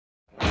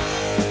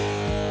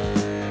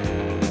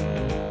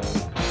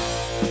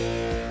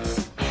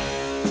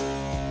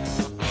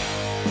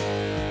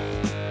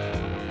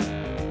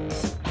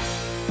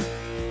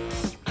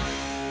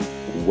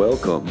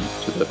Welcome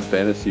to the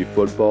Fantasy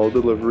Football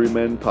Delivery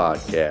Men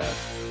podcast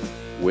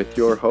with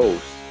your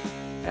hosts,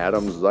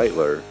 Adam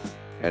Zeitler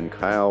and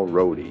Kyle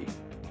Rohde.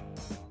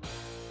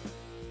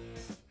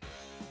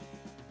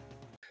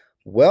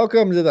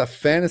 Welcome to the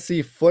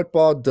Fantasy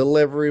Football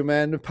Delivery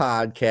Men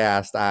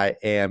podcast. I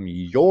am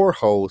your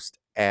host,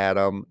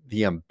 Adam,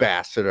 the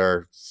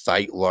Ambassador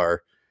Zeitler,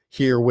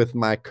 here with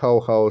my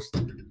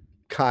co-host,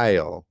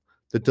 Kyle,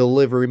 the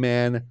Delivery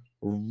Man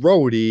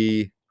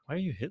Rohde. Why are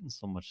you hitting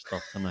so much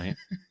stuff tonight?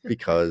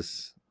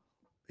 Because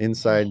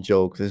inside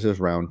joke, this is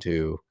round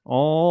 2.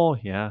 Oh,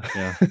 yeah.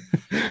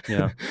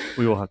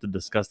 We will have to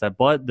discuss that.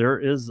 But there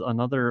is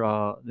another,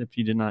 if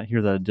you did not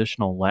hear that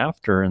additional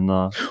laughter in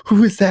the...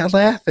 Who is that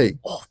laughing?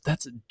 Oh,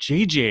 that's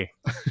JJ.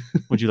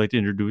 Would you like to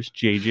introduce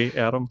JJ,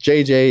 Adam?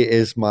 JJ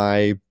is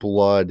my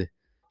blood.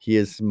 He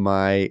is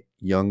my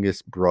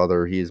youngest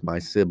brother. He is my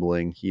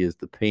sibling. He is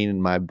the pain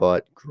in my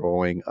butt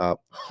growing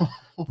up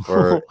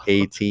for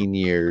 18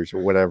 years or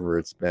whatever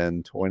it's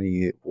been,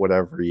 20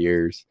 whatever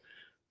years.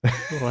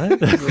 What?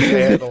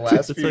 The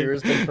last few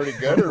years been pretty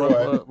good,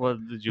 or what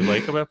did you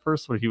like him at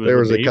first when he was There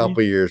was a a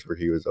couple years where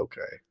he was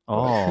okay.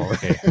 Oh,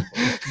 okay.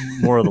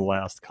 More of the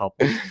last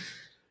couple.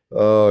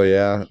 Oh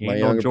yeah, He my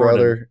ain't no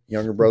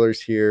younger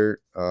brother's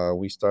here.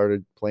 We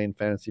started playing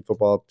fantasy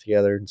football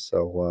together, and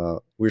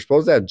so we were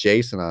supposed to have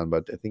Jason on,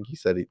 but I think he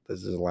said this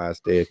is his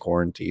last day of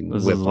quarantine.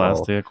 This is with his last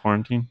all day of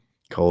quarantine?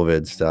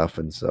 COVID stuff,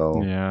 and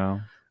so Yeah.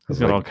 I He's was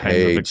got like, all kinds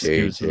hey, of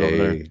excuses over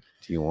there. JJ,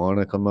 do you want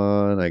to come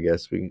on? I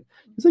guess we.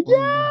 He's like,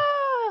 yeah.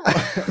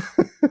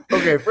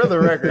 Okay, for the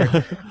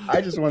record,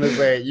 I just want to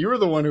say you were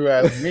the one who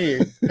asked me,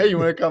 "Hey, you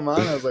want to come on?"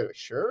 I was like,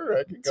 "Sure,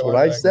 I could go." That's what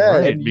on I that." said.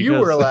 Right, and you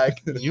were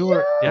like, You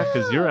were,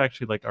 because you're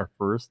actually like our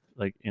first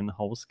like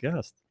in-house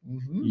guest.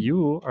 Mhm.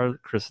 You are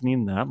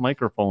christening that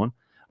microphone,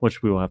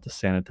 which we will have to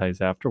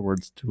sanitize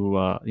afterwards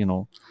to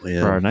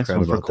Yeah, for our next forgot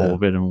one for about that.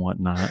 COVID and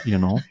whatnot,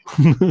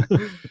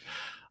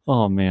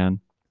 Oh man,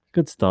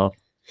 good stuff.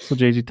 So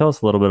JG, tell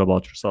us a little bit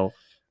about yourself.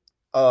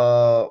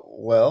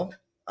 Well,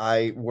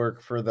 I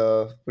work for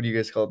the what do you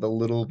guys call it? The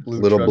Little Blue.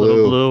 Little Truck-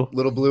 Blue.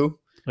 Little Blue.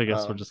 I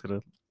guess we're Um, just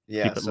gonna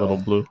Yeah, keep it so little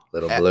blue.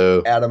 Little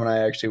Blue. Adam and I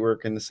actually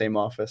work in the same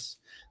office,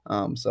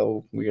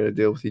 so we got to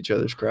deal with each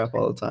other's crap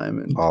all the time,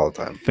 and All the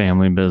time.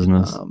 Family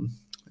business.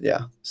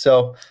 yeah.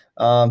 So,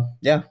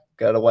 yeah,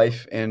 got a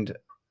wife and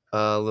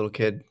a little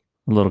kid,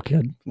 Little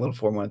kid. little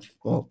 4-month,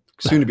 well,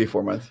 soon to be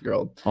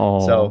 4-month-year-old.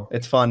 Oh, So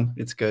it's fun.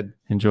 It's good.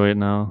 enjoy it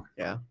now.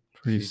 Yeah.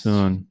 Pretty She's-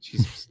 soon.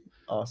 She's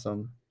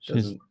awesome. She's-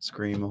 Doesn't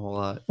scream a whole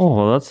lot. Oh,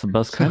 well, that's the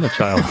best kind of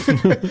child.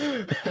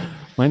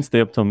 Mine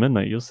stay up till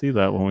midnight. You'll see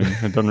that when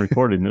we're done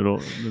recording.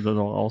 They'll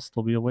all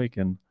still be awake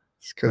and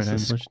It's because right on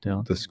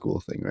Bushdale. the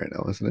school thing right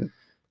now, isn't it?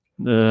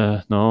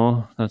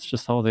 No, that's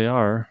just how they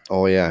are.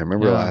 Oh yeah, I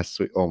remember Yeah. last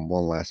week. Oh,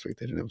 well, last week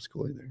they didn't have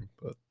school either.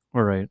 But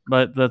All right,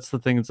 but that's the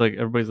thing. It's like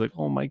everybody's like,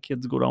 "Oh, my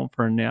kids go down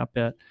for a nap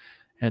at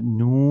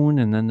noon,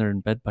 and then they're in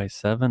bed by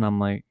 7." I'm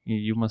like,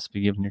 you must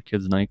be giving your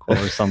kids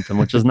NyQuil or something,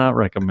 which is not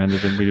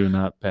recommended, and we do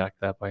not back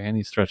that by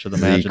any stretch of the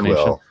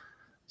imagination.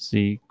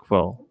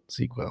 ZQuil.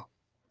 Sequel.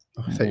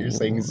 I thought you were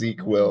saying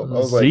Zeke will. I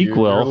was like, Zeke you're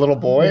will? a little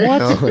boy.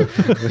 What?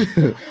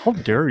 How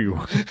dare you?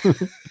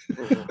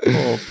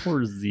 Oh,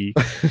 poor Zeke.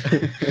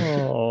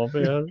 Oh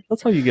man,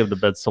 that's how you get to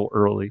bed so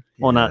early.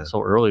 Well, Yeah. not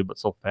so early, but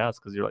so fast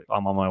because you're like,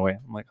 I'm on my way.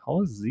 I'm like,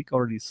 how is Zeke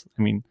already?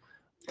 I mean,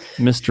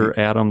 Mr.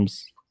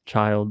 Adams'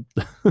 child.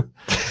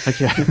 I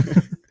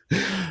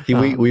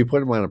can't. We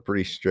put him on a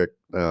pretty strict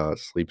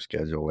sleep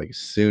schedule. Like as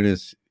soon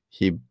as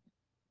he,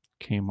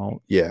 Came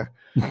out. yeah,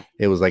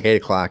 it was like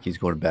 8:00. He's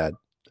going to bed,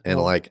 and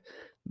Oh. like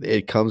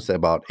it comes to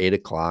about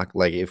 8:00.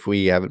 Like if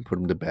we haven't put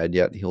him to bed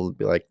yet, he'll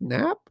be like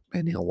nap,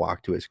 and he'll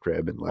walk to his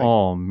crib and like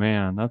Oh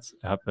man, that's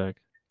epic.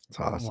 it's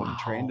awesome. Wow.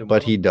 Trained him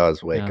But well. he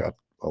does wake Yeah. up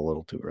a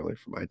little too early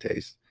for my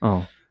taste.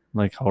 Oh,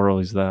 like how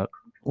early is that?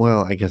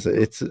 Well, I guess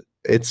it's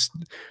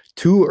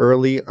too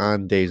early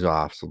on days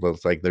off, so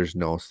it's like there's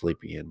no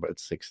sleeping in, but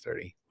it's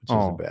 6:30, which Oh.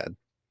 isn't bad.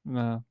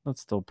 Nah, that's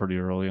still pretty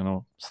early.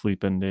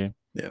 Sleep in day.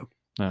 Yeah.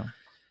 Yeah.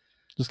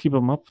 Just keep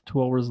them up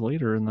 2 hours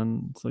later, and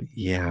then it's like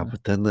Yeah,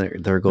 but then there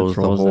it goes the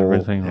throws whole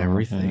everything. off.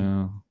 everything.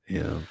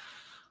 Yeah. Yeah,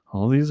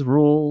 All these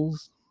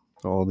rules.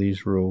 all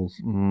these rules.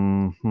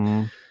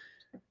 Mm-hmm.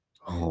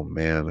 Oh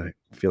man,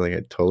 I feel like I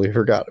totally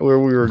forgot where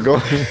we were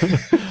going.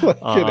 Look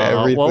at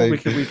everything. Well,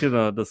 we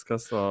could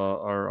discuss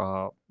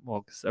our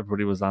because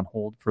everybody was on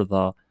hold for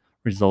the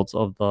results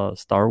of the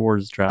Star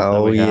Wars draft. that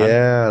Oh we had,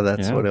 yeah,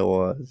 that's Yeah. what it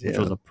was. which Yeah,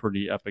 was a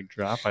pretty epic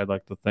draft, I'd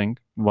like to think,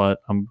 but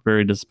I'm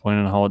very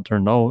disappointed in how it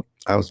turned out.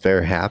 I was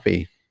very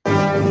happy.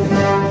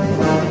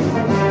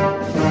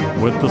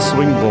 With the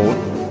swing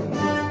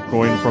vote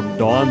going from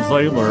Dawn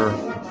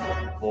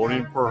Zeitler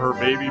voting for her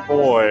baby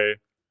boy,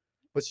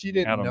 But she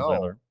didn't Adam know.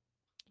 Zeitler.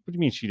 What do you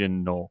mean she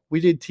didn't know?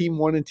 We did team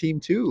 1 and team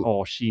 2.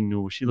 Oh, she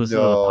knew. She listened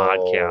to the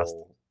podcast.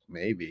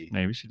 Maybe.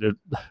 Maybe she did.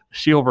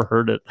 She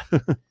overheard it.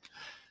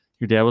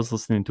 Your dad was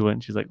listening to it,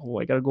 and she's like, "Oh,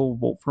 I gotta go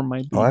vote for my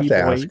baby I'll have to boy."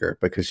 ask her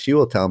because she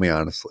will tell me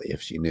honestly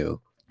if she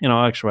knew. In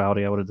all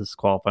actuality, I would have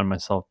disqualified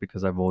myself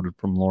because I voted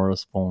from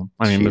Laura's phone.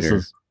 I mean, Cheater.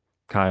 Mrs.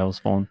 Kyle's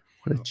phone.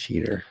 What a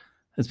cheater.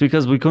 It's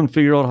because we couldn't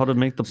figure out how to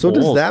make the So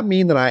does polls. that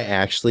mean that I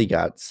actually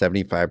got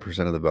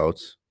 75% of the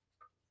votes?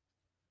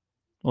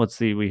 Let's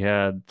see. We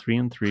had 3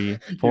 and 3,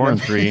 4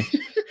 and 3.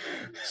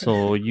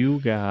 So you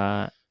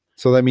got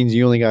So that means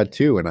you only got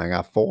 2 and I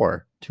got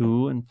 4.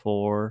 2 and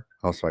 4.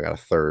 Also, I got a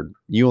third.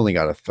 You only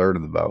got a third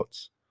of the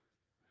votes.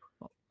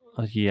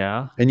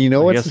 Yeah. And you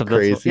know I what's guess if that's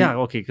crazy? what- yeah.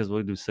 Okay. Because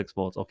we do 6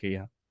 votes. Okay.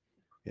 Yeah.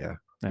 Yeah.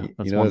 Yeah. You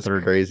That's know one what's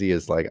third. crazy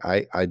is like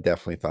I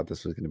definitely thought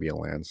this was going to be a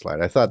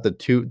landslide. I thought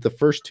the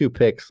first 2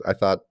 picks, I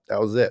thought that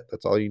was it.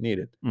 That's all you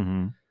needed.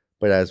 Mm-hmm.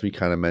 But as we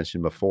kind of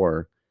mentioned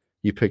before,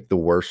 you picked the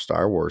worst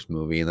Star Wars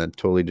movie and that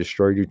totally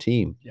destroyed your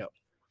team.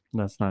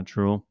 That's not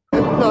true.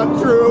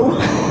 Not true.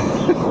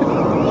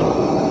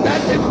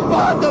 That's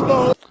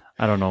impossible.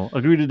 I don't know.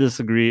 Agree to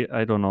disagree.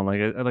 I don't know.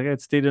 I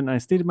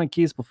stated my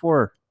case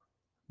before.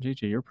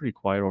 JJ, you're pretty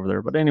quiet over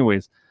there. But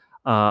anyways,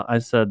 I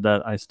said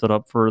that I stood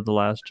up for The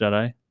Last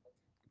Jedi.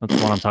 That's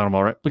what I'm talking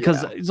about, right?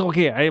 Because it's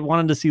okay. I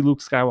wanted to see Luke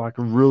Skywalker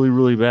really,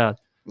 really bad.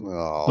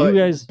 Oh, You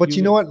guys, but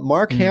you know what?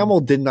 Mark Mm. Hamill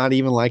did not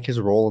even like his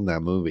role in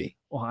that movie.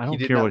 Well, I He don't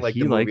did care not what like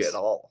he the movie likes at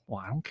all.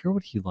 Well, I don't care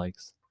what he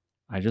likes.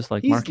 I just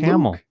like He's Mark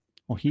Hamill. Luke.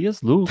 Well, he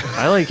is Luke.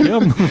 I like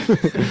him,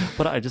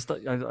 but I just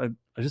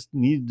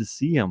needed to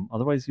see him.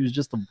 Otherwise, he was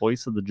just the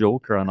voice of the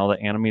Joker on all the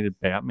animated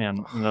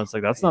Batman, and that's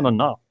like that's not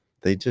enough.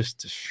 They just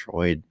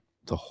destroyed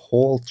the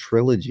whole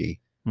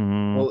trilogy.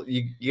 Mm. Well,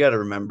 you got to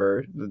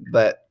remember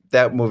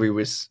that movie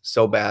was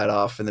so bad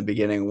off in the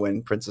beginning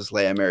when Princess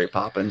Leia married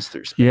Poppins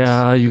through space.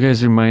 Yeah, you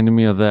guys reminded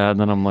me of that, and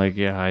then I'm like,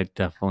 yeah, I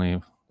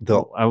definitely, The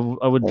I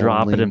would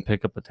drop it only- and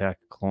pick up Attack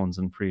of Clones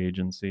in free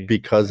agency.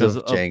 because of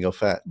Because of- Jango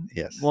Fett.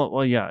 Yes.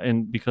 Well, yeah,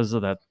 and because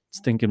of that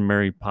stinking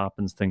Mary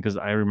Poppins thing, because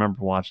I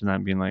remember watching that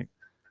and being like,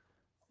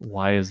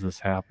 why is this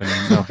happening?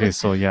 Okay,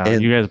 so yeah,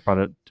 And- you guys brought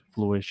it to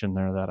fruition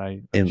there that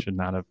I and- should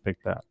not have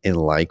picked that. And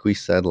like we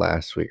said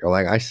last week, or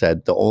like I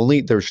said,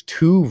 there's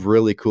 2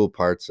 really cool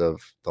parts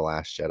of The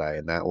Last Jedi,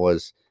 and that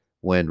was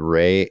when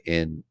Rey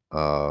and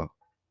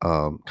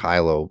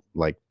Kylo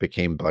like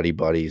became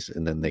buddies,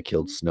 and then they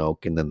killed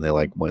Snoke, and then they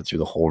like went through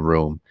the whole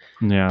room.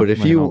 Yeah, But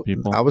if I know you,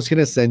 people. I was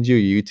gonna send you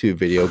a YouTube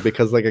video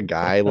because like a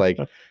guy like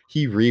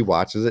he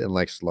rewatches it in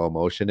like slow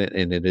motion,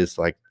 and it is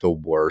like the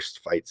worst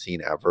fight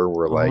scene ever,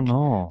 where Oh, like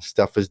no.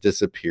 stuff is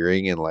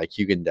disappearing, and like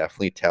you can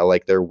definitely tell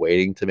like they're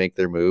waiting to make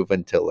their move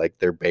until like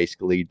they're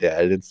basically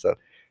dead and stuff.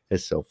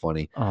 It's so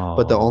funny.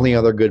 But the only Oh.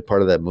 other good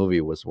part of that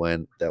movie was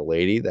when that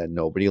lady that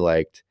nobody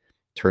liked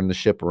turned the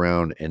ship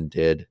around and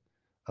did.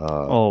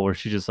 where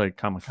she just like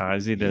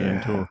kamikaze it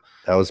into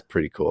That was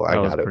pretty cool. I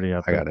that was got it. pretty I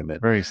epic. got to admit.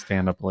 Very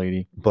stand up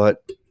lady.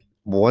 But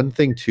one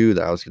thing too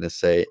that I was gonna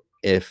say,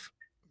 if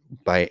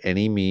by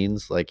any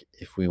means, like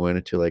if we went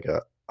into like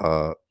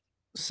a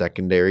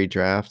secondary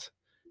draft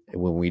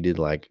when we did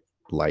like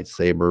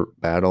lightsaber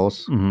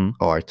battles, Mhm.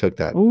 oh, I took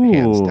that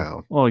hands Ooh.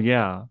 down. Oh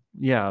yeah,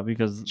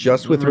 because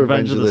Just with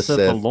Revenge of the Sith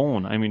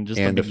alone, I mean, just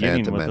the and the beginning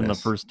Phantom within Menace.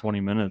 the first 20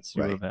 minutes,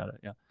 you Right. would have had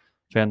it. Yeah,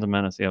 Phantom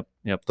Menace. Yep.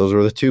 Those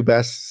were the 2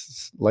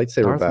 best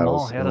lightsaber Darth Maul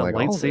battles. had and, a like,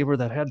 all of it. lightsaber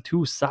that had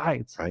 2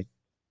 sides. Right.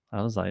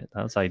 That was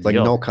ideal. Like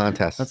no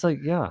contest. That's like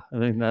I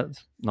mean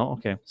that's no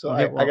okay. So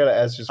Okay, I gotta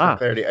ask just for Ah.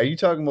 clarity: are you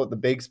talking about the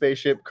big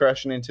spaceship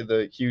crashing into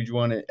the huge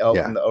one out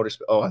Yeah. in the outer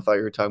space? Oh, I thought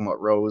you were talking about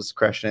Rose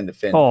crashing into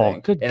Finn. Oh,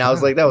 thing. good And I was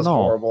God. like, that was No,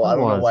 horrible. I it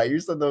don't know was. why you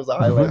said that was a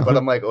highlight, but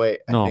I'm like,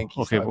 wait, I No, think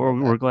he's okay, talking we're,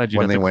 about we're that. glad you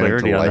when got they the went into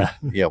clarity on light,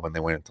 that. yeah, when they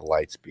went into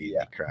light speed, Yeah.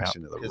 they crashed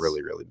into the 'Cause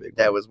really, really big.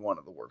 That one. was one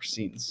of the worst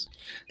scenes.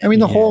 I mean,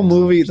 the whole Yeah.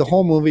 movie. The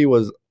whole movie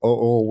was,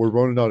 oh, we're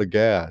running out of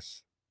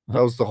gas.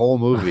 That was the whole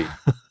movie.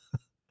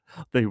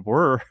 They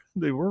were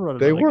running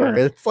They out of were. gas.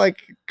 It's like,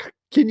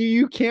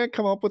 you can't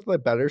come up with a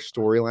better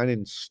storyline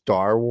in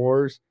Star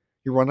Wars.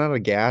 You run out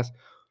of gas.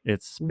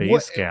 It's space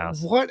What-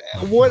 gas.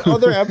 What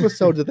other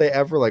episode did they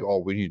ever like? Oh,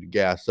 we need to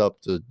gas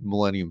up to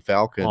Millennium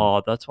Falcon.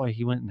 Oh, that's why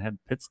he went and had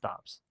pit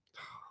stops.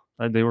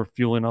 They were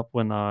fueling up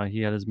when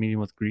he had his meeting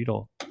with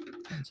Greedo.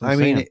 That's what I I'm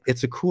mean, saying.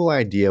 it's a cool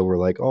idea. We're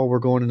like, oh, we're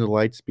going into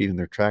light speed, and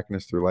they're tracking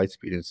us through light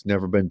speed. And it's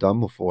never been done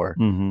before.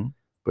 Mhm.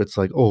 But it's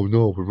like, oh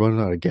no, we're running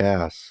out of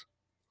gas.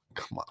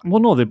 Come on. Well,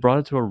 no, they brought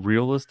it to a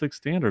realistic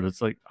standard. It's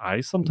like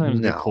I sometimes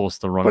get No, close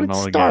to But running it's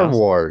out of Star gas.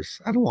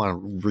 Wars. I don't want a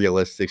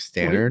realistic Wait,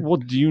 standard. well,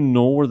 do you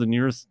know where the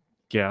nearest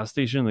gas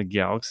station in the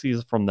galaxy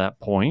is from that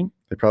point?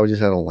 They probably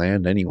just had to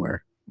land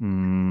anywhere. I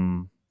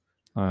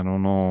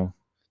don't know.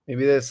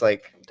 Maybe that's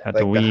like the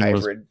Tatooine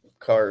was. hybrid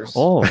cars.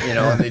 Oh.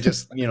 And they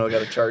just got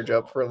to charge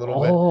up for a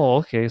little bit. Oh,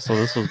 okay. So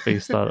this was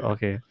based on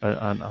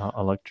on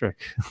electric.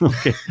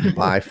 Okay.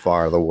 By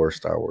far the worst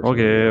Star Wars.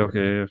 movie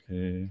Okay.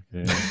 ever.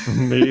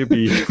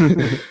 Maybe.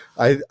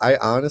 I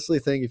honestly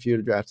think if you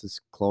had drafted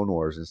Clone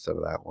Wars instead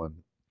of that one,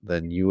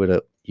 then you would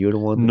have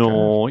won. The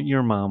No,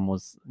 your mom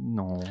was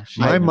no.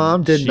 My didn't.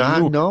 mom did She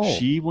not knew- know.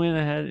 She went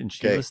ahead and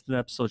she Okay. listened to the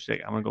episode. She's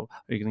like, "I'm gonna go.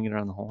 Are you gonna get her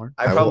on the horn?"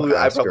 I will probably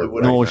ask her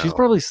would No, right she's now.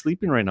 probably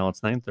sleeping right now.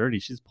 It's 9:30.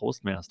 She's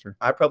postmaster.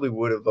 I probably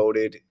would have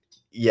voted,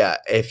 yeah,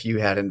 if you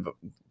hadn't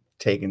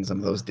taken some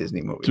of those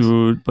Disney movies.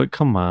 Dude, but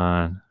come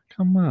on.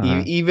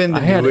 Even the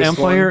I had newest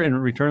Empire one,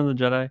 and Return of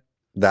the Jedi,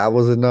 That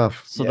was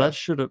enough. so Yeah. that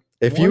should have.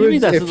 If Well, you maybe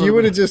would, that's a if you little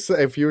would have bit- just,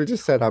 if you would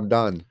just said, "I'm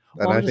done,"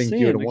 And Well, I I'm just think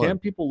you would saying, have won.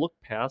 can't people look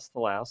past the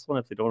last one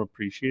if they don't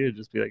appreciate it?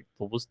 Just be like,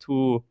 those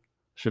two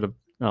should have.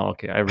 No,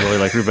 okay. I really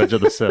like Revenge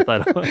of the Sith. I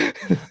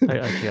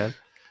don't.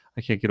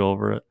 I can't get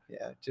over it.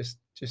 Yeah, just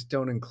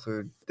don't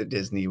include the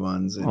Disney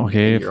ones. And,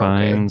 Okay, and you're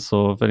fine. Okay.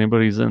 So if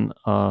anybody's in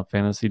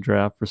fantasy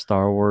draft for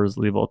Star Wars,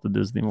 leave out the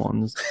Disney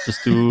ones.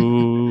 Just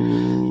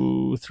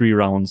do 3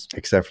 rounds.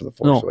 Except for The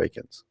Force No.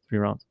 Awakens. 3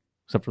 rounds,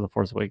 except for the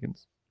Force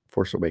Awakens.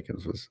 Force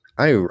Awakens was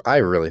I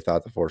really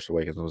thought The Force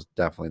Awakens was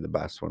definitely the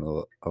best one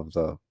of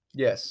the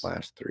Yes.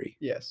 last 3.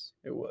 Yes,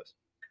 it was.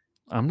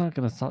 I'm not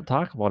gonna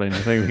talk about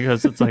anything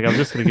because it's like I'm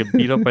just gonna get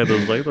beat up by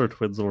those Zeitler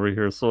twins over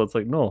here. So it's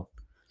like no.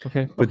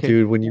 Okay. But okay.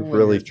 dude, when you Well,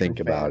 really you're a true think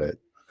about fan. it,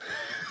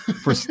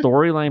 For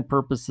storyline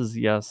purposes,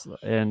 yes.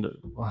 And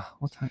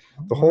what time?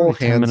 the we're whole already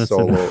 10 minutes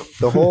in.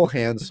 the whole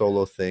Han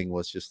Solo thing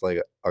was just like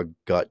a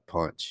gut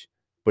punch.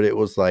 But it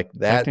was like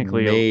that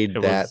Technically, made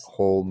it that was-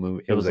 whole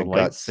movie. It was a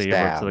gut lightsaber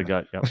stab. to the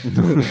gut.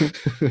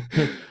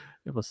 Yep.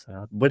 It was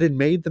sad. But it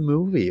made the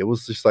movie. It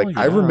was just like Oh,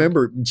 I yeah.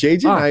 remember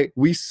JJ Ah. and I,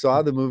 we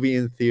saw the movie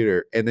in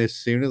theater, and as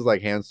soon as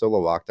like Han Solo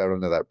walked out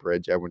onto that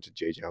bridge, I went to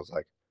JJ. I was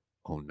like,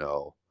 "Oh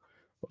no!"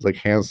 I was like,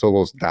 "Han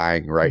Solo's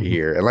dying right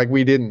here," and like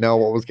we didn't know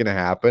what was gonna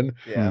happen,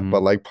 Yeah. Mhm.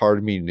 but like part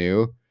of me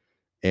knew.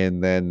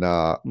 And then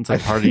It's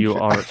like part of you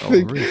are.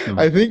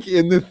 I think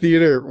in the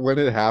theater when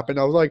it happened,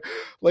 I was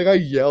like I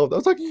yelled. I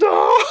was like,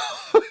 "No!"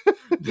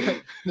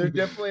 They're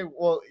definitely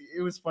well.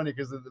 It was funny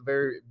because at the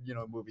very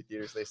movie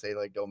theaters they say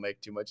like don't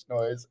make too much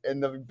noise.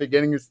 And the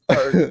beginning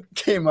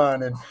came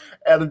on and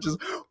Adam just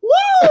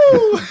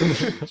woo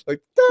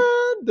like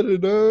dun, dun,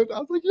 dun, dun. I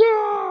was like,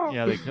 "Yeah!"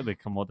 Yeah, they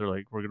come out. They're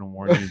like, we're gonna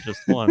warn you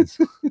just once.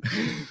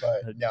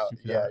 But no, You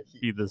yeah,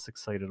 cannot be this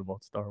excited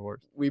about Star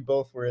Wars. we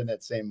both were in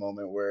that same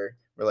moment where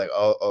we're like,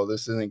 oh,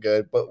 this isn't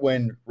good. But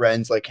when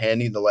Ren's like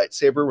handing the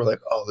lightsaber, we're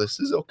like, oh, this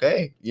is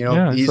okay.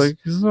 Yeah, it's like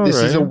this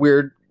is a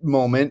weird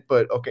moment,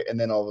 but okay. And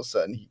then all of a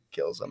sudden he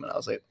kills him, and I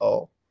was like,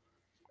 oh,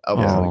 I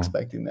wasn't Oh.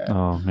 expecting that.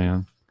 Oh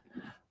man.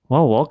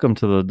 Well, welcome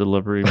to the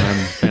Delivery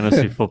Man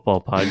Fantasy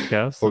Football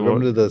Podcast.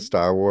 Welcome to the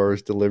Star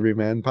Wars Delivery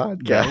Man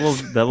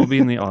podcast. That will be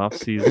in the off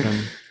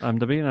season. I'm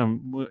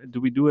debating.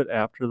 Do we do it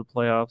after the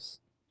playoffs?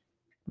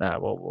 Nah,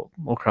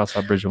 we'll cross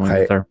that bridge when we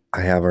get there.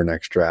 I have our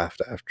next draft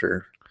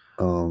after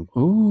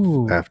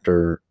Ooh.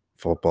 after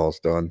football's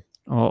done.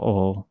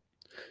 Oh.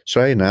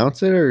 Should I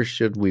announce it or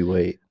should we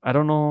wait? I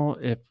don't know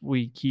if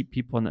we keep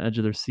people on the edge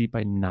of their seat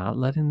by not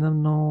letting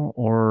them know,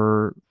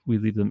 or we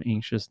leave them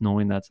anxious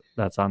knowing that's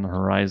on the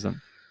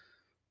horizon.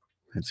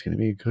 It's gonna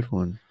be a good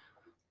one.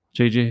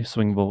 JJ,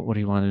 swing vote. What do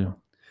you want to do?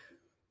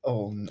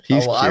 Oh,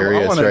 He's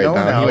curious wanna right know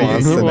now. He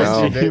wants to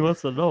know. He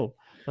wants to know.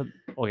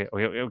 Okay.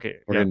 We're Yeah.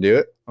 gonna do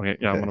it. Okay.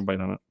 Yeah, I'm Okay. gonna bite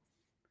on it.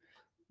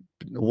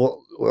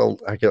 Well,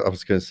 I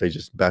was gonna say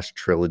just best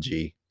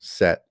trilogy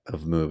set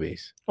of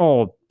movies.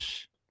 Oh,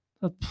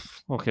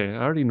 okay. I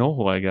already know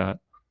who I got.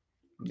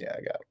 Yeah,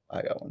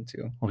 I got one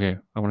too. Okay,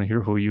 I want to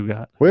hear who you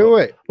got.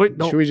 Wait. Wait,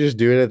 no. Should we just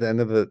do it at the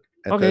end of the?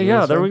 Okay,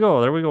 yeah, there we go.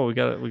 There we go.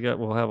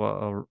 We'll have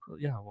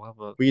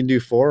a We can do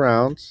 4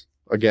 rounds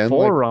again.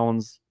 4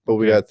 rounds. But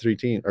we okay. got 3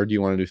 teams. Or do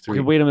you want to do 3?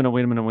 Okay, wait a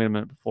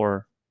minute.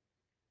 Before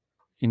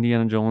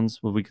Indiana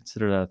Jones, would we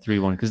consider that a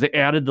 3-1? Because they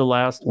added the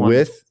last one.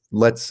 With,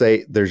 let's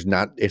say, it's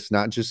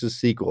not just a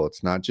sequel.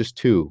 It's not just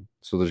 2.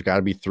 So there's got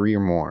to be 3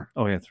 or more.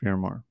 Oh yeah, 3 or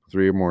more.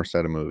 3 or more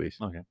set of movies.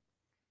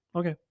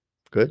 Okay.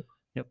 Good.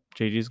 Yep.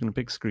 JJ's gonna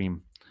pick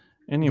Scream.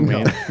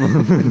 Anyway,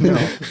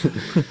 No.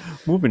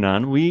 moving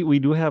on. We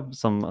do have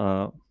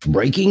some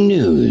Breaking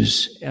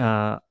news.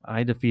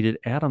 I defeated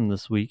Adam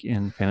this week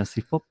in fantasy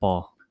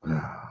football.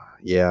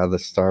 Yeah, the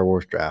Star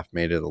Wars draft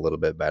made it a little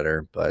bit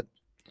better, but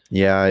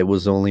yeah, it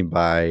was only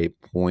by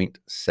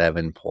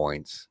 0.7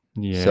 points.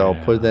 Yeah. So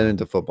put that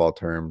into football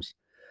terms.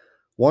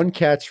 1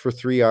 catch for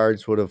 3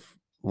 yards would have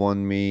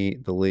won me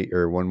the league,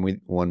 or won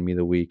me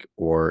the week,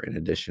 or an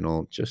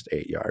additional just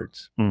 8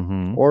 yards.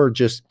 Mm-hmm. Or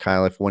just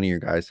Kyle, if one of your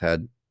guys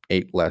had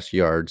 8 less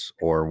yards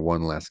or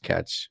 1 less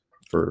catch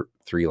for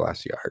 3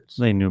 less yards.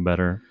 They knew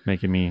better,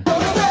 making me.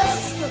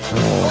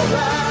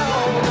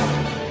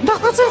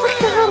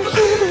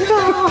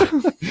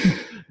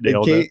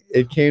 Nailed it.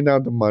 It came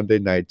down to Monday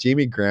night.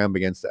 Jimmy Graham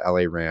against the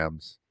LA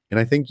Rams. And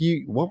I think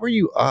what were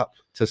you up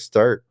to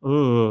start?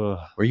 Ugh.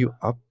 Were you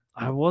up?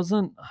 I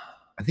wasn't.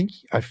 I think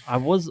I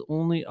was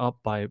only up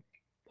by, I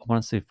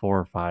want to say 4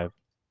 or 5,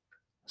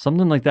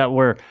 something like that.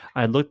 Where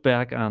I looked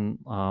back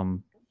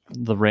on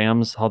the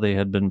Rams, how they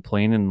had been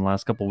playing in the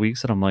last couple of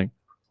weeks, and I'm like,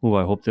 "Ooh,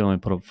 I hope they only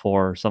put up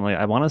 4 or something."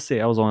 I want to say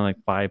I was only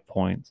like 5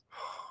 points.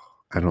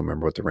 I don't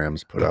remember what the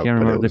Rams put I up. can't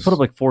but remember. They put up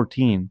like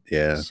 14.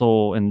 Yeah.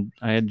 So, and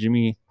I had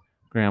Jimmy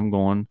Graham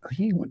going. I think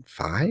he went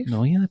 5.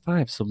 No, he had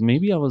 5. So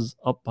maybe I was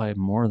up by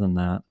more than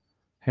that.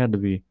 Had to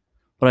be.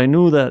 But I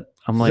knew that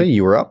I'm like,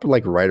 you were up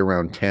like right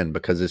around 10,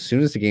 because as soon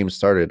as the game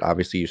started,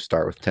 obviously you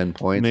start with 10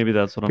 points. maybe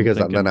that's what I'm because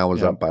thinking. then I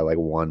was Yeah. up by like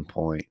 1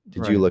 point.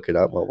 Did Right. you look it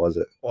up? What was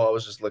it? Well, I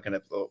was just looking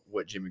at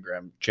what Jimmy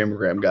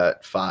Graham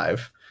got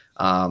 5.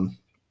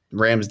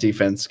 Rams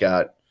defense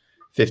got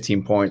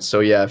 15 points. So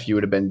yeah, if you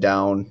would have been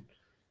down,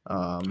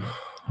 Ugh.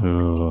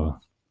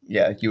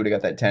 yeah, you would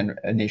have got that 10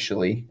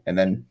 initially, and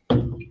then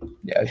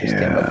Yeah, it just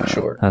came up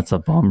short. That's a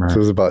bummer. So it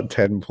was about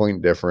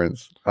 10-point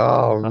difference.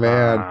 Oh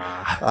man,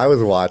 Ah. I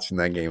was watching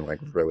that game like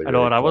really. I know,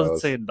 really and I wasn't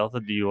close. saying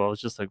nothing to you. I was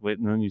just like, wait,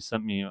 and then you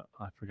sent me,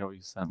 I forgot what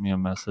you sent me a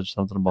message,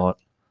 something about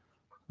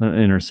an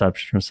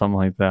interception or something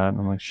like that. And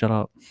I'm like, shut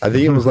up. I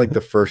think it was like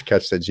the first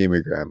catch that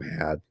Jimmy Graham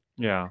had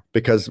Yeah.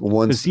 because Because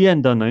once he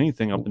hadn't done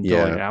anything up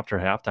until like Yeah. after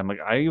halftime.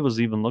 Like, I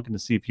was even looking to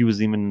see if he was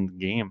even in the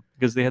game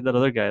because they had that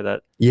other guy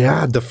that,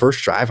 the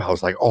first drive, I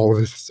was like, oh,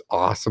 this is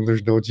awesome.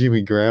 There's no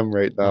Jimmy Graham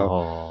right now.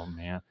 oh,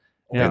 man.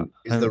 Yeah.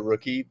 Is the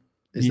rookie?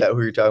 Is Ye- that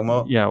who you're talking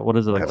about? Yeah. What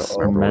is it? I Like don't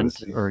remember what Clement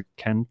his name- or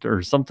Kent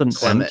or something?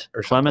 Clement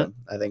or Clement?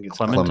 something. I think it's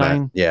Clement.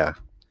 Clement. Yeah.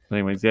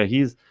 Anyways, yeah,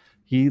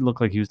 he looked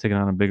like he was taking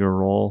on a bigger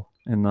role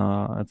in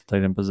at the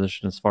tight end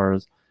position as far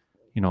as,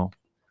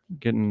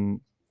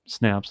 getting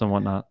snaps and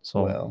whatnot.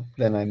 So Well,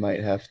 then I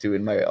might have to,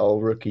 in my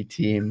all rookie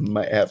team,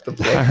 might have to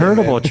play. I heard him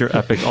in. about your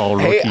epic all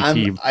rookie Hey,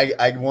 team.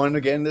 I won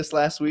again this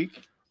last week.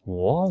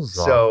 Was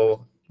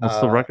So what's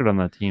the record on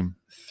that team?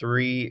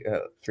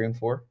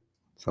 3-4,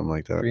 Something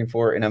like that.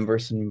 3-4, and I'm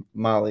versing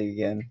Molly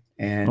again.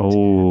 And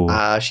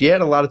Oh, she had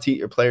a lot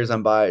of players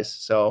on buys,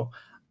 so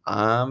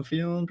I'm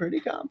feeling pretty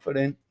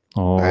confident.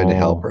 oh, I had to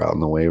help her out in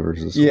the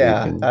waivers this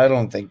Yeah, week. and- I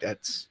don't think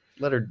that's.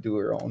 Let her do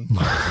her own.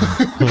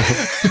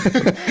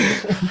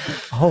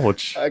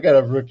 Ouch! I got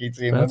a rookie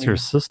team. That's your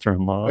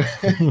sister-in-law.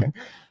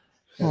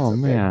 Oh,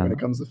 When man. it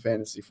comes to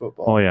fantasy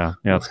football. Oh yeah,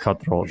 it's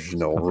cutthroat. There's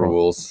no Cutthroat.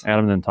 rules.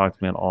 Adam didn't talk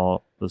to me at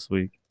all this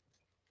week.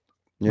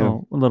 Yeah.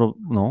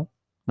 No,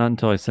 not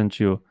until I sent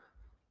you.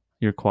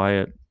 You're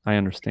quiet. I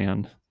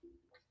understand.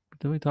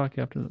 Did we talk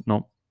after that?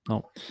 No. Yeah,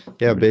 We were just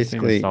saying it's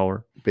basically,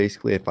 sour.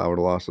 if I would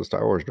have lost the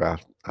Star Wars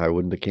draft, I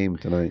wouldn't have came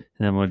tonight. And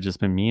then it would have just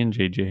been me and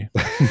JJ.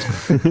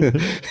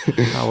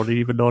 I would have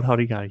even known how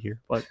he got here,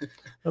 but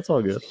that's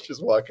all good.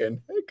 Just walk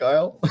in. Hey,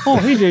 Kyle. Oh,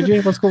 hey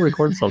JJ, let's go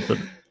record something.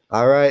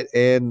 All right,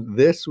 and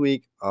this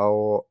week,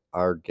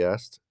 our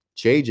guest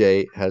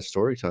JJ has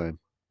story time.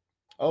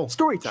 Oh,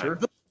 Story time. sure.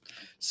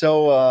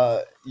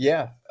 So,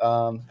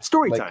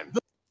 Story Like- time.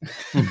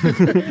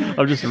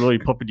 I'm just really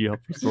pumping you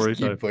up for story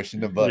Just keep time. pushing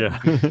the button.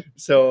 Yeah.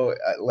 So,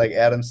 like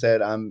Adam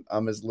said, I'm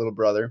his little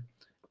brother,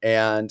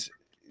 and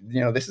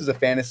this is a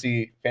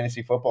fantasy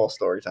football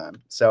story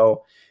time.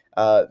 So,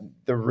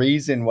 the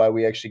reason why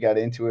we actually got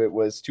into it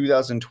was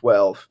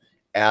 2012.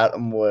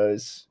 Adam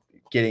was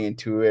getting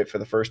into it for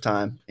the first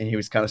time, and he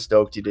was kind of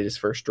stoked. He did his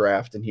first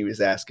draft, and he was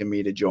asking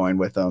me to join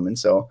with him, and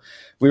so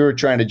we were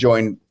trying to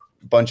join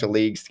a bunch of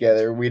leagues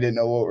together. We didn't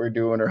know what we were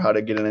doing or how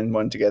to get in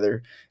one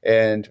together,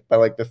 and by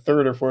like the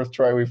third or fourth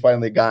try, we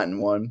finally got in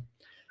one.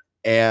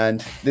 And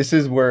this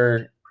is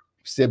where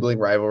sibling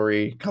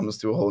rivalry comes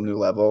to a whole new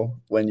level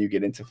when you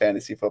get into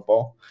fantasy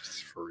football. It's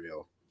for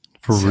real.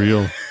 For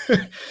real.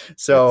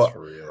 So It's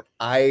for real.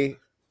 I,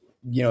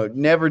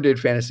 never did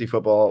fantasy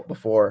football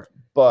before,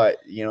 but,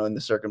 in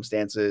the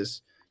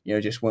circumstances,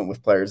 just went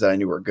with players that I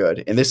knew were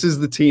good. And this is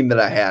the team that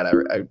I had.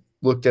 I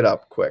looked it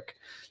up quick.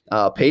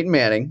 Peyton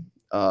Manning,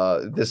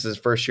 this is his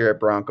first year at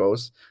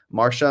Broncos.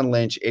 Marshawn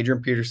Lynch,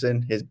 Adrian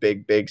Peterson, his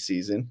big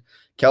season.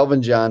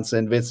 Kelvin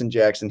Johnson, Vincent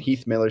Jackson,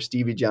 Heath Miller,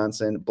 Stevie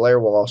Johnson, Blair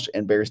Walsh,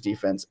 and Bears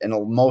defense. And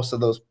most of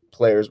those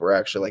players were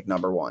actually like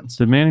number ones.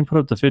 Did Manning put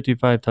up the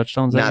 55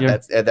 touchdowns that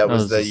Not year? that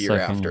was was the the year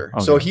second after. year.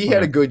 So Okay, he had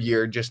okay. a good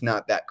year, just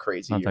not that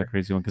crazy Not year. that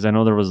crazy one because I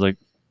know there was like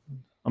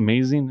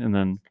amazing and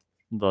then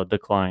the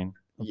decline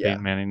of Yeah.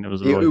 Peyton Manning. It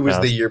was It really was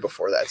fast. the year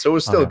before that. So it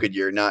was still a Okay. good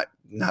year, not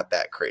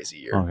that crazy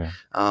year. Okay.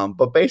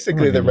 But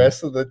basically, Oh, the good.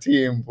 rest of the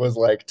team was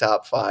like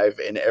top 5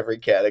 in every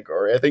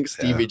category. I think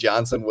Stevie Yeah.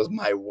 Johnson was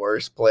my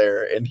worst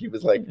player, and he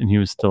was like, And he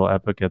was still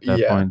epic at that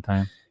Yeah. point in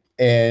time.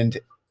 and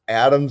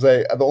Adams,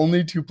 the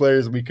only 2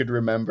 players we could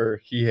remember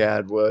he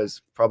had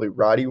was probably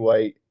Roddy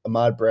White,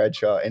 Ahmad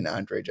Bradshaw, and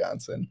Andre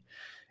Johnson.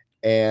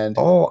 And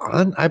Oh,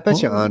 I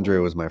bet you Oh. Andre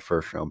was my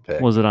first round pick.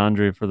 Was it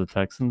Andre for the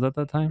Texans at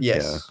that time?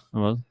 yes, It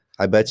was?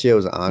 I bet you it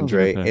was a good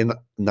Andre. pick. And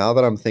now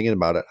that I'm thinking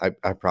about it,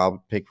 I probably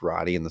picked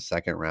Roddy in the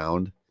second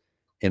round.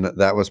 And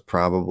that was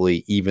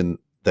probably even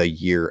the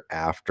year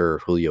after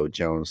Julio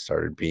Jones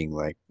started being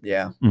like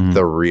yeah, Mhm.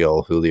 the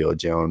real Julio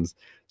Jones.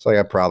 So like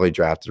I probably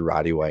drafted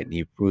Roddy White and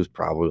he was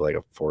probably like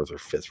a 4th or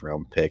 5th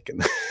round pick.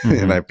 And,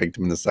 Mhm. and I picked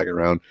him in the second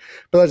round.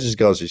 But that just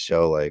goes to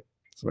show like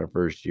it's my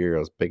first year. I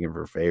was picking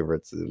for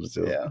favorites. It was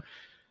just, yeah.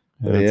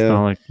 Yeah, it's Yeah.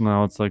 not like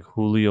now it's like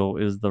Julio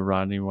is the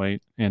Rodney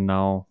White and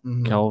now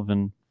Mhm.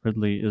 Calvin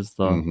Ridley is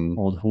the Mhm.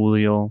 old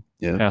Julio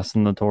Yeah.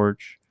 passing the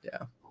torch.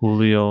 Yeah.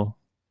 Julio.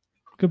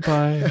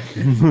 Goodbye.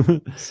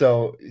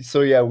 So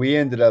yeah, we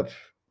ended up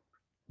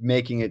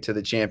making it to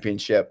the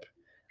championship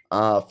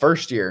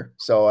first year.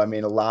 So I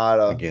mean, a lot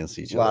of against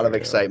each lot other. of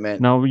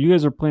excitement. Now you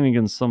guys are playing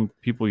against some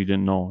people you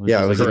didn't know.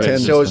 Yeah, it was just a you guys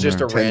 10 So it was in just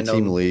there. a 10-team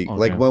random- league. Okay.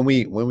 Like when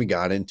we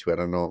got into it, I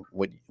don't know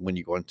when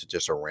you go into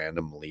just a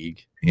random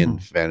league in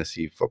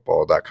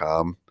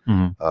fantasyfootball.com,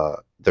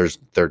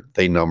 Mhm.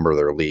 they number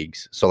their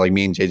leagues. So like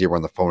me and JJ were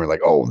on the phone, we're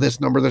like, oh, this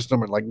number,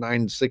 like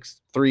 9,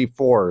 6, 3,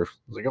 4. I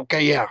was like,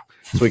 okay, yeah.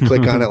 So we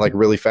click on it like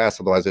really fast,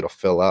 otherwise it'll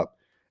fill up.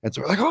 And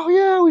so we're like, oh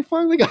yeah, we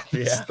finally got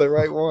this, Yeah. the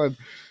right one.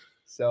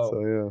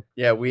 So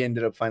yeah, we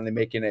ended up finally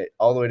making it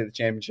all the way to the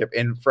championship.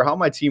 And for how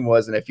my team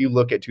was, and if you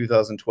look at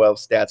 2012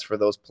 stats for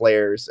those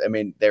players, I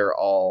mean, they're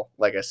all,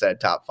 like I said,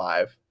 top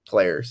 5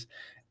 players.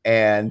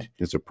 And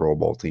it's a Pro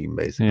Bowl team,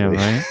 basically. Yeah,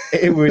 right.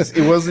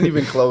 it wasn't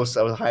even close.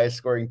 I was the highest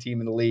scoring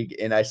team in the league,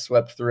 and I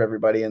swept through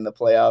everybody in the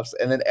playoffs.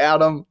 And then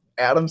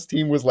Adam's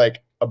team was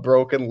like a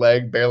broken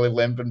leg, barely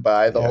limping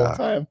by the whole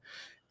time.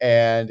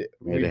 And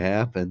made it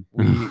happen.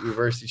 We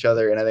reversed each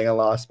other, and I think I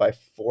lost by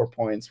 4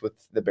 points with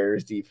the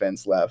Bears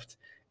defense left,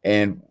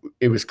 and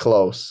it was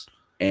close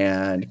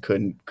and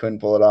couldn't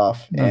pull it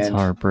off. That's and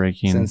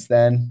heartbreaking. Since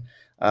then,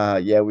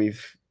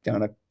 we've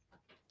done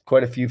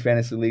quite a few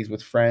fantasy leagues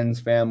with friends,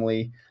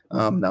 family.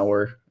 Now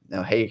we're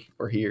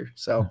here.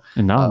 So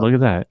and now look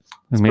at that,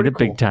 we made it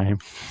big time.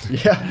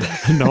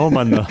 Yeah. No, I'm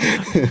on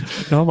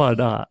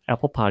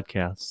Apple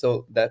Podcasts.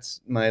 So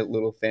that's my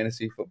little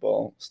fantasy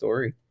football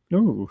story.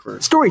 Ooh.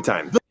 Story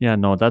time. Yeah,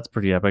 no, that's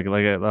pretty epic.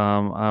 Like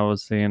I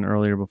was saying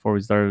earlier before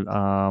we started,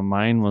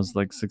 mine was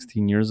like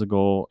 16 years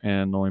ago,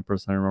 and the only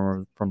person I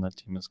remember from that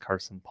team is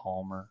Carson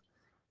Palmer,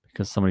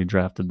 because somebody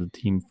drafted the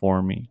team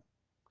for me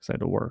because I had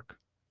to work.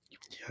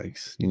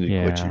 Yikes! You need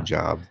to quit your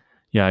job.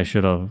 Yeah, I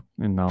should have,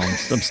 and now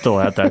I'm still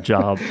at that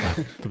job,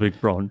 the big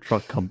brown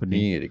truck company.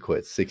 You need to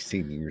quit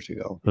 16 years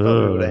ago. We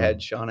would have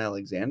had Sean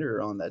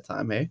Alexander on that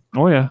time, eh?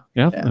 Oh yeah.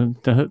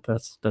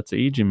 That's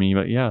aging me,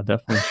 but yeah,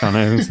 definitely Sean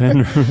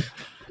Alexander.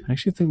 I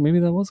actually think maybe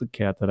that was a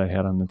cat that I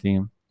had on the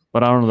team,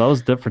 but I don't know. That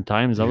was different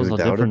times. That was a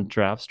different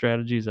draft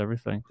strategies,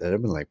 everything. That'd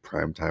have been like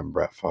primetime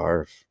Brett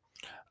Favre.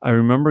 I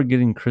remember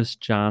getting Chris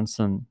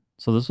Johnson.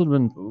 So this would have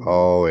been.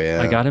 Oh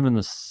yeah. I got him in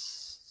the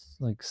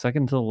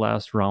second to the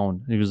last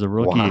round. He was a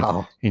rookie,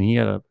 and he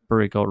had a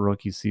breakout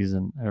rookie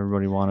season.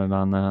 Everybody wanted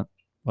on that,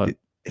 but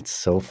it's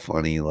so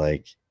funny.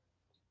 Like,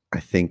 I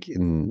think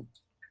in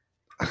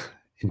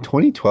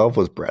 2012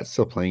 was Brett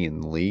still playing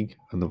in the league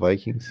on the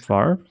Vikings?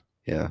 Favre?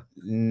 Yeah.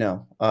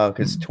 No,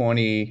 because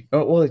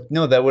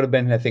that would have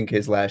been, I think,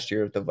 his last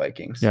year with the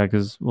Vikings. Yeah,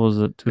 because what was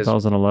it,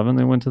 2011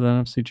 they went to the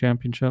NFC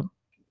Championship?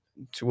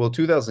 Well,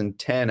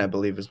 2010, I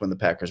believe, is when the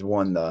Packers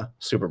won the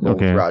Super Bowl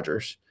with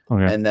Rodgers.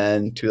 Okay. And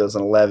then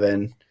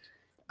 2011,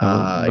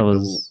 I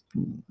believe,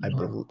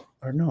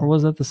 or no. Or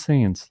was that the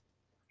Saints?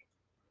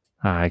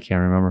 I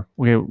can't remember.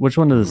 Okay, which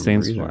one did the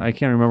Saints? I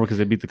can't remember because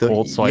they beat the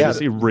Colts, so I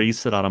just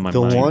erased it out of my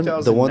mind.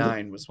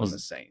 2009 was the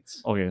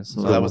Saints. Okay,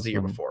 so that was the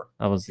year before.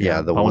 That was the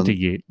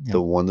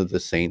one that the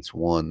Saints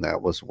won.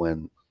 That was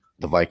when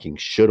the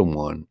Vikings should have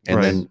won,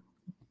 and then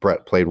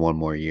Brett played one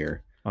more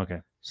year. Okay,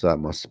 so that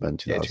must have been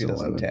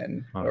 2011.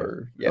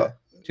 2010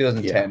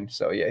 2010.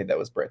 So yeah, that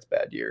was Brett's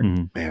bad year.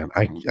 Mm-hmm. Man,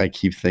 I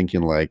keep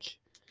thinking like,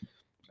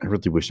 I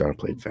really wish I had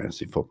played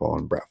fantasy football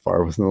and Brett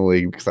Favre was in the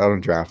league because I would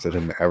have drafted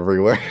him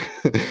everywhere.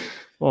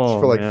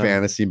 For like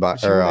fantasy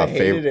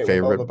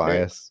favorite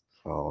bias. Picks.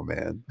 Oh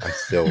man, I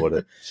still would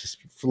have just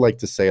like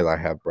to say that I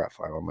have Brett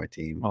Favre on my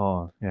team.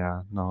 Oh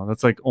yeah, no,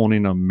 that's like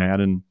owning a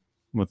Madden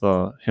with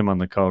him on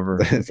the cover.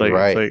 It's like,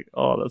 right. It's like,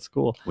 oh, that's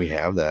cool. We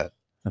have that.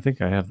 I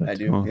think I have that. I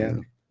do. Yeah.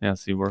 Yeah.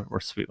 See, we're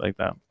sweet like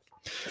that.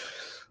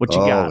 What you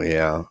got? Oh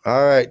yeah.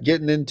 All right,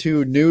 getting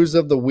into news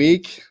of the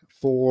week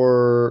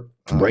for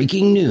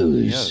breaking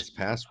news. This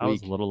past week. I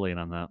was a little late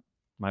on that.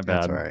 My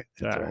bad.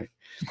 That's all right.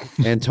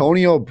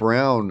 Antonio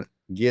Brown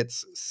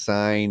gets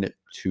signed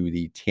to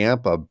the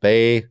Tampa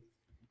Bay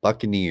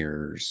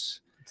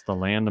Buccaneers. It's the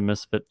land of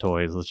misfit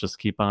toys. Let's just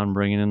keep on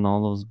bringing in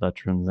all those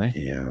veterans, eh?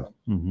 Yeah.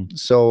 Mm-hmm.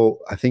 So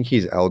I think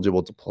he's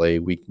eligible to play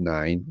week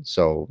 9.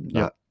 So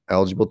not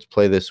eligible to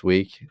play this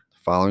week. The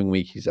following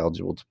week, he's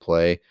eligible to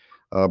play.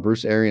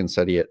 Bruce Arians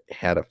said he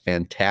had a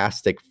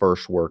fantastic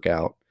first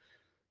workout.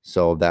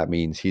 So that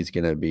means he's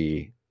going to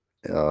be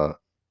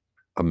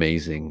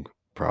amazing,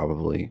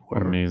 probably.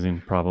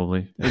 Amazing,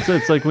 probably.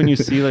 It's like when you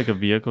see like a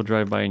vehicle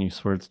drive by and you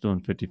swear it's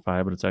doing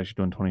 55, but it's actually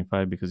doing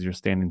 25 because you're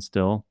standing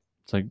still.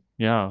 It's like,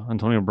 yeah,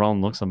 Antonio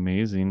Brown looks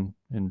amazing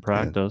in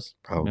practice.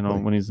 Yeah,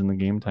 when he's in the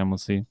game time, we'll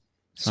see.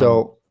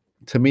 So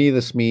to me,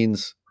 this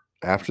means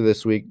after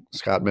this week,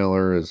 Scott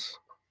Miller is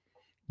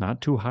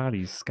not too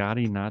hotty.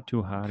 Scotty, not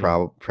too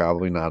hotty.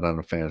 Probably not on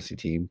a fantasy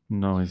team.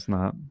 No, he's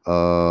not.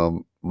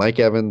 Mike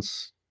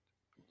Evans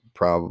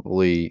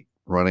probably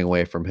running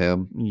away from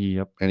him.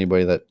 Yep.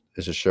 Anybody that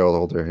is a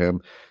shareholder of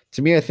him.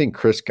 To me, I think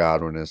Chris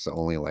Godwin is the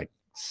only like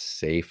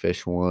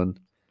safe-ish one.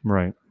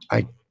 Right.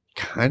 I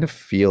kind of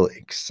feel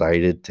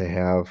excited to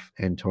have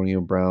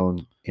Antonio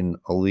Brown in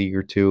a league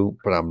or two,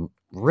 but I'm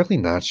really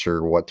not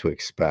sure what to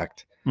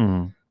expect.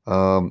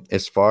 Mm-hmm.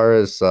 As far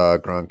as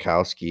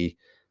Gronkowski,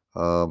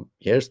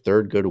 he has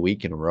third good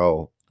week in a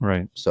row.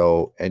 Right.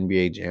 So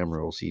NBA Jam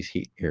rules, he's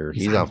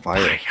on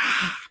fire.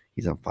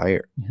 He's on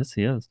fire. Yes,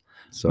 he is.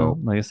 So,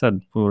 like I said,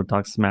 if we would have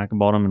talked smack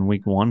about him in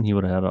week 1, he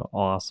would have had an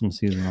awesome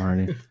season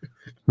already.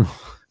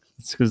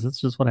 It's because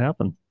that's just what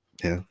happened.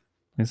 Yeah.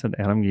 Like I said,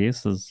 Adam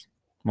Gase is,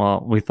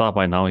 well, we thought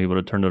by now he would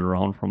have turned it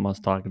around from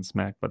us talking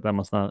smack, but that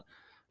must not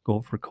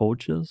go for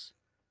coaches.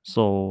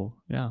 So,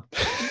 yeah.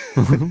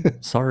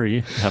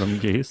 Sorry, Adam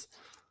Gase.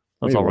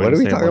 That's all right. What are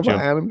we talking about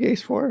Adam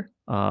Gase for?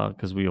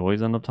 because we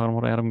always end up talking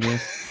about Adam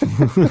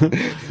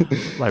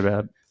Gase. My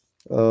bad.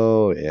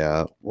 Oh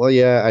yeah. Well,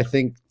 yeah. I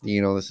think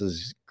this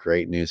is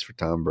great news for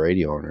Tom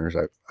Brady owners.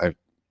 I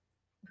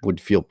would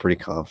feel pretty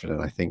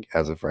confident. I think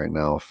as of right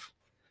now, if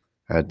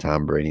I had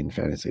Tom Brady in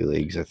fantasy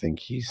leagues, I think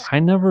he's. I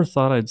never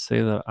thought I'd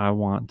say that I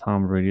want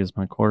Tom Brady as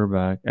my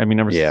quarterback. I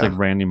mean, ever since like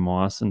Randy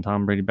Moss and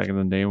Tom Brady back in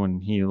the day when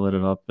he lit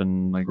it up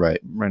and like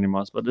Randy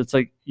Moss. But it's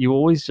like you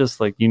always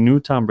just like you knew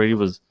Tom Brady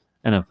was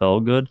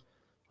NFL good,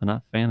 but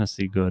not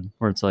fantasy good.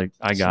 Where it's like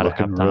I gotta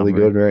have Tom really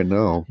Brady. good right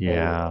now.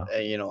 Yeah,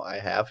 I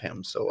have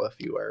him. So if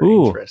you are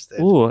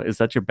interested, is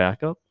that your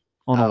backup?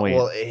 Oh no, wait.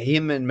 Well,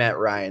 him and Matt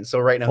Ryan. So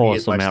right now, he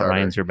is so my Matt starter.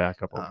 Ryan's your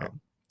backup. Okay,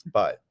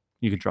 but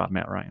you could drop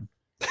Matt Ryan.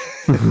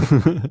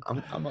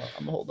 I'm gonna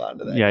hold on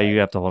to that. Yeah, guy. you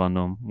have to hold on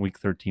to him. Week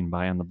 13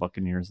 bye on the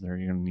Buccaneers. There,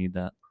 you're gonna need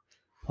that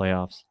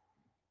playoffs.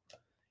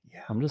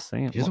 Yeah, I'm just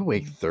saying. He's a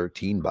week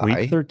 13 bye.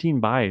 Week 13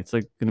 bye. It's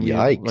like gonna be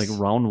like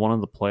round 1 of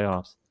the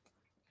playoffs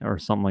or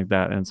something like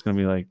that, and it's gonna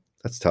be like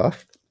that's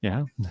tough.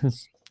 Yeah,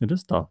 it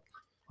is tough.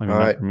 I mean,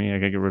 not for me. I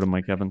gotta get rid of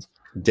Mike Evans.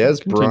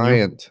 Dez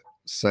Bryant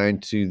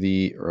signed to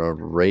the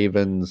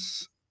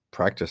Ravens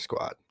practice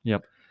squad.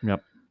 Yep.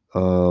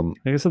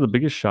 Like I said, the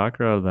biggest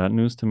shocker out of that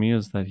news to me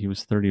is that he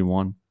was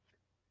 31.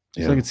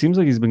 It's like it seems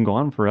like he's been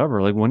gone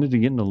forever. Like when did he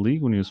get in the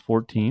league? When he was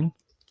 14?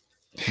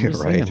 You're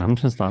right. I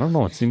don't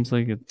know. It seems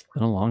like it's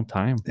been a long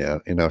time. Yeah,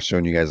 and I was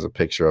showing you guys a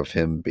picture of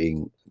him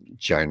being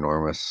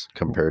ginormous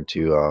compared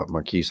to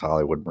Marquise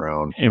Hollywood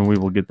Brown. And we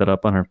will get that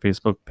up on our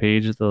Facebook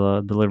page,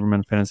 the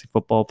Deliverman Fantasy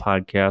Football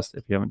Podcast,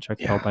 if you haven't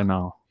checked it out by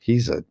now.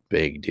 He's a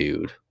big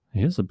dude.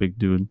 He is a big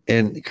dude.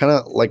 And kind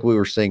of like we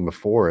were saying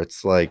before,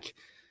 it's like,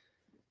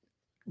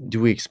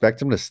 do we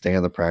expect him to stay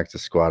on the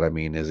practice squad? I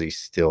mean, is he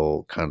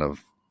still kind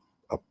of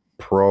a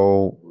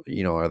pro?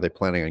 Are they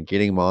planning on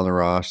getting him on the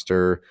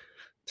roster?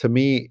 To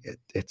me,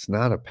 it's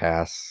not a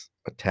pass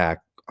attack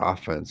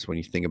offense when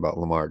you think about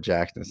Lamar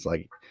Jackson. It's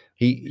like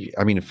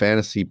in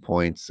fantasy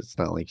points, it's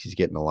not like he's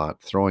getting a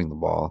lot throwing the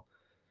ball.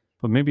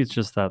 But maybe it's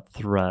just that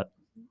threat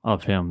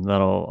of him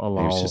that'll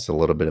allow. Maybe it's just a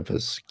little bit of a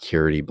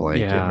security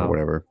blanket or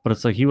whatever. But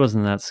it's like he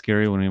wasn't that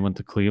scary when he went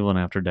to Cleveland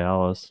after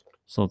Dallas.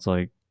 So it's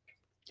like.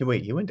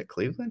 Wait, you went to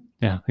Cleveland?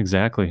 Yeah,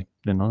 exactly.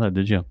 Didn't know that,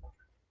 did you?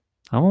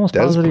 I'm almost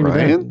positive you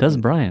did. Des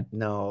Bryant?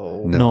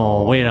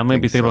 No. Wait, I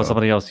might be thinking about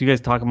somebody else. You guys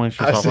talk amongst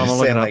yourself. I was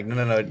saying, like,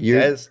 no.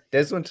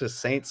 Des went to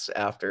Saints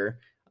after,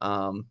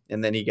 and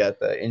then he got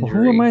the injury.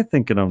 Well, who am I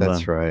thinking of?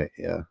 That's right.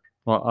 Yeah.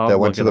 Well, that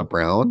went to the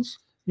Browns.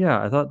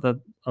 Yeah, I thought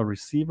that a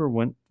receiver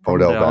went.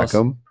 Odell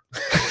Beckham.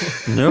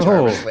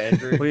 No.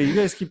 Wait, you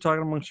guys keep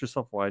talking amongst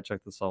yourself while I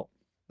check this out.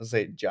 I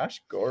say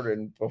Josh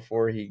Gordon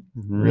before he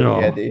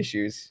really had the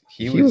issues.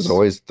 He was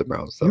always the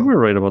Browns, though. You were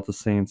right about the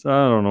Saints.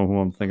 I don't know who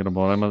I'm thinking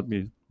about. I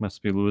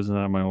must be losing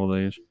at my old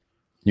age.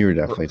 You were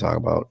definitely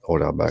talking about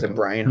Odell Beckham. Was it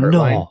Brian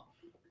Hartline?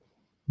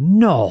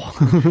 No.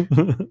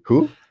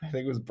 Who? I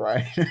think it was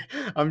Brian.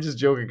 I'm just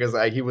joking because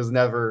he was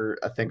never,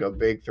 I think, a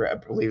big threat. I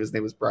believe his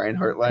name was Brian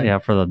Hartline. Yeah,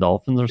 for the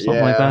Dolphins or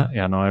something like that.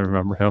 Yeah, no, I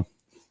remember him.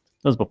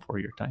 That was before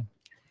your time.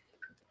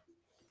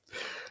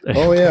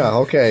 Oh, yeah.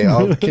 Okay.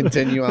 I'll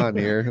continue on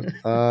here.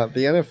 The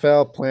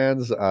NFL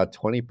plans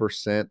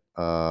 20%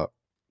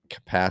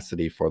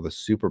 capacity for the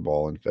Super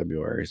Bowl in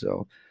February.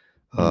 So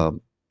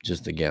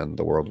just, again,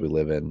 the world we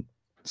live in,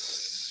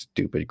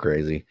 stupid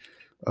crazy.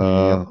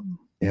 Yeah,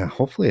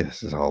 hopefully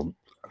this is all.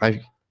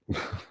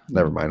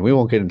 Never mind. We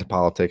won't get into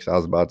politics. I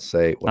was about to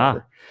say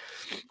whatever.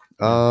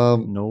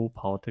 No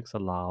politics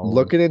allowed.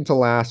 Looking into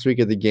last week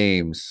of the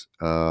games,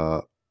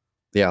 the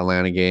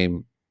Atlanta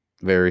game,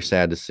 very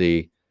sad to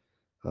see.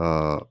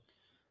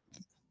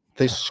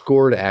 They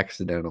scored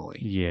accidentally.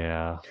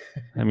 Yeah,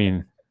 I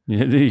mean,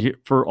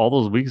 for all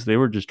those weeks they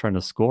were just trying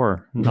to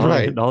score. Now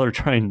they're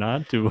trying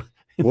not to.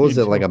 What was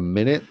it, like a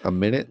minute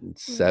and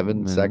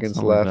 7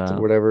 seconds left like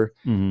or whatever?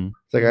 Mm-hmm.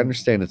 It's like, I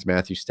understand it's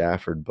Matthew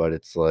Stafford, but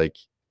it's like,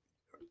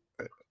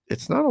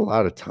 it's not a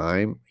lot of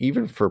time,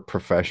 even for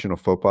professional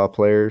football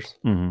players.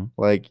 Mm-hmm.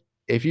 Like,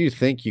 if you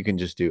think you can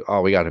just do,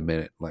 we got a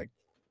minute, like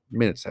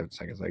minute, 7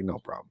 seconds, like no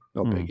problem,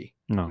 no biggie.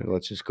 No,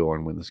 let's just go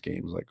and win this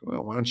game. It's like,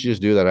 well, why don't you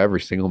just do that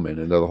every single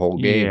minute of the whole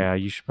game? Yeah,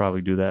 you should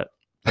probably do that.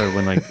 Or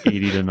win like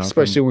 80-0.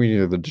 Especially when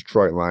you're the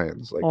Detroit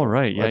Lions. Like,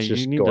 let's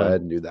just go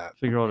ahead and do that.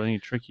 Figure out any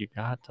trick you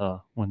got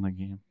to win the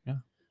game. Yeah.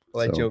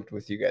 Well, I joked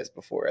with you guys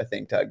before. I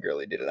think Todd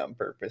Gurley did it on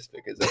purpose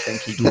because I think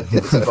he looked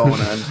at his phone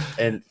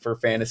and for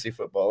fantasy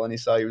football, and he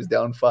saw he was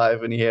down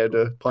 5, and he had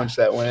to punch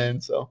that one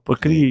in. So, but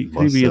could he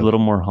be a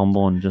little more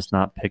humble and just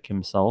not pick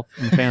himself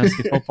in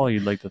fantasy football?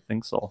 You'd like to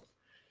think so.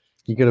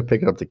 He could have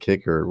picked up the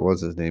kicker. What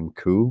was his name?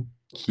 Q?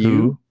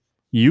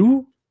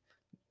 You?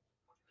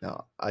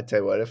 No, I tell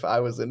you what. If I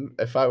was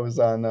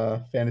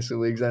on fantasy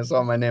leagues and I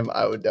saw my name,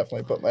 I would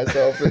definitely put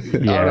myself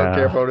in. I don't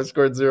care if I would have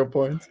scored 0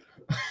 points.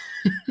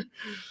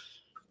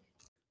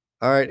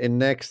 All right, and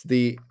next,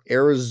 the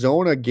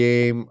Arizona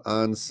game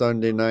on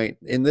Sunday night.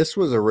 And this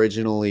was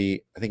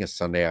originally, I think, a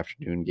Sunday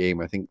afternoon game.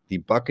 I think the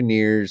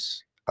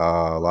Buccaneers,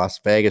 Las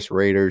Vegas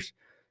Raiders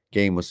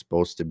game was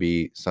supposed to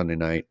be Sunday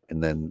night,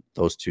 and then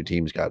those two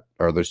games got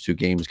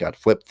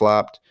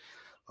flip-flopped.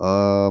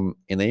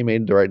 And they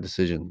made the right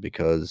decision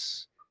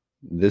because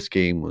this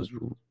game was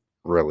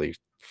really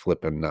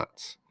flipping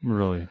nuts.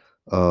 Really.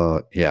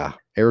 Yeah.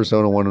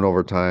 Arizona won in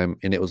overtime,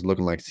 and it was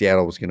looking like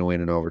Seattle was going to win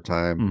in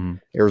overtime. Mhm.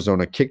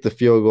 Arizona kicked the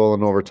field goal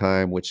in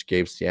overtime, which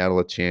gave Seattle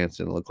a chance,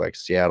 and it looked like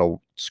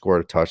Seattle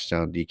scored a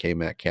touchdown. DK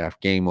Metcalf,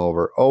 game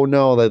over. Oh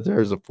no,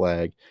 there's a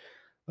flag.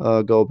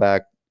 Go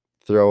back,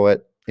 throw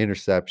it,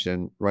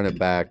 interception, run it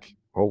back.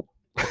 Oh,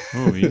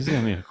 Easy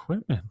on the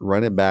equipment.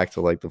 run it back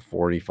to like the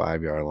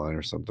 45-yard line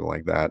or something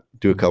like that.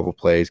 Do a couple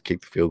plays,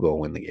 kick the field goal,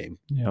 win the game.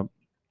 Yep.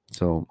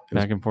 So it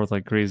was- Back and forth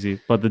like crazy.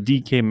 But the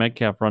DK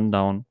Metcalf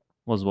rundown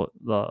was what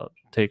the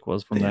take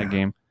was from that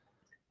game.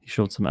 He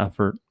showed some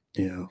effort.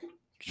 yeah,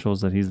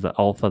 Shows that he's the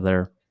alpha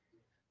there.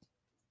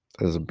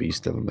 that is a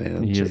beast of a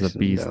man. He is a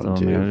chasing him beast, down, though,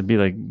 too. man. It'd be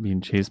like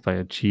being chased by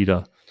a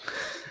cheetah.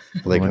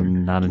 Like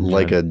when not in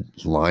like jet.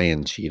 a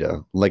lion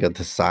cheetah, like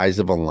the size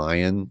of a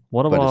lion,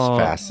 What but about as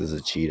fast as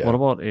a cheetah. What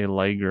about a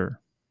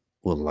liger?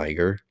 a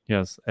liger?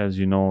 Yes, as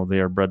you know, they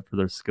are bred for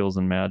their skills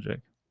in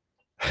magic.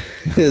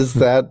 Is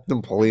that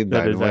Napoleon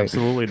That is Dynamite?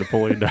 absolutely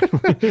Napoleon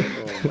Dynamite.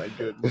 Oh my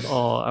goodness.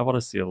 Oh, I want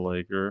to see a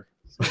liger.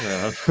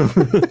 Yeah.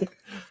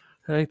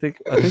 I think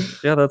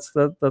yeah,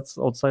 that's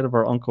outside of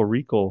our Uncle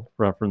Rico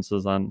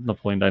references on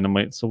Napoleon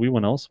Dynamite. So we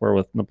went elsewhere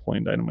with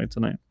Napoleon Dynamite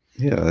tonight.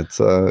 Yeah, it's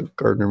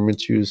Gardner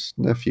Minshew's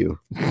nephew.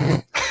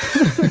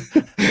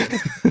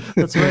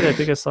 That's right. I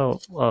think I saw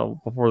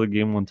before the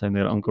game one time they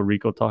had Uncle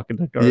Rico talking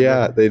to Gardner.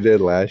 Yeah, they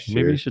did last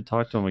year. Maybe you should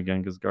talk to him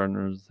again because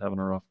Gardner's having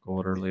a rough go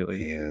at her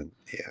lately. And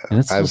And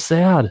it's so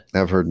sad.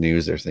 I've heard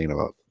news they're thinking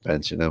about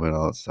benching him and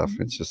all that stuff.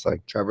 It's just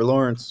like Trevor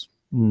Lawrence.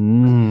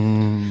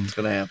 Mm, It's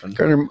gonna happen.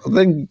 Gardner,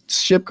 then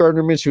ship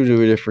Gardner Minshew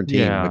to a different team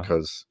Yeah.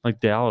 because like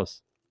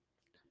Dallas.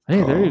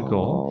 Hey, there you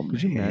Oh, go.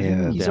 Could you imagine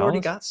man. in He's already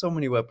Dallas? got so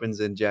many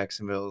weapons in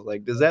Jacksonville.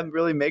 Like, does that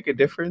really make a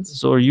difference?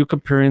 So are you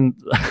comparing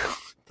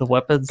the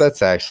weapons?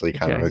 that's actually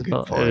kind of a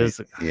Jacksonville, good it point.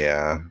 is.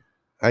 Yeah,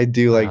 I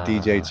do like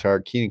DJ Ah.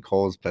 Chark. Keenan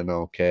Cole's been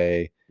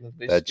okay.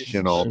 That's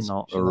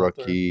Chenault. a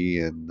rookie,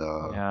 and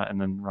Yeah,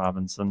 and then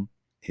Robinson.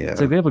 yeah,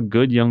 It's like they have a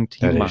good young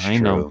team that is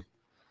behind them. true.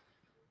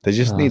 They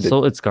just need the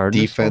so it's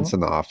Gardner's defense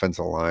fault? and the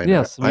offensive line.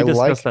 Yes, we I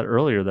discussed like, that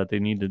earlier that they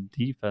need the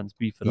defense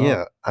beef it yeah,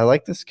 up. I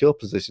like the skill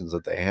positions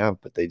that they have,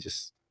 but they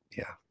just,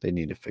 they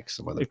need to fix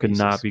some other. It could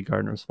not pieces. be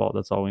Gardner's fault.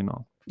 That's all we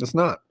know. It's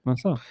not.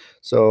 That's all.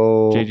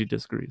 So JJ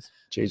disagrees.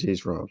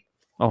 JJ's wrong.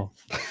 Oh,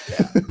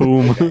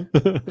 boom.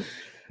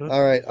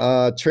 All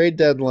right. Trade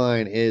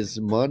deadline is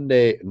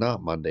Monday,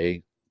 not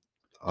Monday.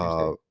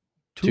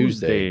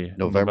 Tuesday,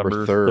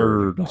 November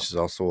 3rd, which is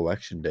also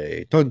election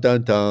day. Dun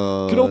dun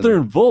dun. Get out there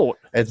and vote.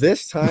 At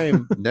this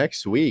time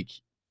next week,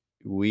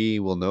 we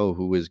will know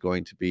who is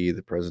going to be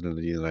the president of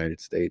the United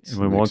States.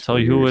 And we won't tell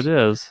you who it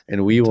is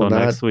And we will until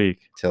not next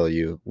week tell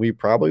you. We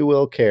probably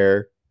will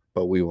care,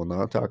 but we will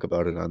not talk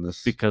about it on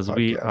this because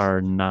we podcast.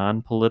 are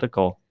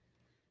non-political.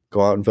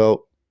 Go out and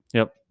vote.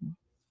 Yep.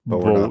 But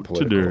we're not vote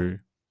political. today.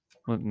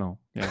 Well, no,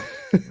 yeah,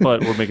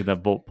 but we're making that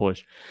vote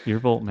push. Your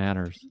vote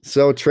matters.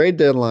 So trade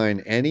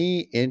deadline,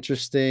 any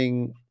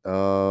interesting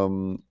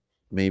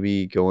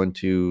maybe go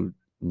into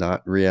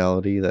not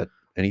reality that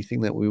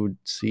anything that we would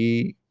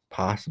see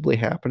possibly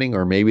happening,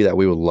 or maybe that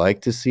we would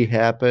like to see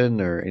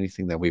happen, or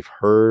anything that we've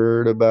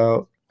heard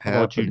about How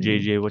about you,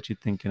 happening? JJ? What you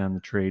thinking on the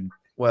trade?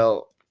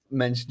 Well,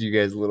 mentioned you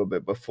guys a little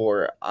bit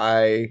before.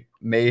 I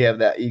may have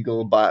that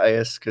Eagle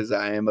bias because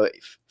I am a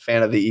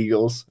fan of the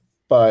Eagles,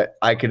 but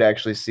I could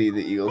actually see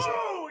the Eagles.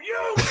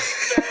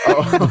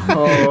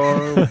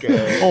 Oh,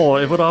 okay. Oh,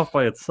 it went off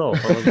by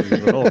itself. I wasn't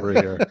even over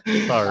here.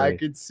 I Sorry.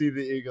 could see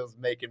the Eagles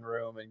making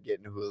room and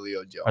getting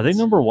Julio Jones. Are they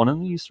number one in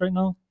the East right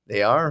now?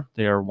 They are.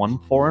 They are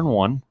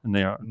 1-4-1, and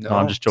they are. No,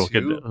 I'm just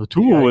joking.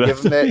 Two. You gotta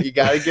give 'em that. You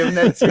gotta give them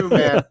that too,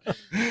 man.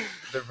 Ooh,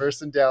 They're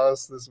versus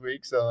Dallas this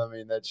week, so I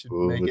mean that should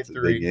make it it's a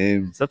big 3.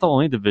 game. Is that the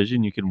only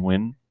division you can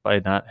win by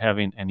not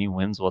having any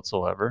wins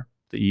whatsoever?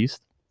 The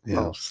East.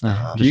 Yeah. Oh,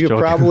 stop. Just You could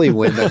joking. probably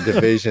win that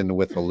division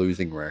with a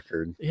losing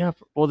record. Yeah.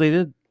 Well, they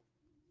did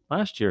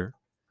last year.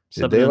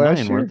 Did they 7-9,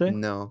 last year? weren't they?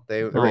 No, they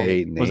They were Oh,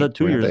 8-8. was that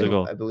 2 weren't years they?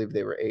 ago? I believe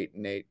they were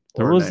 8-8.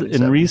 There or was 9-7.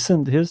 in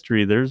recent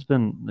history. There's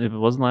been, if it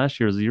wasn't last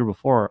year, it was the year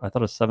before. I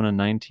thought a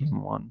 7-9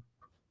 team won.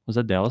 Was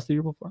that Dallas the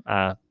year before?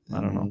 I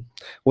don't know.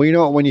 Well, you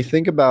know, when you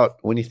think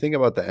about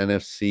the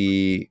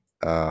NFC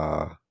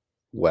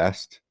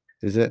West,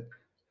 is it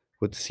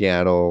with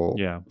Seattle,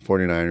 Yeah.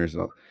 49ers,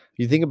 and all,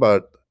 you think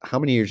about how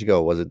many years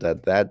ago was it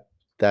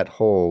that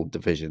whole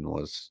division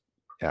was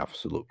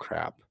absolute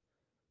crap,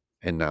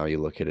 and now you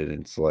look at it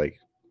and it's like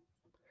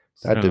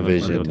It's that kind of a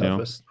division, real deal.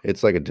 Toughest.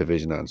 it's like a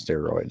division on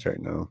steroids right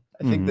now.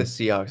 I think the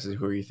Seahawks is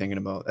who are you thinking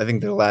about? I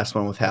think the last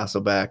one with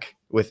Hasselback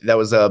that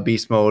was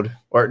beast mode,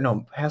 or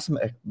no,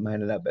 Hasselback might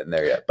have not been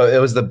there yet, but it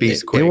was the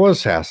beast It quick.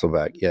 was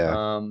Hasselbeck,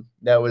 yeah.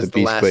 That was The the,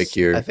 Beast last Quick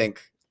year. I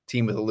think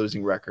team with a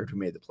losing record who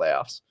made the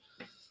playoffs.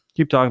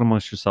 Keep talking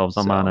amongst yourselves.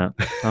 I'm So- on it.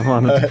 I'm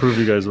on it to prove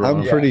you guys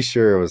wrong. I'm pretty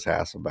sure it was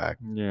Hasselbeck.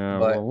 Yeah,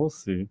 But- well, we'll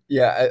see.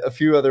 Yeah, a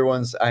few other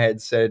ones I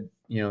had said,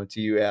 to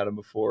you, Adam,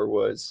 before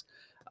was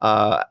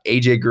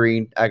AJ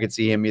Green. I could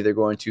see him either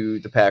going to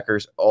the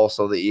Packers,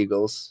 also the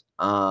Eagles.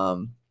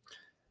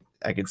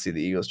 I could see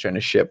the Eagles trying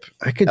to ship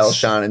I could.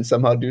 Alshon and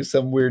somehow do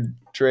some weird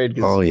trade.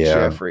 Oh yeah,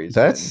 Jeffrey's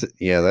that's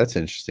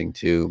interesting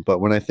too. But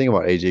when I think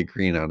about AJ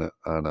Green on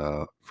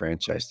a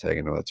franchise tag,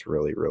 I know that's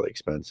really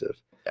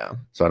expensive. Yeah.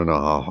 So I don't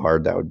know how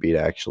hard that would be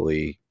to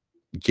actually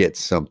get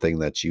something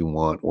that you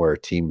want, where a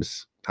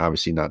team's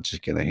obviously not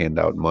just going to hand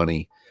out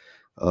money.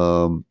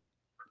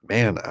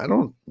 Man, I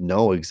don't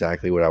know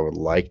exactly what I would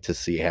like to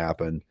see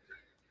happen.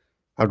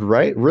 I'd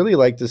really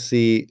like to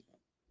see.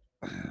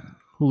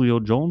 Julio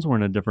Jones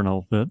wearing a different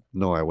outfit.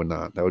 No, I would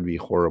not. That would be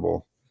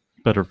horrible.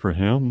 Better for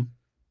him.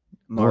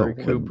 Mark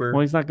No, Cooper.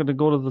 Well, he's not going to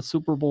go to the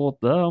Super Bowl with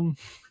them.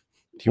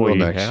 He will Well,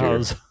 next year.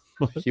 has.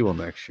 He will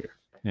next year.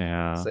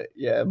 Yeah. So,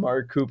 yeah,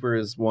 Mark Cooper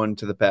is one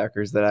to the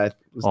Packers that I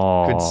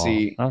could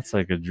see. That's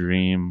like a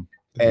dream.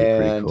 That'd be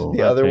pretty And cool.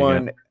 the I'll other take it.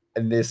 one,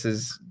 and this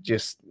is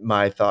just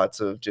my thoughts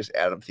of just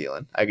Adam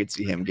Thielen. I could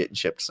see him getting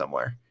shipped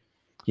somewhere.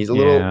 He's a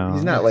little. Yeah,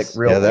 He's not like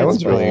real. Yeah, that it's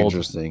one's really bold.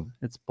 interesting.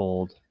 It's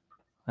bold.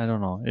 I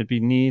don't know. It'd be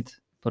neat,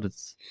 but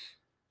it's.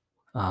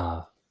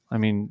 I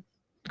mean,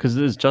 because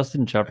it's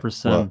Justin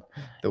Jefferson.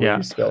 the way yeah.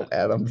 you spelled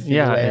Adam.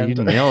 Yeah, you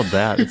Thielen. nailed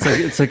that.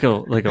 It's like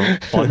a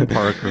fun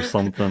park or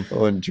something.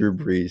 Oh, and Drew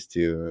Brees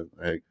too.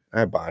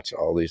 I botch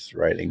all these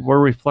writing. We're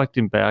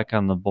reflecting back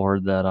on the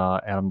board that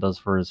Adam does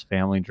for his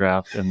family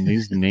draft and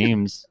these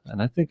names,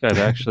 and I think I've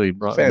actually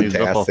brought these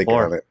up Fantastic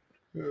on before. it.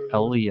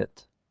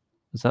 Elliot,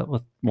 is that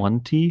with one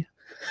T?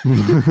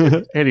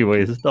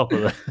 Anyways, enough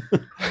of that.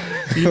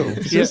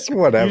 Just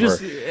whatever. You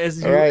just,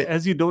 as you All right.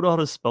 as you don't know how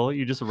to spell it,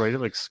 you just write it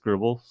like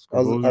scribble.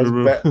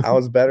 I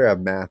was better at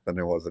math than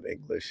I was at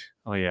English.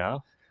 Oh yeah.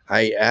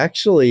 I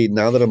actually,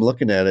 now that I'm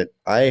looking at it,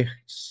 I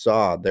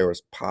saw there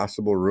was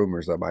possible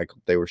rumors that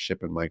they were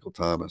shipping Michael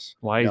Thomas.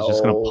 Why he's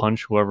just gonna No.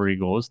 punch whoever he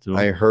goes to.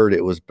 I heard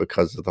it was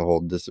because of the whole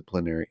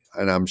disciplinary,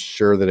 and I'm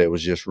sure that it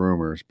was just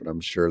rumors, but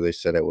I'm sure they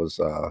said it was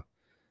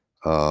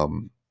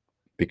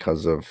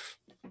because of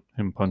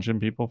him punching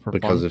people for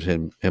because fun.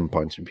 of him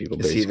punching people.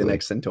 Is he basically. the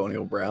next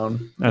Antonio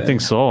Brown? I think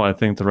so. I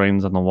think the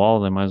writing's on the wall.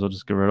 They might as well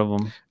just get rid of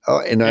him.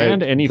 Oh, and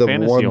any the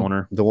fantasy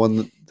owner.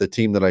 the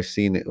team that I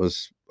seen, it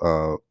was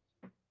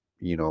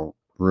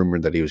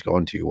rumored that he was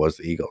going to was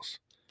the Eagles.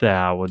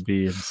 That would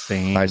be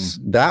insane.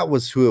 That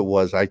was who it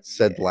was. I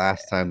said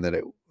last time that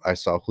I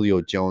saw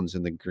Julio Jones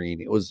in the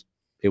green. It was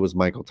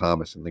Michael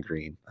Thomas in the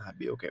green, I'd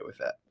be okay with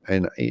that.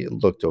 and it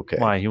looked okay.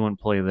 Why he wouldn't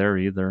play there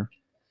either?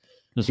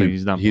 Just like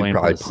he's not He'd playing for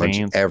probably the punch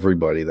Saints.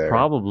 everybody there.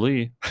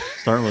 Probably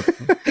starting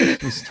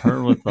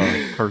with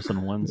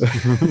Carson Wentz.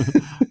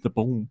 The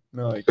boom.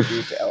 No, I could do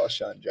it to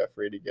Alshon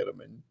Jeffrey to get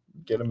him in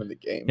the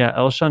game. Yeah,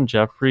 Alshon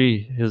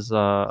Jeffrey. His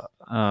we're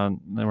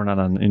not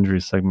on the injury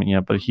segment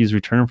yet, but he's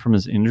returning from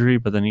his injury,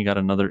 but then he got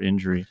another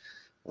injury.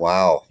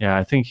 Wow. Yeah,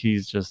 I think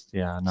he's just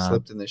not.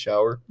 Slipped in the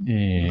shower.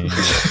 Yeah.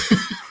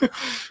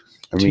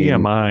 I mean,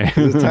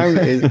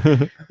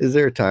 TMI. is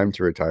there a time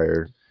to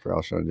retire for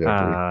Alshon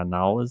Jeffrey?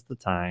 Now is the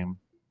time.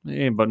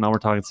 But now we're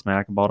talking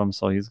smack about him,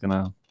 so he's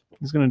gonna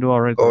do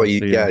all right. Oh, the rest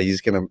of the year. he's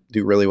gonna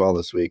do really well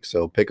this week.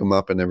 So pick him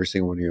up in every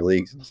single one of your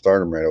leagues and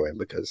start him right away,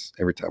 because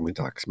every time we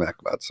talk smack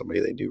about somebody,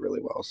 they do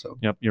really well. So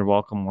Yep, you're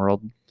welcome,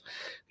 world.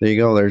 there you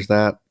go. There's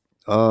that.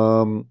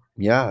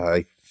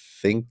 I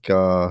think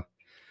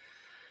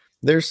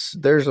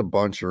there's a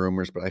bunch of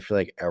rumors, but I feel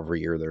like every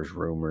year there's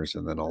rumors,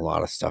 and then a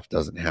lot of stuff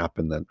doesn't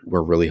happen that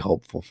we're really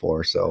hopeful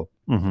for. So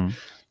Mm-hmm.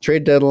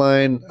 trade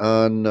deadline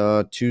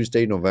on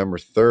Tuesday, November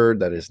 3rd.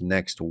 That is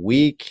next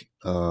week.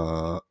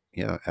 After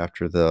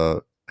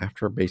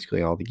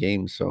basically all the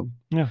games. So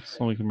Yeah,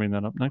 so we can bring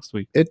that up next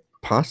week. it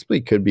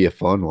possibly could be a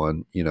fun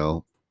one.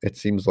 It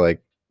seems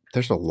like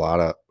there's a lot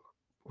of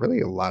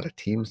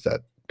teams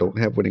that don't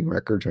have winning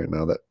records right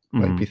now that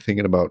might be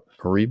thinking about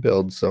a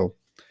rebuild. So,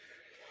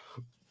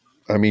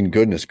 I mean,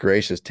 goodness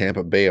gracious,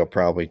 Tampa Bay will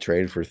probably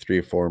trade for 3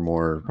 or 4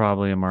 more.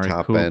 Probably Amari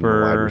top Cooper, end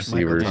wide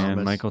receivers.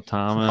 and Michael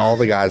Thomas. All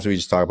the guys we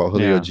just talked about,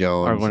 Julio Yeah,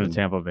 Jones. are going to and-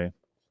 Tampa Bay.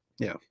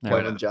 Yeah.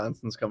 Quentin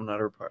Johnson's coming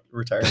out of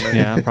retirement.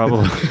 Yeah,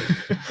 probably.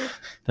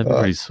 That'd be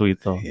pretty sweet,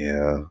 though.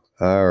 Yeah.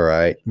 All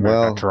right.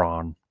 Well,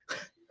 Megatron.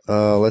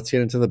 let's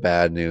get into the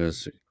bad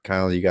news.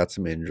 Kyle, you got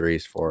some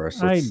injuries for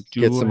us. I Let's do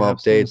get some have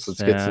updates.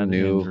 Let's get sad some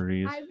new.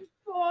 injuries. I've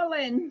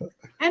fallen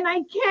and I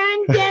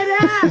can't get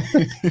up.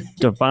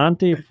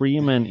 Devontae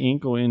Freeman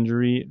ankle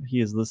injury. He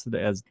is listed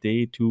as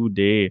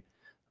day-to-day.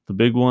 The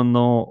big one,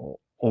 though,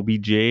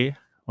 OBJ,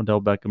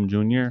 Odell Beckham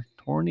Jr.,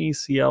 torn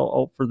ACL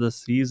out for the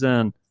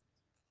season.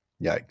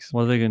 Yikes.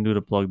 What are they going to do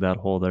to plug that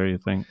hole there, you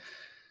think?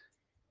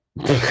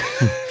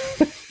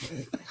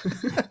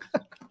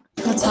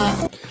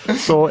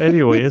 So,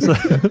 anyways, the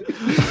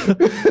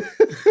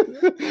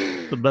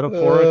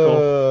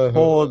metaphorical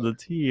hole in the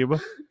team.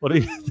 What do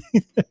you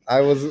think?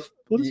 I was.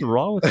 What is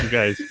wrong with you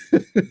guys?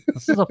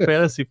 This is a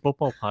fantasy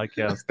football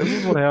podcast. This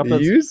is what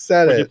happens. You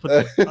said when you it.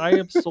 put I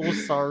am so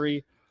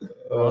sorry,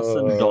 Russ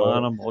and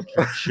Dawn, about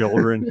your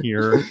children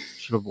here.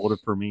 Should have voted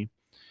for me.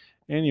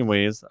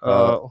 Anyways,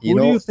 who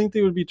do you think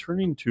they would be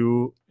turning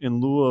to in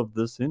lieu of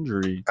this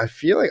injury? I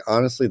feel like,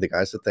 honestly, the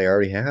guys that they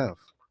already have.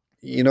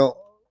 Well,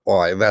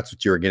 that's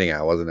what you were getting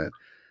at, wasn't it?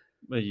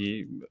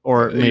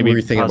 Or maybe were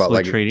you thinking about, possibly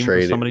like, trading for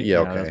trading? somebody?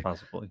 Yeah, that's okay.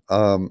 possibly.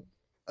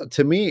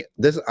 To me,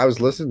 I was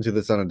listening to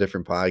this on a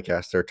different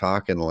podcast. They're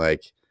talking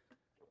like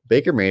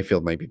Baker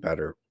Mayfield might be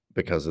better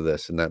because of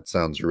this, and that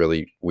sounds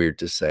really weird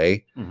to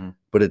say,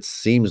 but it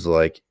seems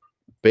like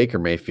Baker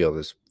Mayfield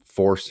is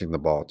forcing the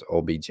ball to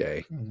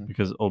OBJ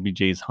Because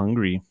OBJ is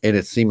hungry. and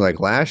it seemed like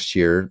last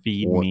year.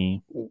 Feed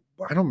me.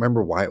 I don't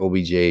remember why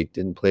OBJ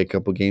didn't play a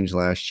couple games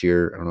last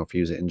year. I don't know if he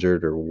was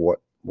injured or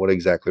what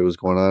exactly was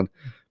going on.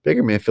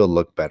 Baker Mayfield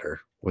looked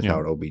better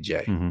without OBJ.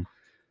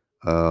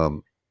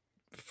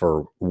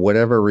 For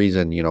whatever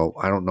reason,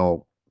 I don't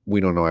know. We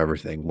don't know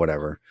everything,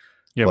 whatever.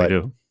 Yeah, but we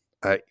do.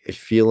 I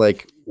feel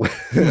like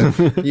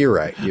you're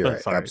right. You're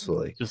right. Sorry.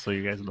 Absolutely. Just so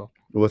you guys know.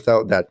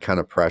 Without that kind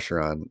of pressure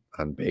on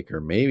Baker,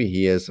 maybe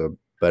he is a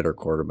better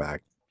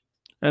quarterback.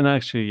 And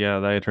actually, yeah,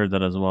 I had heard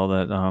that as well,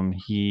 that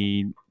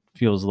he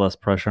feels less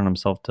pressure on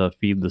himself to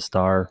feed the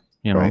star,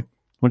 Right.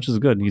 which is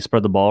good. He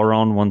spread the ball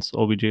around once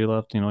OBJ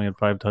left. He had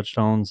 5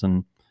 touchdowns,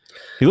 and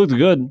he looked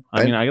good.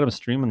 I mean, I got him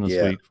streaming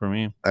this week for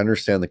me. I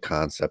understand the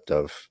concept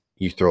of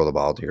you throw the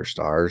ball to your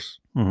stars,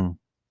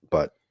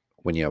 but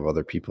when you have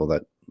other people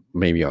that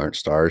maybe aren't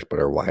stars but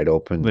are wide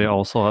open, They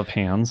also have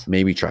hands.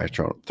 maybe try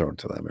throwing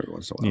to them every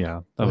once in a while.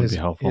 Yeah, that would be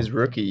helpful. His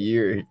rookie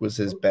year was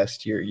his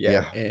best year yet.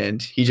 Yeah,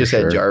 And he just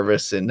sure. had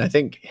Jarvis and I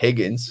think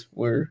Higgins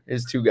were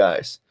his 2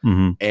 guys.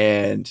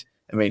 And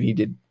I mean, he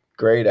did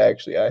great,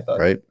 actually. I thought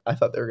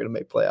they were going to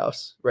make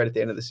playoffs right at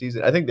the end of the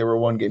season. I think they were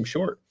 1 game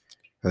short.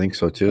 I think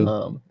so too.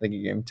 I think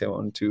he came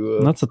down to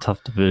And that's a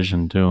tough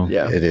division too.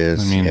 yeah. It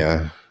is. I mean,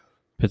 yeah.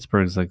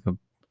 Pittsburgh's like a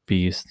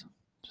beast,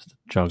 just a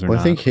juggernaut. Well,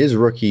 I think his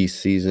rookie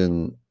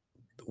season,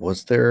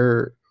 was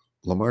there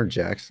Lamar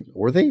Jackson?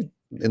 Were they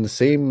in the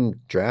same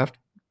draft?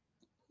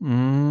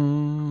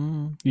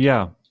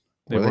 Yeah,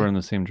 they Were they? were in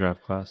the same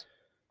draft class.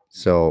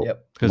 So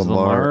Because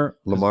Lamar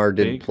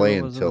didn't Baker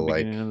play was at until the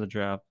like, beginning of the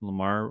draft.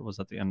 Lamar was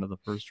at the end of the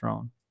first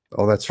round.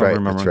 oh, that's if I'm right. That's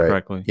remembering right.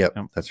 correctly. Yep,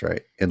 Yep. that's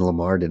right. And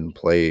Lamar didn't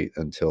play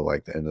until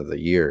like the end of the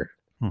year.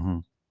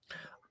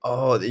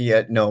 Oh,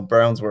 yeah, no,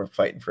 Browns were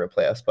fighting for a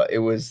playoff spot. It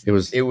was to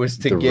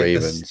the get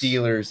Ravens. the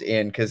Steelers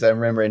in, because I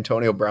remember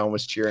Antonio Brown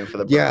was cheering for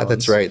the Browns. Yeah,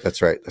 that's right. That's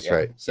right. That's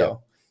right.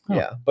 So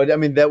yeah, but I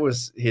mean, that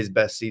was his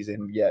best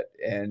season yet,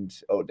 and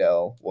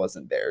Odell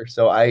wasn't there.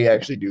 So I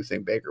actually do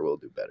think Baker will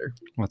do better.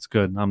 That's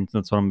good.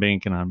 That's what I'm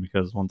banking on,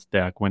 because once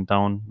Dak went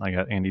down, I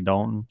got Andy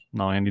Dalton.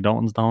 Now Andy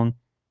Dalton's down.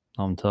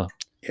 I'm down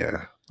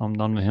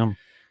to him.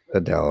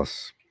 The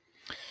Dallas.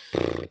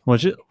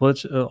 Which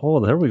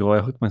there we go. I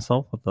hooked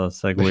myself with a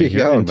There segue you here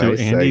go, into nice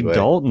Andy segue.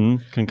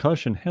 Dalton.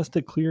 Concussion, has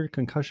to clear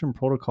concussion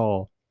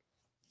protocol.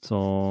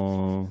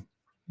 So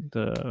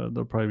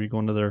they'll probably be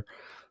going to their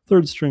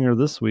 3rd stringer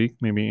this week.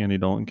 Maybe Andy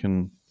Dalton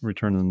can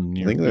return in the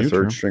near I think future. the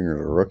 3rd stringer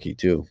is a rookie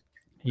too.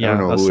 Yeah, I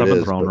don't know a who it 7th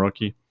is, round but-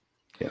 rookie.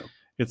 Yeah.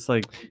 It's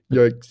like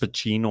Yikes.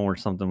 Pacino or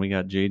something. We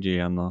got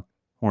JJ on the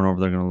horn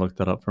over there. Going to look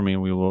that up for me.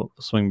 We will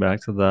swing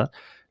back to that.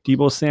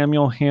 Debo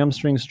Samuel,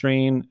 hamstring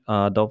strain,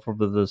 doubtful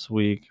for this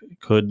week.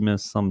 Could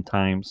miss some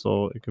time,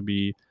 so it could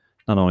be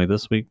not only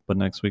this week but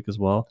next week as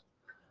well.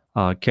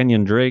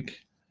 Kenyon Drake,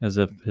 as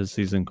if his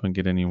season couldn't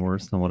get any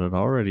worse than what it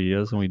already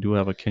is, and we do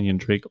have a Kenyon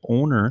Drake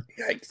owner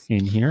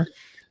in here.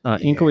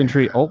 Ankle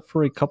injury out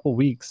for a couple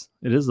weeks.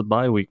 It is a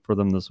bye week for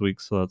them this week,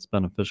 so that's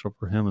beneficial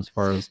for him as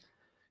far as,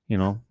 you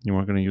weren't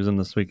going to use him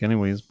this week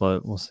anyways,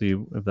 but we'll see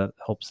if that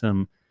helps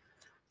him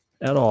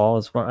at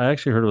all. I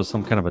actually heard it was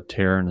some kind of a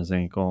tear in his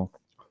ankle.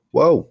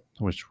 Whoa.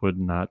 Which would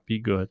not be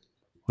good.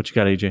 What you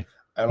got, AJ?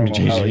 I don't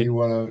know how JJ. you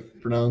want to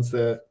pronounce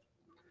that.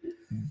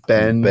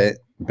 Ben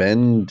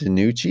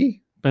DiNucci?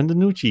 Ben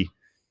DiNucci.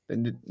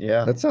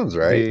 Yeah, That sounds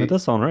right. That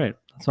does sound right.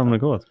 That's what I'm going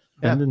to go with.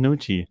 Ben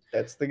DiNucci.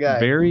 that's the guy.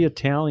 Very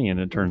Italian,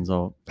 it turns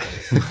out.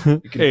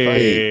 You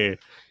can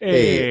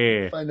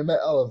Hey. find him at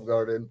Olive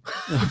Garden.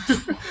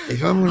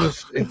 If I'm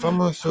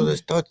gonna throw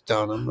this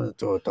touchdown, I'm gonna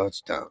throw a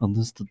touchdown. On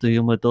this the day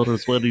of my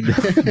daughter's wedding.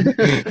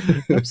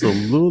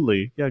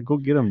 Absolutely. Yeah, go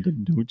get him,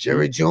 DiNucci.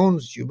 Jerry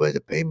Jones, you better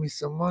pay me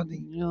some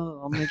money. Yeah,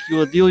 I'll make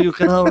you a deal you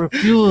cannot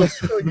refuse.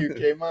 You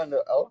came on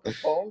to Al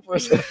Capone for a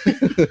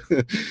second.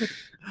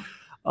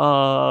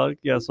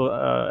 So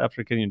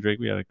after Kenyon Drake,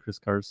 we had a Chris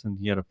Carson.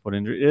 He had a foot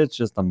injury. It's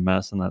just a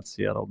mess in that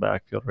Seattle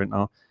backfield right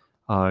now.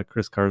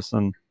 Chris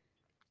Carson,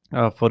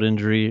 foot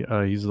injury.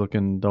 He's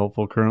looking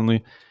doubtful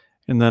currently.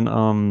 And then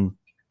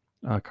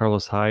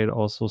Carlos Hyde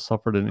also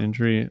suffered an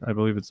injury. I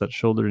believe it's that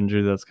shoulder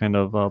injury that's kind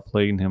of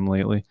plaguing him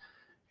lately.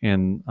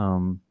 And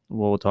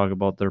we'll talk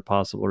about their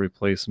possible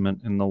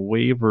replacement in the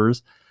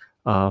waivers.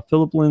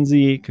 Philip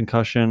Lindsay,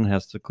 concussion,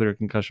 has to clear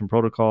concussion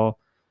protocol.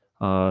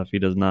 If he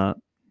does not,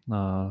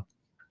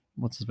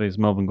 what's his face?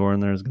 Melvin Gordon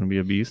there is going to be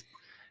a beast.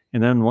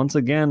 And then once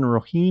again,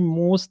 Raheem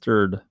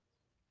Mostert,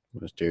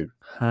 This dude.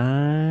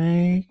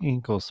 high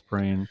ankle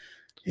sprain.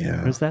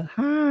 Yeah. Where's that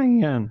high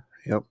again?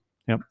 Yep.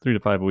 3 to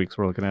 5 weeks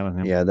we're looking at on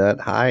him. Yeah,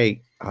 that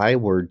high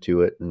word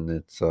to it, and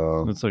it's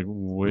It's like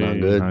way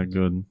not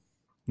good.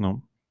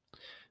 No.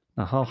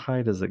 Now, how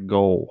high does it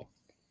go?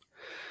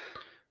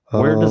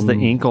 Where does the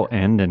ankle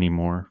end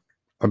anymore?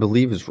 I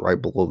believe it's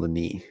right below the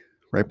knee,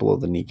 right below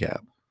the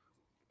kneecap.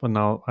 But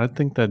now I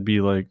think that'd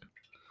be like,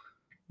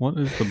 what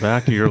is the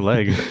back of your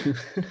leg?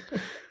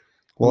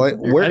 Well,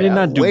 I did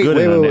not do good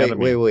in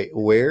anatomy. wait.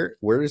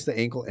 Where does the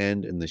ankle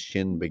end and the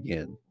shin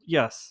begin?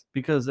 Yes,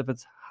 because if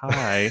it's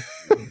high,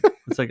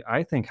 it's like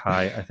I think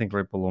high. I think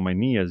right below my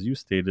knee, as you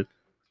stated.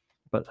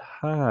 But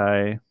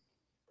high,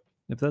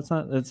 if it's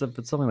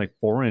something like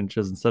 4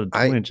 inches instead of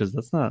 2 inches,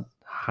 that's not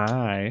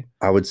high.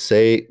 I would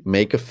say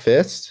make a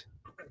fist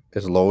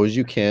as low as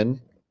you can,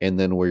 and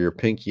then where your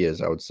pinky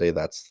is, I would say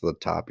that's the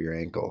top of your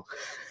ankle.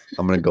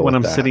 I'm gonna go when with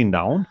I'm that. sitting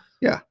down.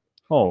 Yeah.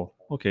 Oh,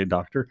 okay,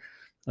 doctor.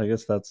 I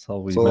guess that's how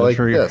we So measure like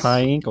your this.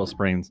 high ankle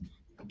sprains.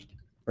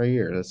 Right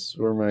here. That's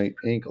where my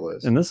ankle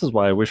is. And this is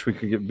why I wish we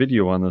could get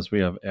video on this. We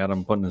have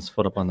Adam putting his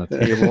foot up on the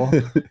table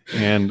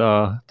and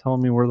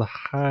telling me where the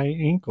high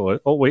ankle is.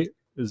 Oh, wait.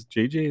 Is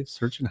JJ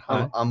searching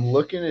high? I'm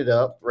looking it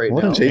up right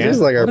What now. an JJ's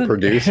like our what an-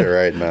 producer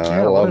right now. I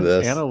Yeah, what love an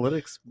this.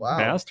 Analytics Wow.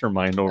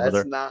 mastermind over That's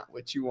there. not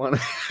what you want.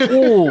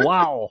 Oh,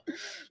 wow.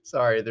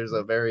 Sorry, there's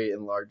a very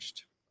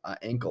enlarged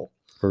ankle.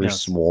 Very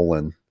Yes.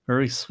 swollen.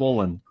 Very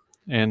swollen.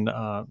 And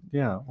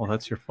yeah, well,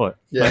 that's your foot.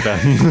 Yeah. My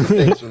bad.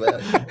 Thanks for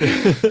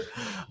that.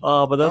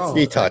 But that's Oh,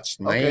 He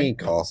touched my okay.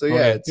 ankle. So yeah,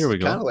 Okay, it's here we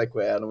go. kind of like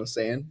what Adam was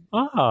saying.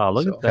 look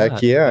So- at that.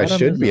 Heck yeah, I Adam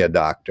should is be a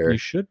doctor. You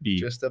should be.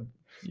 Just a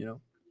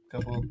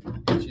couple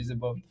inches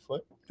above the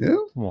foot. Yeah,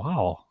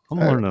 Wow, I'm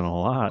Hey. learning a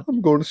lot.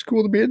 I'm going to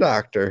school to be a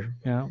doctor.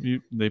 Yeah,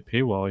 they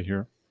pay well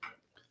here.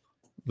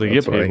 They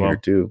That's get what I paid well. hear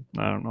too.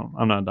 I don't know.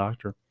 I'm not a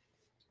doctor.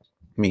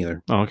 Me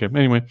either. Oh, okay.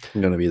 Anyway,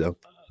 I'm gonna be though.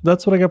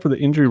 that's what I got for the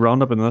injury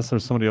roundup. Unless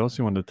there's somebody else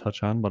you wanted to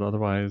touch on, but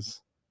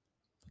otherwise,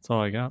 that's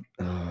all I got.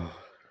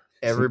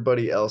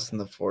 Everybody else in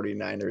the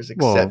 49ers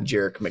Well, except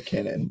Jerick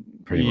McKinnon.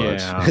 Pretty Yeah,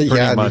 much. pretty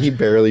Yeah, much. he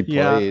barely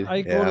played. Yeah,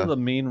 I go to the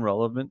main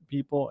relevant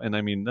people, and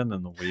I mean, then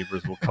in the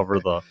waivers we'll cover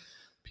the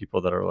people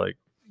that are like,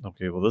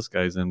 okay, well, this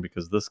guy's in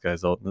because this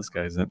guy's out and this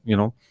guy's in, you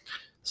know.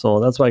 So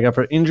that's what I got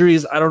for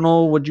injuries. I don't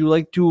know. Would you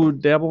like to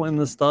dabble in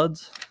the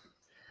studs?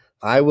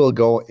 I will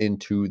go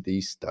into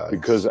the studs.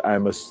 Because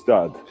I'm a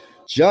stud.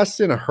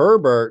 Justin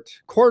Herbert,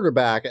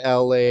 quarterback,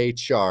 LA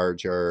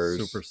Chargers.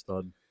 Super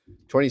stud.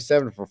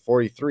 27 for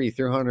 43,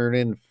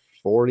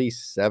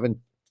 347.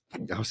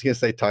 I was going to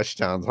say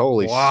touchdowns.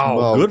 Holy Wow,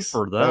 smokes. good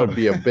for That would them.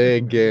 be a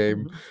big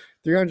game.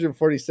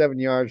 347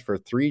 yards for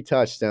 3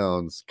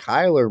 touchdowns.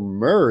 Kyler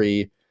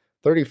Murray,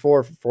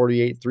 34 for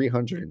 48,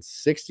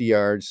 360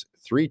 yards,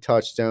 3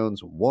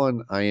 touchdowns,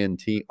 1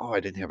 INT. Oh, I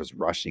didn't have his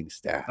rushing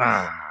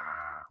stats.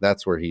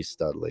 That's where he's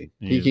studly.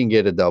 He He's- can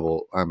get a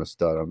double. I'm a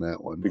stud on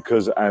that one.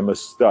 Because I'm a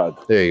stud.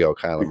 There you go,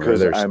 Kyler Murray. Because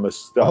There's- I'm a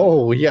stud.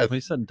 Oh, yeah. He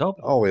said double.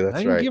 Oh, wait, I that's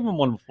didn't right. give him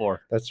one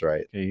before. That's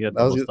right. Okay, he had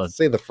I was double going to studs.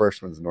 say the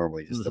first one's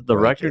normally just a The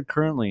blanket. record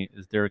currently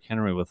is Derrick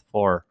Henry with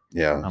 4.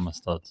 Yeah. I'm a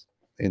studs.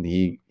 And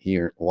he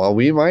well,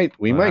 we might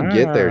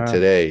get there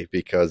today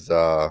because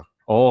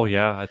Oh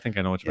yeah, I think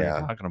I know what you're Yeah.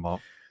 talking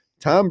about.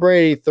 Tom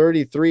Brady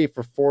 33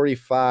 for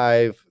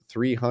 45,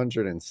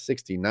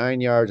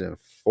 369 yards and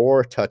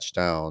 4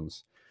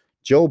 touchdowns.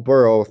 Joe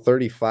Burrow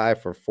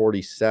 35 for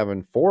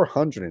 47,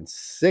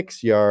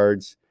 406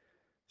 yards,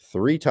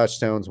 3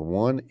 touchdowns,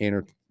 1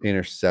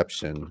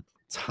 interception.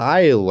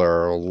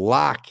 Tyler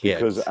Lockett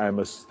Because I'm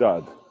a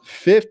stud.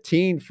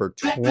 15 for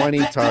 20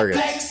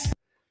 targets.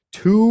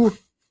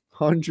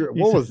 200.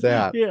 What was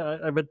that? Yeah,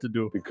 I meant to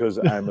do. Because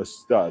I'm a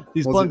stud.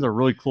 These Was buttons it- are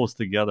really close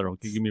together.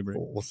 Okay, give me a break.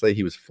 We'll say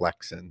he was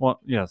flexing. Well,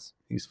 yes,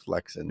 He's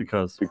flexing.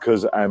 because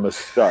Because I'm a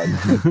stud.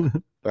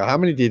 But how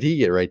many did he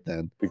get right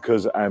then?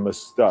 Because I'm a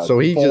stud. So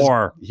he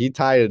 4. he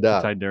tied it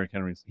up. tied Derrick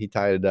Henry's He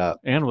tied it up.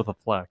 and with a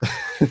flex.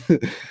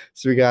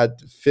 So we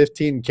got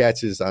 15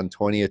 catches on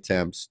 20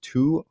 attempts,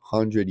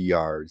 200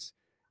 yards,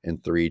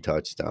 and 3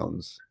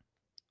 touchdowns.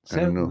 I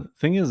don't know.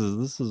 Thing is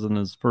this is in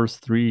his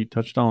first 3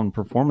 touchdown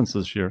performance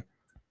this year.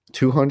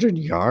 200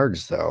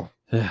 yards though.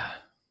 Yeah.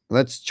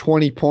 That's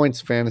 20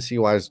 points fantasy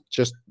wise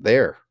just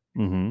there.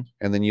 Mm-hmm.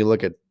 And then you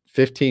look at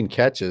 15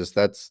 catches,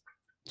 that's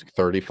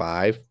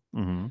 35.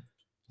 Mm-hmm.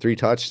 3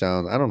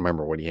 touchdowns. I don't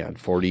remember what he had.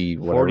 40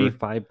 whatever.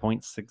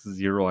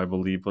 45.60, I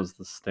believe, was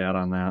the stat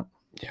on that.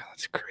 Yeah,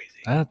 that's crazy.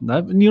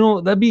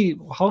 That'd be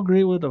how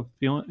great would a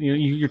feeling.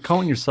 You're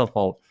counting yourself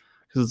out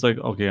because it's like,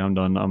 okay, I'm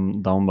done.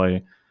 I'm down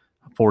by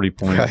 40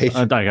 points.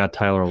 Right. I got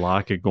Tyler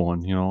Lockett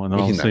going, and then all of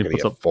a He's not sudden going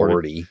he to puts get up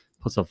 40.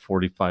 puts up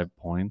 45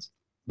 points.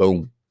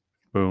 Boom.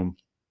 Boom.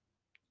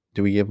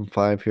 Do we give him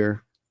 5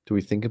 here? Do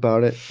we think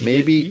about it?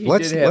 Maybe he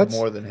let's did have let's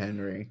more than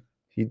Henry.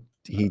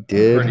 he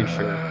did. Pretty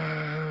sure.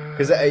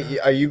 Because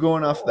are you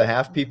going off the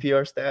half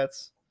PPR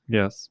stats?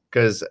 Yes.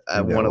 Because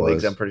Yeah, one it of the leagues,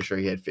 was. I'm pretty sure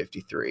he had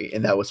 53,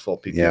 and that was full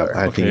PPR. Yeah,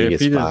 I think he if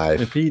gets did,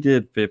 5. If he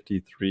did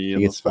 53, He in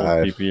gets the full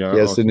 5. PPR, He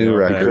has the new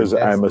record. Because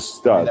That's- I'm a I mean,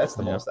 stud. that's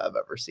the Yeah. most I've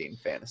ever seen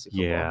fantasy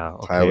football. Yeah.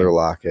 Okay. Tyler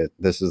Lockett.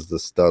 This is the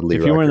Studley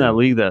If you were in that record.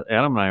 league that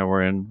Adam and I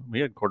were in, we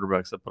had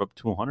quarterbacks that put up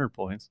 200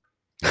 points.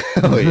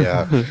 Oh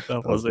yeah.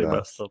 that was a nuts.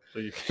 messed up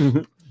league.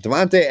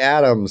 Devontae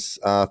Adams,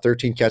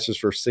 13 catches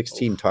for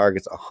 16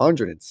 targets,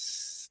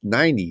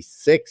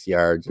 196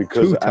 yards,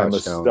 Because 2 I'm a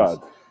touchdowns. stud.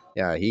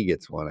 Yeah, he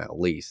gets one at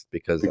least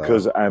because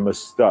Because I'm a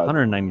stud.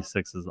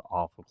 196 is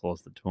awful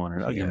close to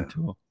 200. I'll give him Yeah.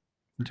 2.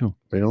 2.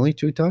 but only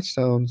 2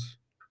 touchdowns.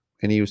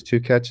 And he was 2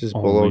 catches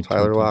below Only 2 Tyler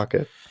touchdowns.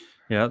 Lockett.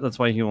 Yeah, that's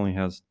why he only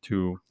has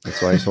 2.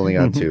 That's why he's only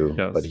got 2.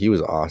 Yes. But he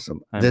was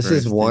awesome. I'm This very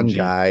is one stingy.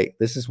 guy.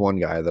 This is one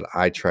guy that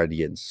I tried to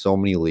get in so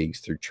many leagues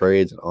through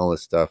trades and all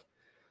this stuff.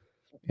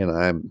 And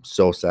I'm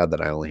so sad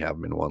that I only have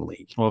him in one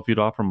league. Well, if you'd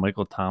offer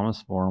Michael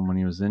Thomas for him when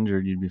he was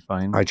injured, you'd be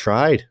fine. I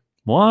tried.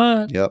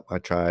 What? Yep, I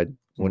tried.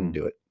 Wouldn't Mm.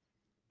 do it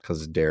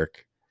because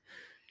Derek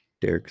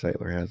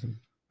Zeitler has him.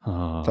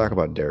 Oh, Talk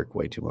about Derek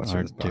way too much our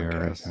in this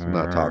podcast. Derek. I'm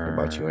not talking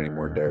about you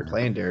anymore, Derek.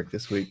 Playing Derek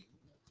this week.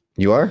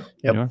 You are?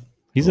 Yep. you are?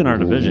 He's in our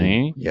division,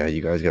 ain't he? Yeah,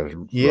 you guys got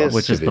a He is. rough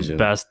Which is the division.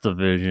 best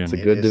division. It's a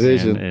It good is,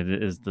 division. And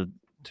it is the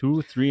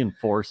 2, 3, and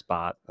 4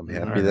 spot. I'm in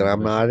happy our that I'm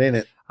division. not in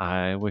it.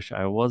 I wish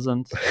I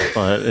wasn't,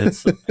 but it's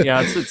sad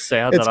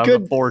It's that I'm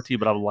good. the 4 team,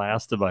 but I'm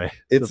lasted by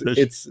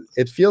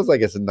It feels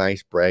like it's a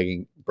nice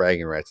bragging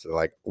rights. They're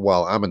like,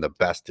 well, I'm in the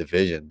best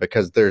division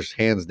because there's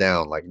hands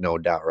down, like no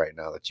doubt right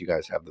now that you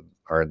guys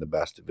are in the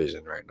best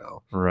division right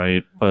now.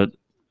 right. But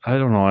I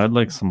don't know. I'd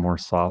like some more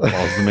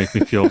softballs to make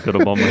me feel good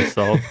about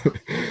myself.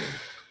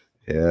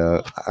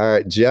 Yeah. All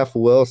right. Jeff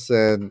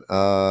Wilson,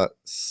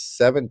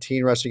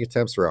 17 rushing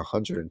attempts for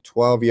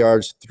 112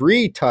 yards,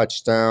 3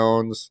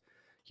 touchdowns.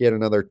 He had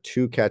another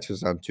 2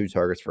 catches on 2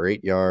 targets for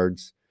 8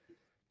 yards.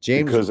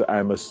 James, Because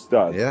I'm a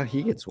stud. yeah,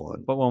 he gets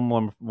one. But one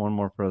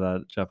more for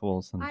that Jeff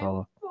Wilson I've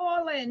fella.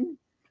 fallen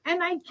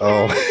and I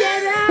Oh.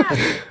 can't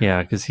get up.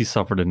 Yeah, because he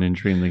suffered an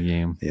injury in the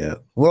game. Yeah.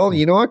 Well,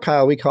 you know what,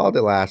 Kyle? We called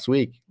it last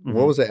week. What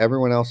Mhm. was it?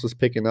 Everyone else was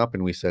picking up,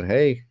 and we said,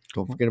 "Hey,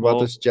 don't forget about Well,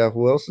 this Jeff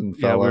Wilson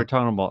Yeah, fella." we were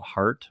talking about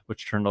Hart,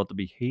 which turned out to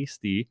be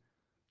Hasty.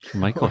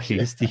 Michael Oh, yeah.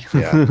 Hasty.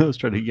 Yeah. I was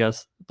trying to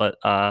guess. But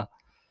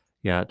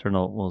yeah, it turned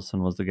out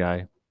Wilson was the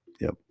guy.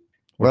 Yep.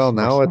 We're- Well,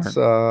 we're now it's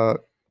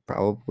smart.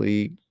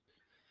 probably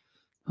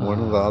one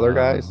of the other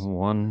guys.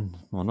 One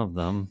of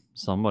them.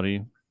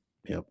 Somebody.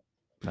 Yep.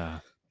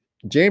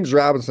 James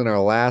Robinson, our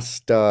last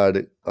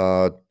stud,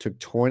 took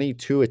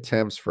 22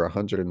 attempts for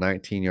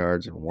 119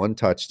 yards and 1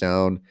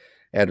 touchdown,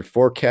 added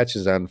 4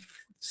 catches on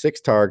 6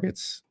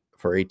 targets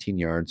for 18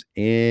 yards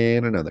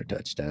and another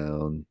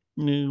touchdown.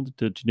 No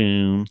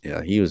touchdown.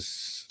 Yeah, he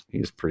was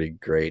pretty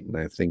great. And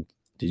I think,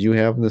 did you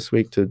have him this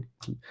week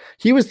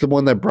he was the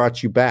one that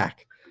brought you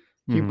back.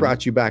 He Mhm.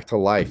 brought you back to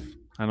life.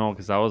 I know,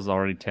 because I was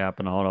already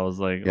tapping out. I was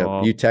like, Yeah,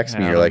 oh, you text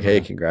me, you're like, Adam,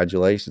 hey,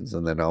 congratulations.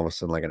 And then all of a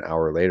sudden, like an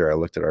hour later, I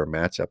looked at our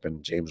matchup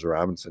and James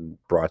Robinson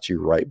brought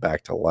you right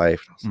back to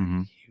life. I was like,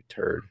 Mhm. you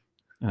turd.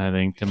 I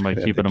thanked him by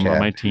At keeping the him on cap.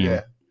 my team.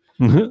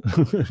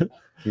 Yeah.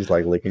 He's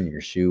like licking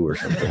your shoe or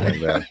something like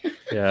that.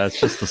 Yeah, it's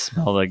just the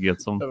smell that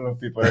gets him. I don't know if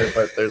people heard,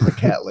 but there's a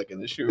cat licking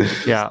the shoe.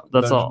 Yeah,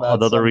 that's There's not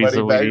another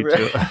reason we somebody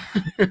need back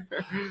to. there.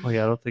 Oh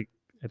yeah, I don't think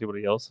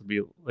anybody else would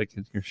be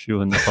licking your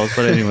shoe in this house.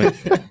 But anyway,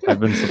 I've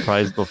been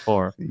surprised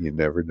before. You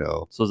never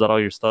know. So is that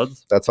all your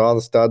studs? That's all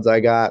the studs I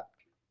got.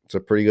 It's a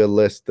pretty good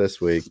list this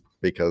week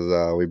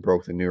because we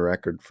broke the new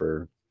record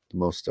for the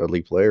most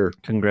studly player.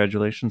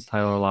 Congratulations,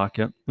 Tyler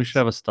Lockett. We should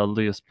have a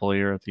studliest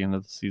player at the end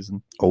of the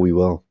season. Oh, we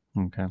will.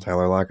 Okay,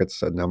 Tyler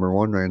Lockett's at number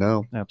 1 right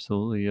now.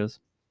 absolutely is.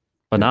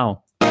 But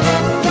now,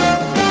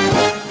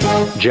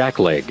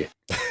 Jackleg.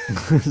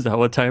 is that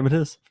what time it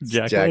is?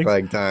 Jack Legs?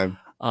 leg time.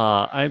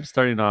 I'm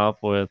starting off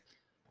with,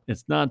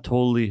 it's not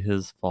totally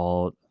his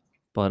fault,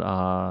 but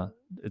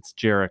it's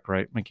Jarek,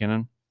 right,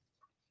 McKinnon?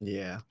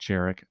 Yeah.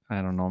 Jarek.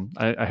 I don't know.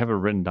 I have it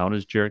written down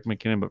as Jarek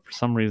McKinnon, but for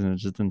some reason it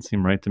just didn't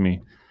seem right to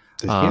me.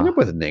 Did he end up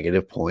with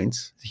negative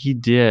points? He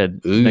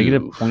did. Ooh.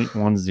 Negative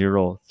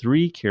 0.10,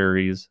 3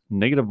 carries,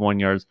 negative 1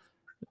 yards,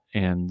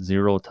 and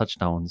 0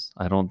 touchdowns.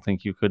 I don't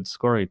think you could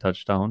score a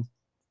touchdown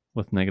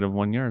with negative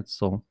 1 yard.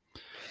 So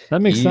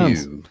that makes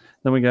sense. Ew.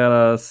 Then we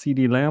got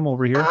CD Lamb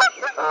over here.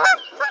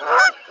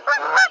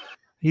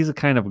 He's a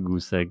kind of a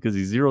goose egg because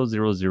he's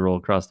 0-0-0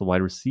 across the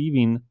wide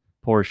receiving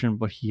portion,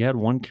 but he had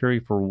 1 carry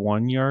for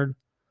 1 yard.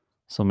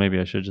 So maybe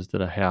I should have just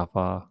did a half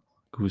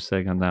goose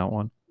egg on that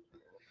one.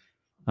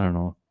 I don't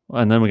know.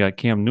 And then we got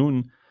Cam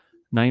Newton,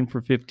 9 for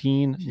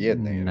 15, He had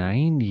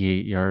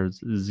 98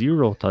 yards,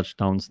 0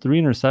 touchdowns,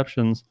 3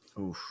 interceptions,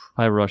 Oof.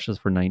 5 rushes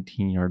for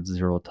 19 yards,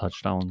 0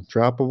 touchdowns.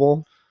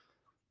 Droppable?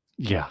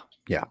 Yeah.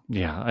 Yeah.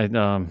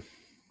 Yeah.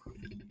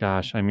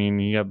 Gosh, I mean,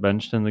 he got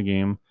benched in the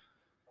game.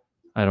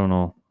 I don't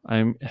know.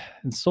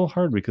 It's so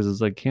hard because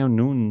it's like Cam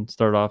Newton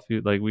started off,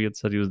 like we had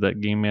said, he was that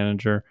game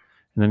manager,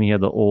 and then he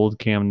had the old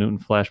Cam Newton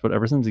flash. But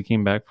ever since he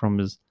came back from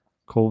his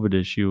COVID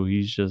issue,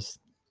 he's just,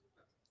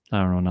 I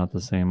don't know, not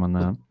the same on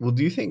that. Well,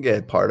 do you think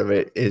that part of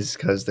it is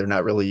because they're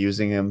not really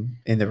using him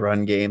in the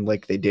run game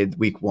like they did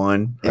week 1?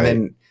 And Right.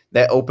 then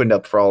that opened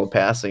up for all the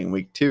passing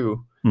week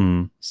 2.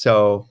 Hmm.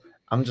 So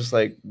I'm just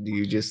like, do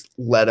you just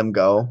let him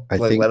go? I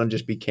Like, think- let him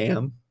just be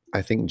Cam?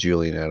 I think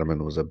Julian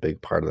Edelman was a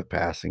big part of the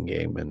passing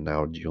game, and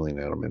now Julian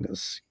Edelman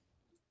is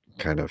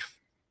kind of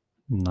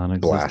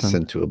Non-existent. blast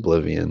into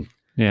oblivion.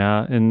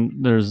 Yeah,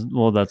 and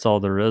that's all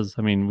there is.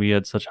 I mean, we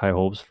had such high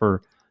hopes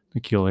for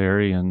N'Keal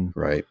Harry, and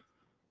Right.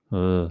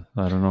 I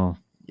don't know.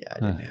 Yeah, I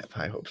didn't have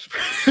high hopes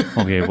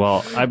for Okay,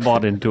 well, I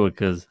bought into it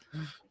because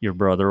your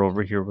brother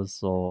over here was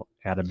so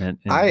adamant.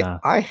 And,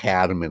 I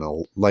had him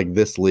in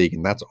this league,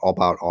 and that's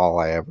about all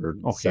I ever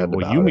okay, said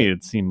well, about you it. made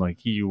it seem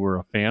like you were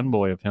a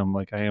fanboy of him,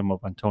 like I am of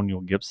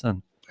Antonio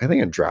Gibson. I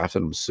think I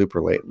drafted him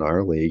super late in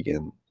our league,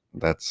 and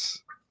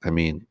that's,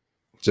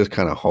 just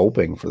kind of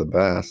hoping for the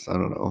best. I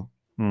don't know.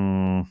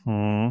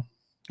 Hmm.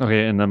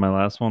 Okay, and then my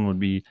last one would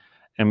be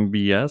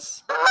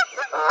MBS.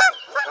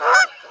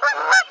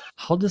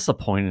 How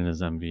disappointed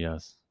is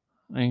MBS?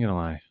 I ain't gonna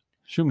lie.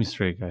 Shoot me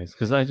straight, guys,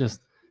 because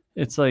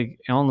it's like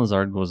Alan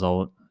Lazard goes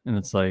out, and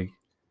it's like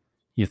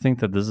you think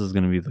that this is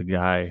gonna be the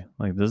guy.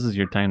 Like this is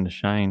your time to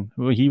shine.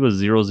 Well, he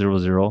was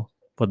 0-0-0,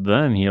 but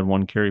then he had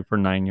 1 carry for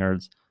 9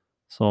 yards.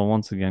 So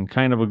once again,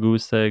 kind of a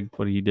goose egg,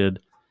 but he did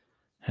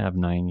have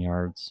 9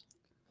 yards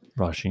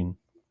rushing.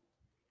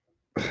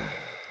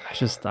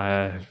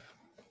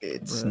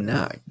 It's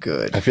not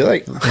good. I feel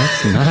like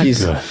That's not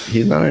he's good.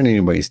 he's not on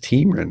anybody's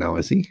team right now,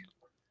 is he?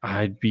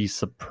 I'd be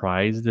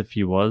surprised if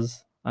he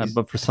was, He's-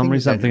 but for I some think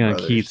he's reason I'm Andrew thinking of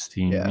Brothers. Keith's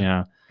team. Yeah.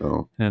 Yeah,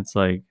 Oh, and it's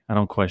like I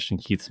don't question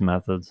Keith's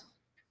methods.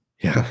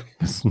 yeah,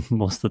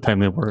 Most of the time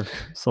they work.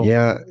 So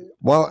yeah.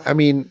 Well,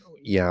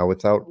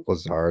 without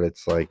Lazard,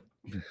 it's like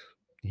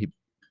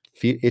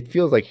it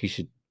feels like he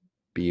should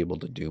be able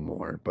to do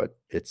more, but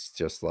it's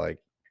just like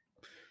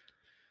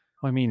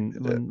I mean,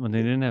 when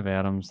they didn't have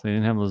Adams, they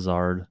didn't have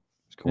Lazard.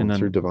 it's going And then-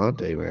 through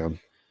Devontae, man.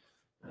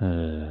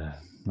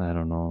 I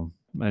don't know.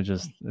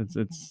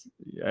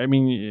 I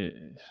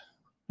mean,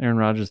 Aaron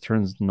Rodgers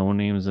turns no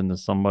names into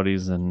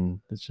somebody's,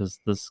 and it's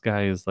just this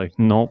guy is like,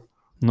 nope,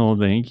 no,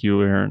 thank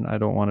you, Aaron. I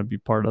don't want to be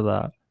part of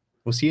that.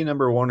 Was he a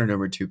number 1 or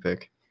number 2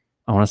 pick?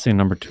 I want to say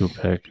number 2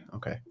 pick.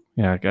 Okay.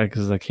 Yeah,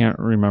 because I can't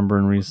remember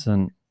in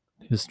recent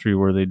history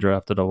where they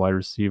drafted a wide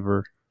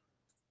receiver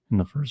in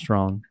the first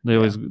round. They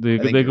always they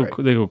think go you're right.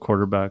 they go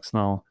quarterbacks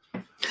now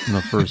in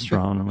the first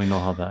round, and we know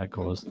how that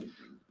goes.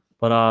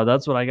 But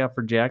that's what I got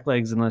for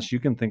Jacklegs. Unless you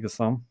can think of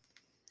some.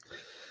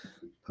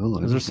 Oh,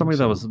 I Is there don't somebody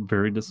think that so. was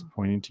very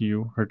disappointing to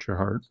you, hurt your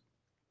heart?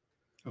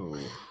 Oh,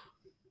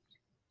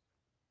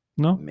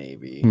 No,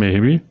 maybe.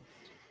 maybe.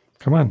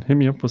 Come on, hit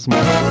me up with some.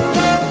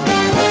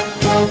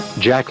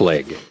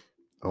 Jackleg.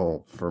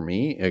 Oh, for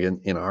me again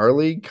in our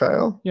league,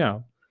 Kyle. Yeah,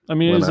 I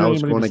mean, When is there I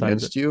was anybody going besides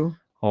against it? you,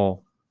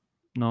 Oh,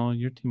 no,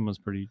 your team was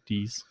pretty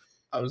decent.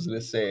 I was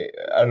gonna say,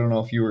 I don't know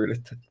if you were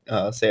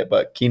to say it,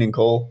 but Keenan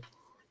Cole.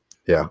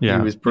 yeah,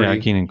 Yeah, was pretty-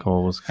 Yeah, Keenan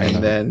Cole was kind And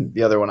of. then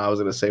the other one I was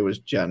gonna say was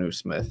Jonnu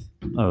Smith.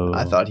 Oh,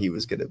 I thought he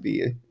was gonna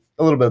be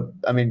a little bit.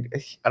 I mean,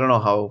 I don't know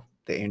how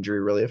the injury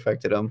really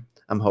affected him.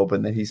 I'm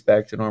hoping that he's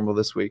back to normal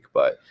this week,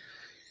 but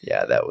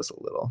yeah, that was a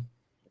little.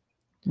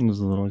 it was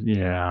a little.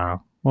 Yeah,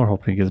 we're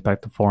hoping he gets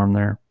back to form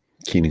there.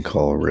 Keenan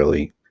Cole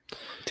really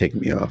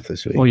taking me off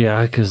this week. Oh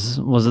yeah, because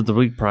was it the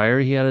week prior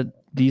he had a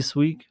decent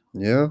week?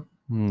 Yeah.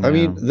 Mm, I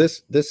mean, yeah.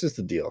 this is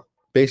the deal.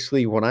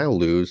 Basically, when I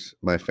lose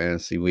my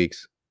fantasy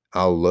weeks,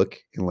 I'll look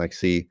and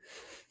see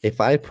if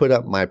I put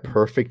up my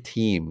perfect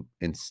team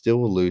and still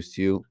will lose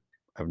to you,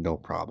 I have no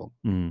problem.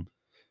 Mm.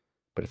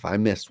 But if I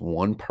missed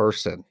one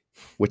person,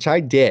 which I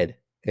did,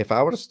 if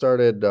I would have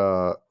started,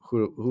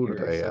 who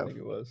did I Harris, have? think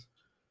it was.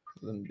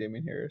 Then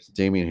Damian Harris.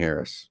 Damian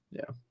Harris.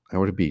 Yeah. I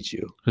would have beat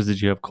you. Because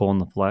did you have Cole in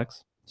the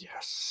flex?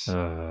 Yes.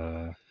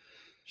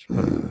 Should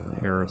put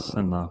Harris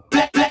in the.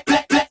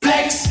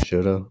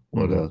 Shoulda,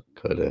 woulda,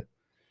 coulda,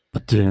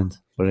 But didn't.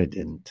 but I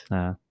didn't.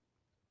 Nah,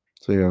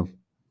 So yeah,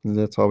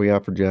 that's all we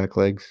got for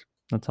Jacklegs.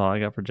 that's all I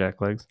got for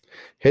Jacklegs.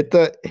 Hit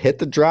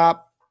the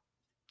drop.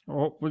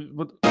 Oh,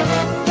 what?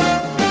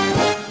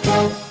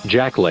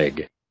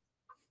 Jackleg.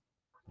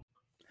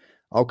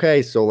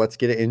 Okay, so let's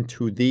get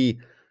into the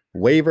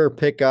waiver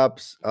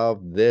pickups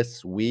of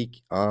this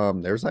week.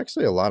 There's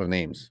actually a lot of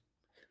names.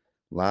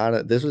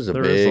 This was a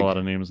There is big, a lot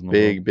of names in the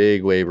world.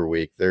 big waiver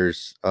week.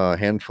 There's a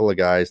handful of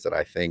guys that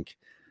I think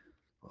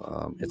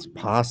it's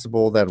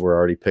possible that were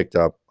already picked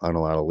up on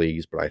a lot of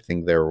leagues, but I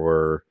think there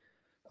were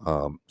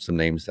some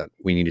names that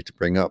we needed to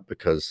bring up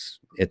because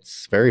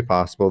it's very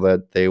possible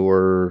that they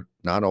were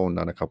not owned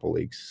on a couple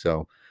leagues.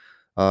 So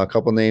a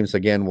couple names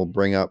again we'll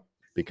bring up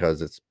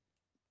because it's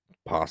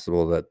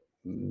possible that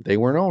they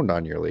weren't owned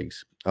on your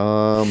leagues.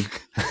 Boy,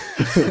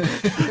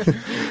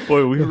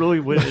 we really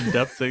went in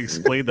depth to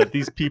explain that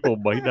these people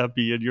might not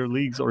be in your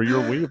leagues or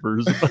your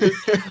waivers. But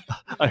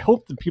I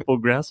hope that people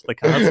grasp the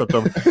concept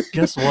of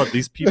guess what?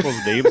 These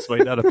people's names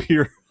might not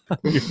appear on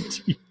your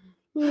team.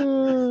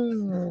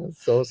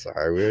 So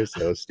sorry, we were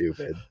so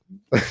stupid.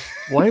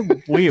 Why?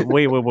 Wait.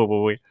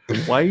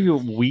 Why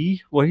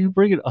are you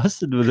bringing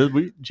us into this?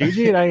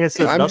 JJ and I had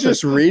said I'm nothing.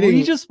 just reading-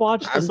 We just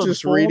watched I'm this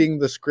just unfold. reading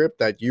the script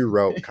that you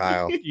wrote,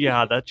 Kyle.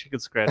 Yeah, that chicken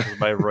scratches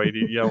my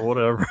writing. Yeah,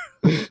 whatever.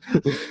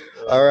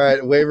 All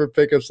right, waiver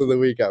pickups of the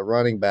week at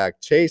running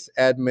back Chase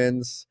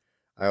Edmonds.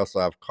 I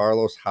also have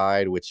Carlos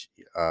Hyde, which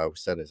we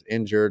said is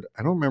injured.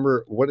 I don't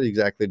remember what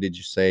exactly did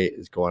you say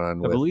is going on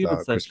with believe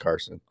it's Chris that-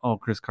 Carson. Oh,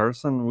 Chris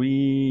Carson.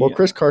 Well,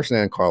 Chris Carson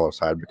and Carlos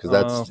Hyde because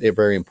that's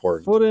very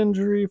important. Foot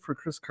injury for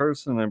Chris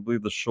Carson. I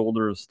believe the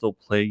shoulder is still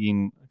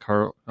plaguing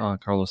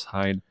Carlos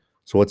Hyde.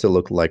 So what's it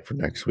look like for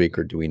next week,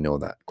 or do we know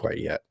that quite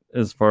yet?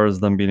 As far as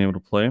them being able to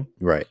play,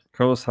 Right.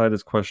 Carlos Hyde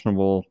is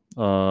questionable.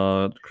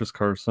 Chris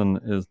Carson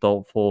is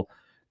doubtful.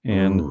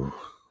 And Ooh.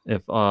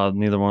 if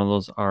neither one of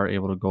those are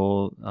able to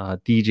go,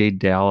 DJ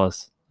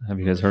Dallas, have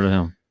you guys heard of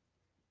him?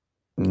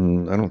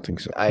 I don't think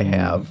so. I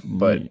have,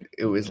 but Yeah.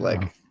 it was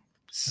like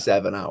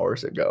 7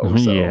 hours ago.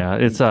 So. Yeah,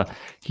 it's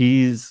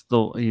he's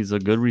a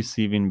good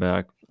receiving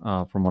back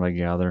from what I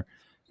gather,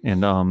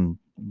 and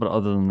but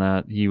other than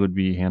that, he would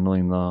be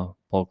handling the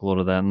bulk load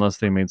of that unless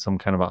they made some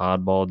kind of an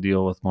oddball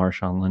deal with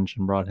Marshawn Lynch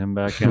and brought him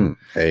back in.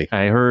 Hey,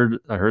 I heard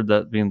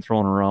that being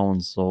thrown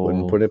around, so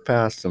wouldn't put it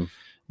past him.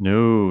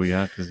 no,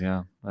 yeah, because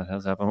that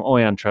has happened. Oh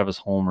yeah, and Travis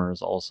Homer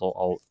is also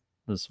out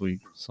this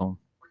week, so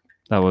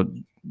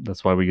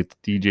that's why we get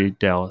the DJ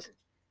Dallas.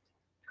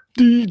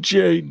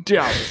 DJ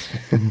Dallas.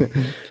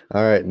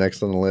 All right,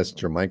 next on the list,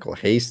 Jermichael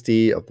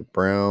Hasty of the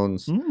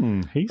Browns.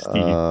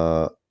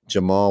 Hasty.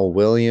 Jamal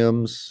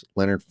Williams,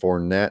 Leonard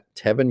Fournette,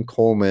 Tevin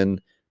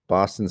Coleman,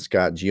 Boston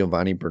Scott,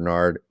 Giovanni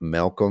Bernard,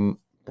 Malcolm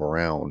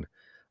Brown.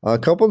 A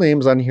couple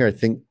names on here I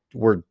think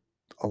were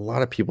a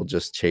lot of people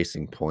just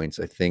chasing points.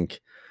 I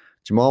think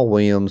Jamal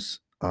Williams,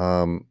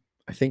 I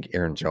think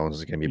Aaron Jones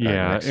is going to be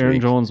back next Aaron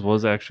week. Jones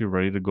was actually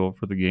ready to go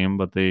for the game,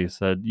 but they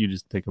said you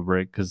just take a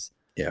break because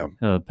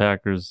the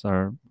Packers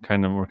are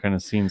kind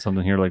of seeing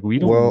something here. Like, we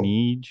don't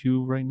need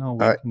you right now.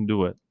 We can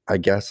do it. I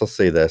guess I'll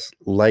say this.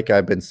 Like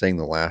I've been saying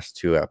the last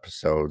 2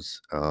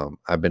 episodes,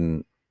 I've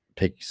been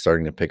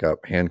starting to pick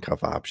up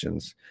handcuff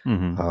options.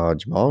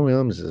 Jamal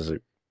Williams is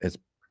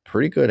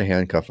pretty good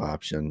handcuff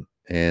option.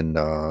 And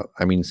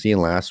I mean, seeing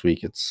last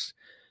week,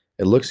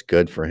 it looks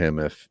good for him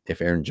if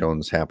Aaron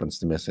Jones happens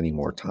to miss any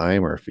more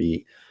time or if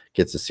he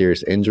gets a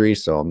serious injury.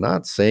 So I'm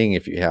not saying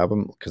if you have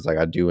him, because like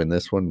I do in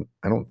this one,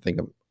 I'm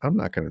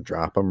not going to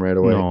drop him right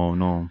away.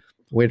 No.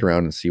 Wait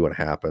around and see what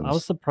happens. I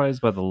was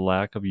surprised by the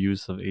lack of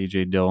use of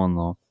AJ Dillon,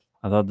 though.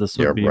 I thought this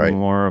would be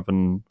more of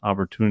an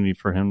opportunity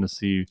for him to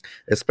see,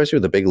 especially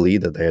with the big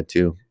lead that they had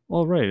too.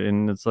 Well, right,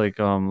 and it's like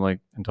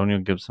Antonio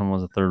Gibson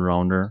was a 3rd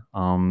rounder,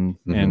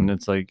 and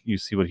it's like you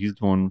see what he's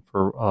doing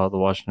for the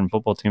Washington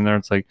football team there.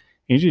 It's like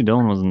AJ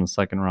Dillon was in the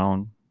 2nd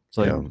round. It's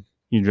like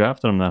you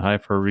drafted him that high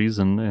for a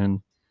reason,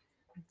 and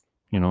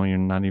you're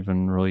not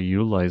even really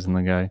utilizing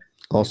the guy.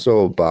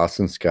 Also,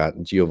 Boston Scott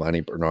and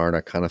Giovanni Bernard,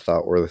 I kind of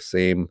thought were in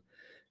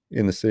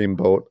the same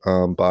boat.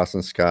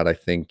 Boston Scott, I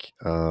think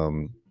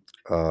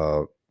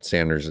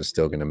Sanders is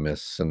still going to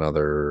miss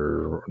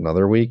another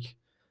week.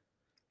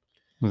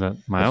 Was that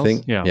Miles? I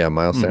think,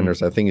 Miles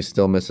Sanders. I think he's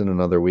still missing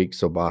another week.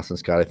 So Boston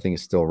Scott, I think,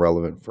 is still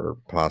relevant for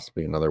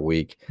possibly another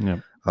week. Yeah.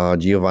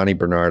 Giovanni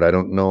Bernard, I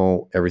don't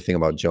know everything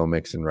about Joe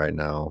Mixon right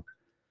now.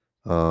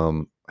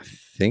 I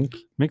think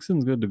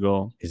Mixon's good to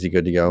go. Is he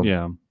good to go?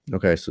 Yeah.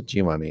 Okay, so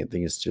Giovanni, I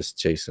think, is just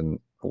chasing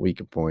a week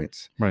of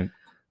points. Right.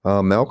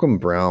 Malcolm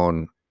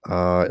Brown,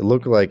 it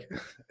looked like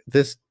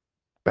this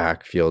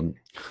backfield.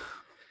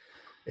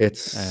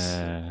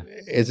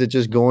 Is it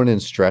just going in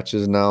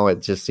stretches now?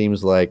 It just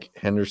seems like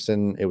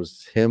Henderson, it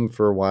was him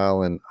for a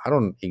while, and I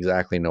don't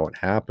exactly know what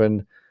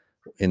happened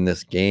in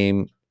this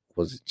game.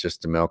 Was it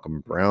just a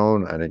Malcolm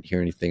Brown? I didn't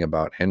hear anything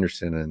about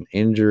Henderson and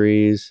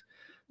injuries.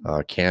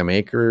 Cam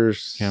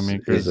Akers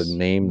is a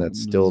name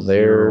that's still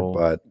there,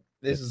 but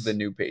this is the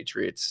new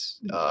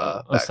Patriots.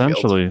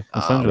 Essentially,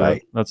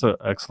 right. That's an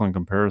excellent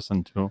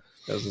comparison too.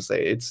 I was gonna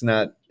say it's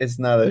not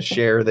a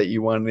share that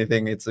you want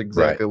anything. It's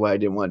exactly why I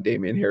didn't want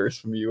Damian Harris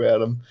from you,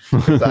 Adam.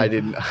 Because I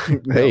didn't.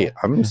 Hey,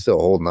 I'm still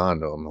holding on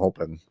to him,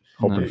 hoping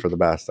for the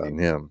best on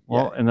him.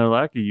 Well, and their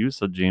lack of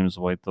use of James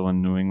White though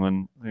in New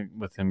England,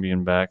 with him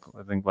being back,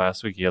 I think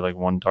last week he had like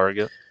 1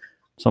 target,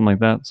 something like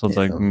that. So it's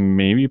like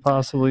maybe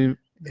possibly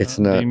it's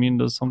not Damian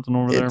does something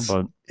over there,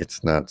 but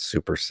it's not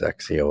super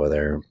sexy over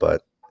there,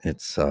 but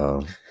it's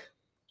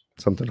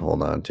something to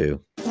hold on to.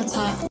 That's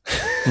hot.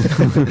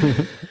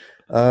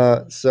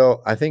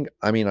 So I think,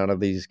 out of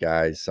these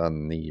guys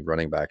on the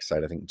running back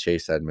side, I think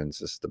Chase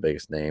Edmonds is the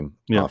biggest name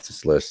off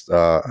this list.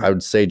 I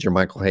would say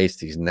Jermichael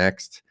Hasty's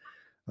next.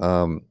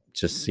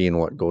 Just seeing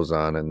what goes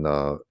on in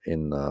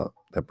the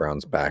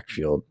Browns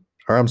backfield.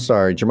 Or I'm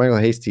sorry, Jermichael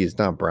Hasty is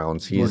not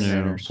Browns. He's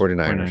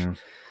 49ers.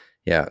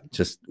 Yeah,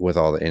 just with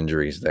all the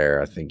injuries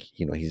there, I think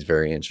he's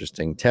very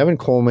interesting. Tevin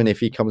Coleman, if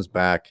he comes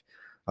back,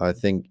 I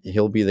think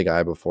he'll be the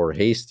guy before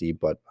Hasty,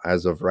 but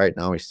as of right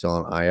now, he's still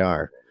on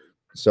IR.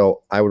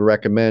 So I would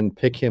recommend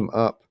pick him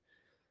up,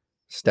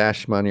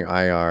 stash him on your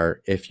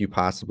IR if you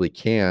possibly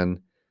can.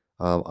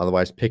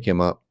 Otherwise, pick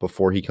him up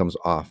before he comes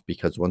off,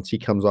 because once he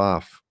comes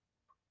off,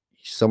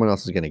 someone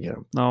else is going to get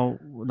him. Now,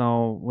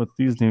 with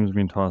these names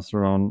being tossed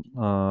around,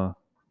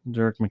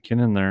 Jerick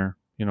McKinnon there,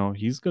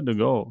 he's good to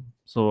go.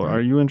 So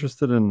are you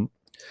interested in,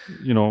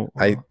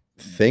 I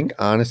think,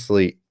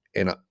 honestly,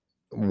 in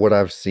what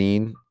I've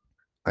seen,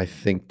 I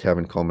think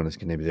Tevin Coleman is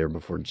going to be there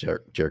before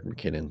Jerick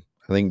McKinnon.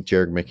 I think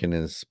Jerick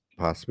McKinnon is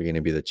possibly going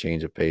to be the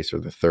change of pace or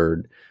the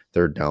third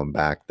down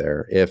back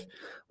there.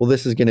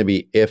 This is going to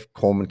be if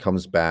Coleman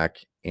comes back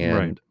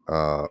and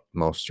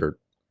Mostert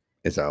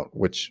is out,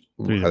 which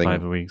 3 to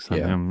 5 weeks on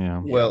yeah. him.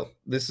 Yeah. Well,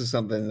 this is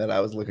something that I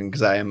was looking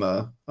because I am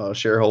a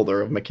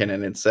shareholder of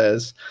McKinnon. It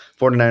says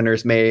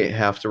 49ers may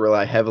have to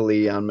rely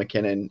heavily on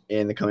McKinnon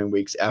in the coming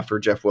weeks after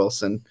Jeff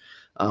Wilson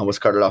was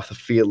carted off the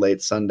field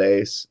late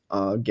Sunday's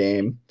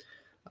game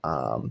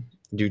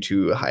due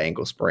to a high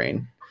ankle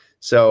sprain.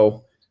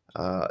 So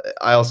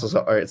I also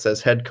saw, it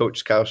says head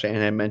coach Kyle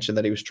Shanahan mentioned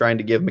that he was trying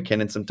to give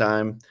McKinnon some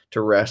time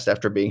to rest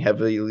after being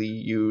heavily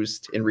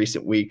used in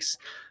recent weeks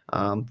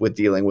with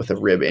dealing with a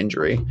rib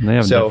injury. They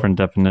have a different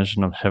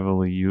definition of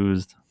heavily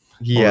used.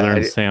 Yeah, over there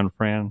in San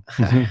Fran.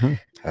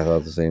 I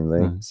thought the same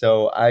thing.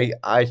 So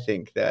I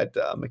think that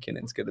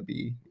McKinnon's going to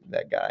be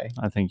that guy.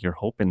 I think you're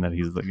hoping that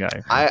he's the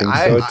guy. I think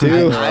so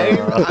too.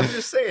 I'm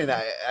just saying.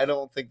 I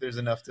don't think there's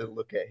enough to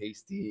look at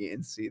Hasty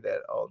and see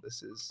that. Oh,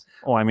 this is.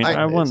 Oh, I mean,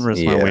 I wouldn't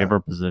risk my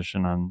waiver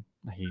position on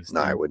Hasty.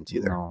 No, I wouldn't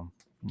either.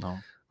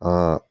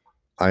 No.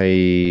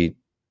 I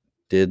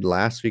did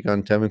last week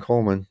on Tevin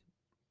Coleman.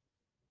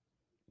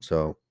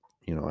 So,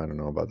 I don't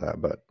know about that,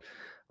 but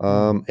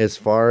as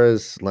far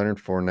as Leonard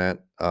Fournette,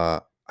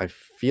 I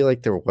feel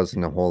like there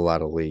wasn't a whole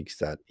lot of leagues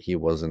that he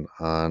wasn't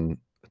on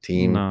a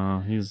team.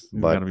 No, he's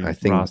got to be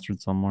rostered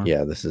somewhere.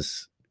 Yeah, this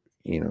is,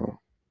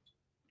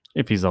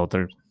 if he's out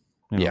there.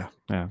 Yeah.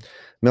 Yeah.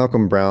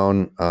 Malcolm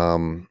Brown,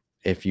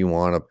 if you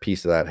want a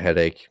piece of that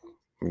headache,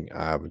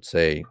 I would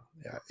say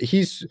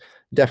he's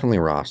definitely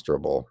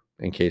rosterable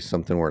in case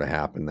something were to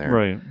happen there.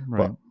 Right.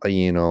 But,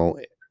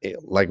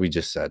 like we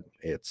just said,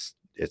 it's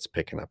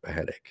picking up a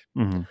headache.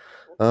 Mm-hmm.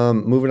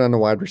 Moving on to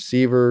wide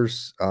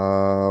receivers,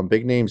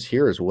 big names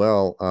here as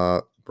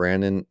well.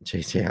 Brandon,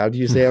 JC, how do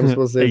you say I'm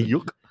supposed to say?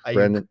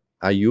 Brandon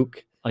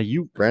Ayuk.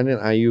 Brandon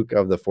Ayuk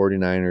of the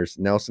 49ers.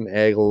 Nelson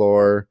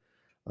Aguilar,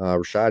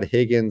 Rashad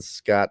Higgins,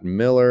 Scott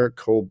Miller,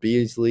 Cole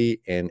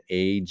Beasley, and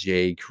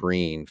AJ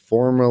Green.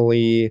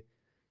 Formerly,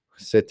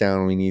 sit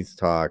down, we need to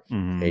talk.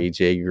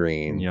 AJ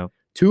Green. Yep.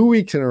 2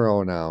 weeks in a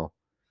row now.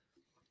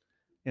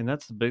 And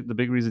that's the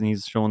big reason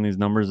he's showing these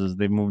numbers is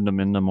they've moved him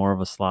into more of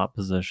a slot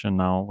position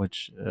now,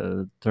 which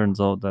turns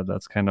out that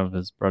that's kind of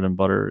his bread and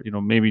butter.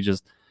 Maybe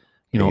just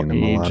age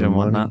and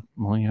whatnot.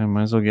 Well, yeah, I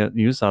might as well get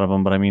use out of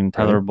him. But I mean,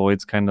 Tyler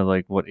Boyd's kind of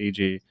like what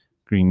AJ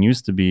Green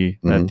used to be,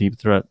 that deep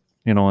threat.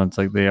 It's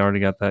like they already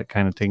got that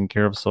kind of taken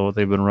care of. So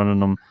they've been running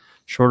them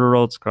shorter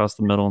routes across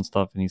the middle and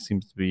stuff, and he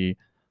seems to be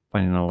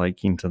finding a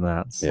liking to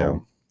that. So, yeah.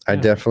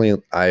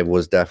 I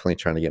was definitely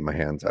trying to get my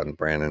hands on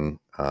Brandon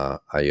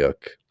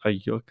Ayuk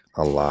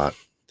a lot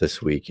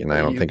this week, and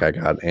I don't think I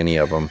got any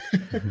of them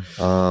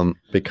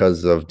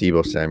because of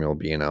Deebo Samuel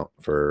being out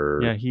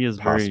for he is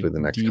possibly very the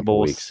next Deebo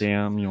couple weeks.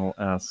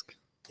 Samuel-esque.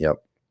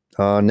 Yep.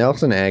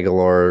 Nelson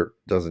Aguilar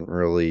doesn't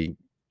really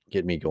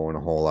get me going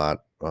a whole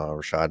lot.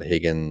 Rashad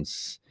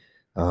Higgins,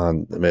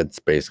 it's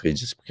basically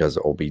just because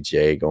of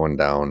OBJ going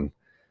down.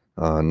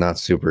 Not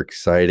super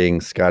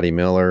exciting. Scotty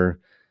Miller.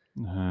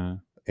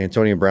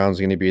 Antonio Brown's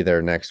going to be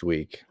there next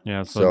week.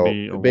 Yeah, so it'd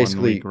be a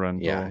basically, 1 week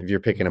rental. Yeah, if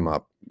you're picking him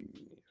up,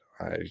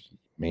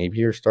 maybe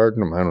you're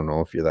starting him. I don't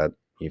know if you're that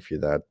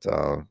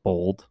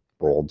bold.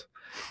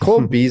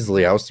 Cole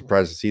Beasley, I was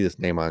surprised to see this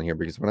name on here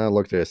because when I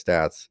looked at his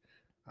stats,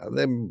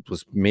 there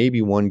was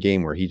maybe one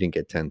game where he didn't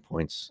get 10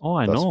 points. Oh,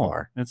 I know.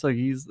 Far. It's like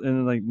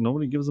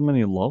nobody gives him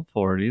any love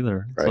for it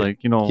either. It's right.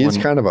 like he's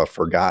kind of a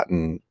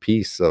forgotten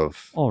piece of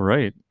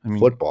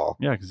football.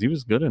 Yeah, because he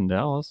was good in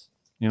Dallas.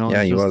 He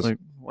was. Like,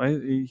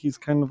 he's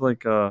kind of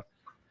like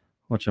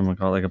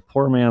whatchamacallit, like a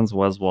poor man's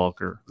Wes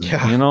Walker.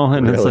 Yeah, and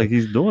really. It's like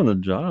he's doing the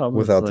job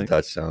without the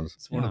touchdowns.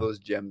 It's one of those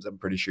gems I'm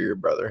pretty sure your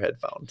brother had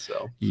found.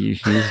 So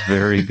he's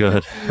very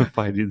good. If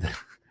I do that,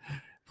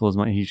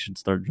 he should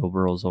start Joe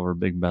Burrows over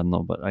Big Ben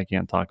though, but I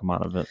can't talk him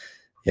out of it.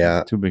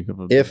 Yeah, he's too big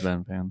of a Big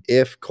Ben fan.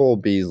 If Cole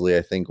Beasley,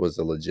 I think, was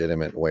a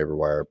legitimate waiver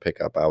wire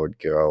pickup, I would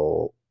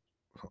go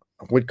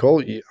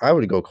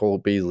Cole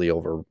Beasley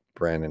over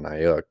Brandon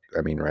Ayuk.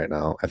 I mean, right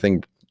now, I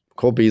think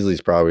Cole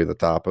Beasley's probably the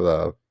top of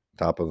the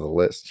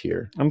list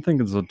here. I'm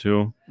thinking so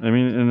too. I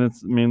mean, and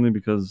it's mainly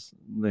because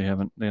they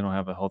don't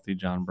have a healthy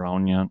John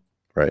Brown yet.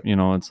 Right.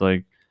 It's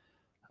like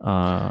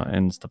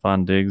and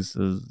Stephon Diggs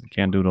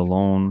can't do it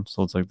alone.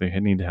 So it's like they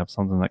need to have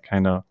something that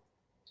kind of,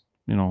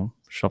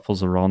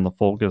 shuffles around the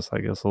focus, I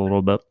guess, a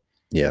little bit.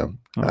 Yeah.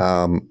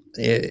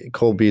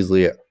 Cole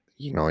Beasley,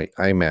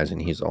 I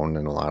imagine he's owned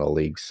in a lot of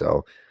leagues.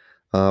 So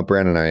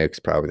Brandon Ayuk's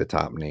probably the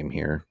top name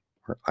here.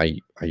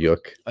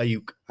 Ayuk.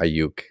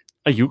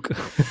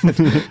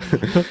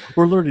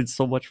 We're learning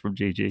so much from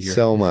JJ here.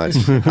 So much.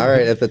 All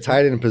right. At the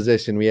tight end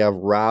position, we have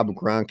Rob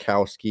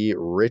Gronkowski,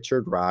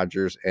 Richard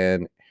Rodgers,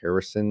 and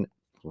Harrison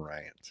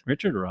Bryant.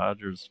 Richard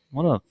Rodgers,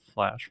 what a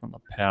flash from the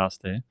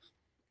past, eh?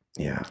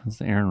 Yeah. It's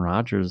the Aaron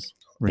Rodgers.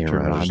 Richard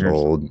Rodgers.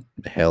 Old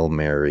Hail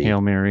Mary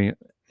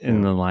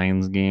in the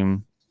Lions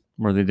game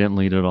where they didn't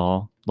lead at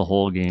all the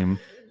whole game.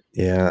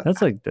 Yeah.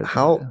 That's like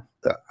how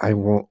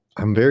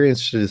I'm very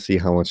interested to see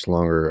how much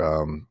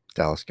longer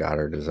Dallas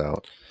Goedert is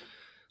out.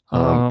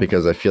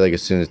 Because I feel like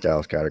as soon as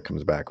Dallas Goedert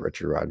comes back,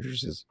 Richard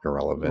Rodgers is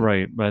irrelevant.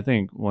 Right. But I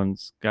think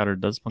once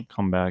Goddard does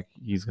come back,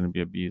 he's going to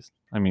be a beast.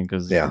 I mean,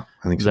 because I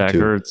think Zach so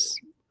too. Ertz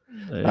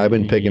I've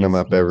been picking him He's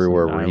up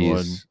everywhere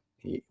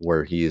mostly-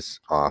 where he's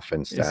off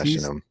and Is he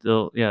stashing him.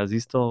 still? Yeah, is he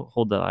still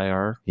hold that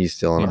IR? He's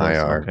still in He does,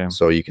 IR, okay.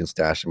 so you can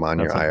stash him on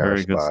That's your a IR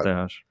very good spot.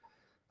 stash.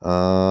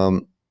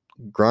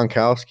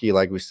 Gronkowski,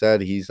 like we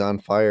said, he's on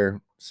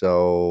fire.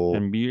 So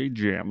NBA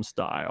Jam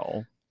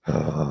style.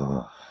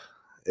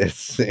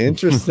 it's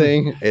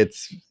interesting. I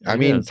It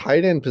mean, is.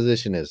 tight end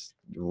position is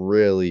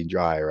really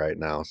dry right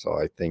now. So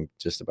I think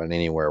just about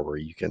anywhere where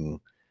you can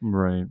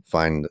Right.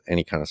 find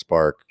any kind of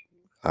spark,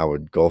 I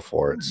would go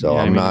for it. So Yeah,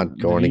 I I'm mean, not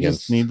going you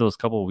against. just need those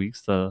couple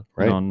weeks to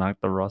Right. knock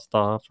the rust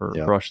off or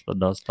Yeah. brush the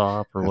dust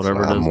off or That's whatever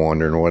what it is. I'm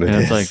wondering what it And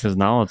is. it's like, because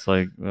now it's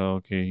like, oh,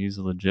 okay, he's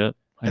legit.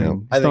 I Yeah.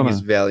 mean, I he's think done his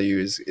value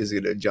is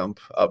going to jump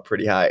up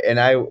pretty high. And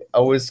I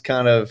was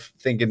kind of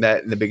thinking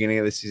that in the beginning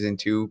of the season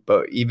too,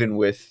 but even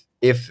with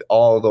if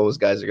all those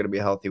guys are going to be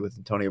healthy with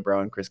Antonio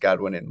Brown, Chris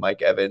Godwin, and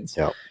Mike Evans,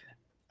 Yep.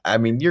 I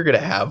mean, you're going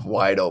to have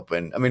wide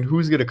open. I mean,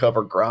 who's going to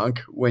cover Gronk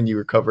when you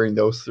were covering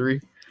those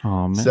three?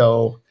 Oh man.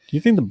 So Do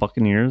you think the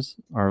Buccaneers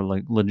are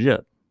like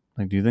legit?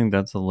 Like, do you think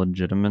that's a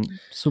legitimate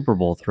Super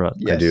Bowl threat?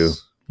 yes. I do.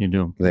 You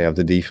do. They have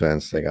the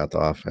defense. They got the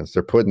offense.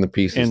 They're putting the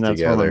pieces And that's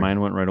together. where my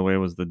mind went right away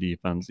was the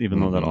defense, even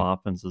though that Mhm.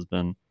 offense has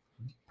been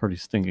pretty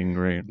stinking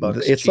great. Bucks,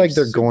 It's like Chiefs,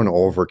 they're Super going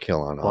Bowl.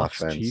 overkill on Bucks,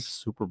 offense. Chiefs,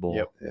 Super Bowl.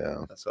 Yep.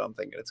 Yeah. That's what I'm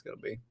thinking it's going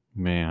to be.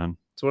 Man,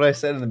 That's what I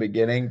said in the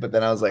beginning, but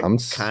then I was like I'm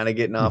kind of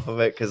getting off of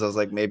it because I was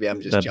like, maybe I'm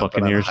just that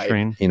jumping Buccaneers on the hype.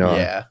 train. You know,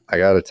 Yeah. I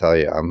got to tell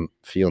you, I'm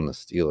feeling the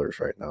Steelers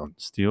right now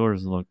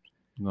Steelers look.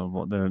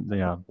 No,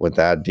 yeah. with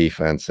that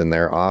defense, and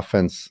their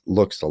offense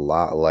looks a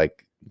lot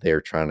like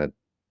they're trying to,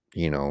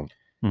 Mhm.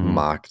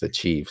 mock the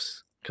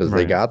Chiefs because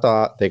Right.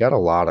 they got a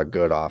lot of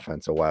good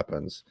offensive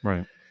weapons,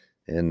 Right.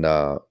 and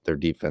their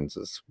defense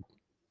is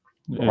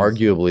Is-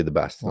 arguably the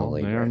best in the well,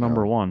 league. they are right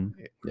number now. one.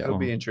 Yeah. It'll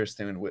be So-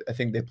 interesting. And I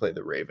think they play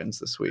the Ravens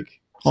this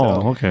week.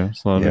 Oh, okay.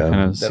 So Yeah.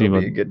 kind of see that'll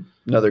what. be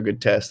another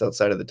good test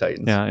outside of the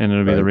Titans. Yeah, and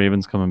it'll be the Right.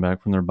 Ravens coming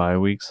back from their bye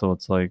week, so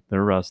it's like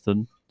they're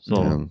rested. So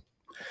Yeah.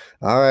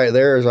 All right,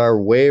 there's our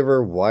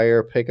waiver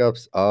wire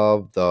pickups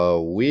of the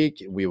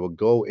week. We will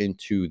go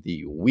into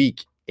the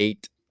week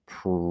 8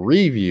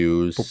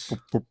 previews.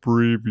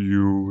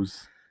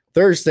 previews.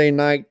 Thursday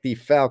night, the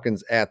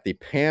Falcons at the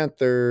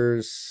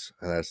Panthers.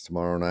 That's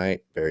tomorrow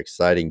night. Very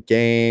exciting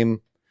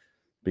game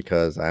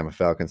because I'm a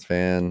Falcons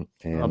fan.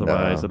 And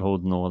Otherwise, it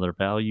holds no other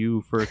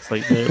value for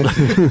excitement.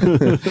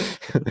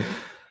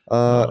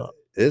 it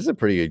is a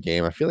pretty good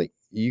game. I feel like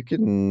you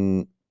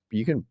can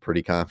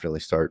pretty confidently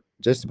start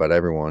just about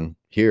everyone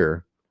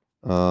here.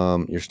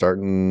 You're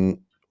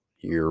starting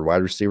your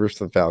wide receivers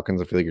for the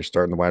Falcons. I feel like you're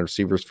starting the wide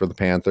receivers for the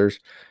Panthers.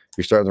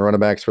 You're starting the running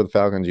backs for the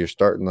Falcons. You're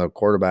starting the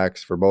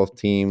quarterbacks for both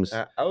teams.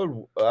 I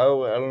don't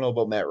know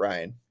about Matt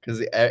Ryan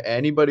because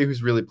anybody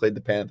who's really played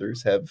the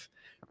Panthers have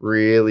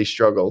really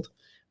struggled.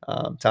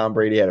 Tom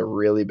Brady had a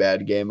really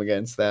bad game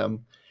against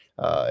them.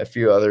 A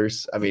few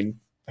others. I mean,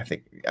 I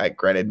think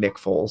granted Nick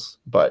Foles,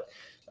 but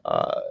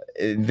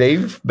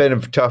they've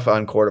been tough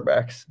on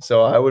quarterbacks.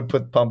 So I would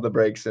pump the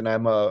brakes, and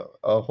I'm a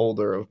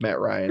holder of Matt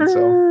Ryan.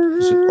 So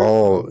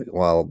Oh,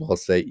 well, I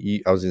was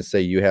going to say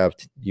you have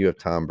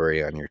Tom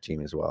Brady on your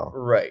team as well.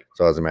 right,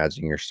 So I was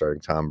imagining you're starting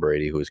Tom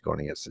Brady, who's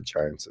going against the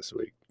Giants this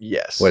week,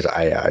 yes. which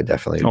I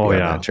definitely would Oh be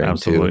on yeah, that train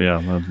absolutely. too.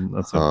 Yeah,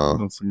 that's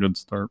a good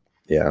start.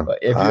 Yeah. But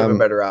if you have a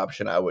better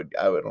option, I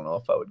don't know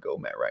if I would go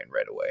Matt Ryan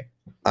right away.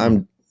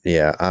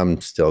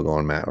 I'm still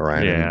going Matt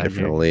Ryan in Yeah, a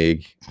different yeah.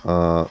 league.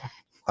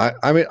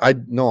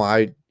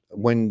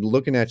 When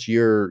looking at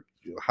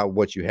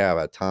what you have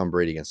at Tom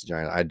Brady against the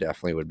Giants, I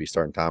definitely would be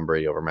starting Tom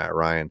Brady over Matt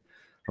Ryan.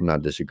 I'm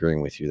not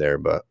disagreeing with you there,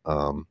 but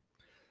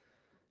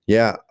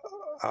yeah.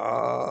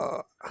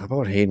 How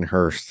about Hayden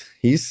Hurst?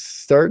 He's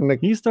starting to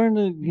He's starting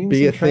to gain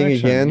Be some a thing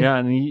traction. again. Yeah,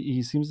 and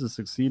he seems to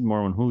succeed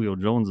more when Julio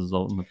Jones is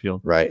out in the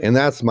field. right, and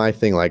that's my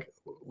thing. Like,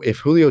 if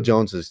Julio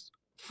Jones is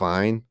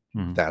fine,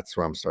 Mhm. that's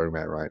where I'm starting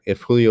Matt Ryan.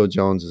 If Julio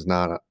Jones is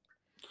not,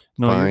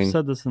 No, fine. you've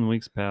said this in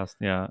weeks past.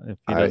 Yeah, if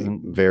he I'm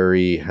doesn't,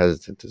 very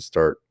hesitant to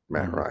start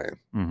Matt Mhm. Ryan.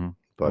 Mhm.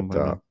 But with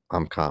you.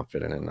 I'm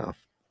confident enough.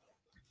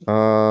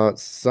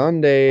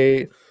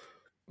 Sunday,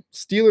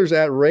 Steelers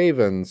at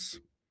Ravens,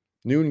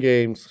 noon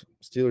games.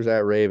 Steelers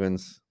at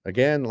Ravens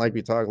again, like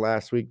we talked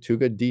last week. Two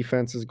good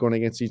defenses going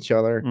against each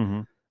other.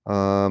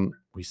 Mhm.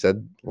 We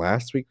said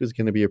last week was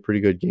going to be a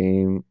pretty good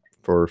game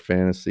for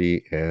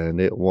fantasy, and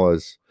it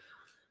was.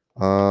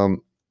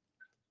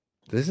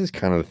 This is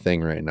kind of the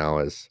thing right now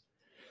is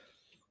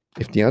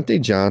if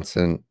Deontay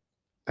Johnson,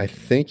 I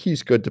think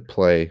he's good to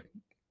play,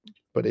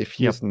 but if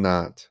he's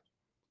not,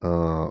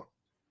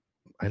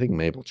 I think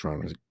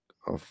Mapletron is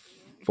a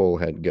full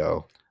head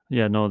go.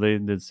 Yeah, no, they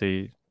did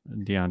say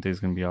Deontay's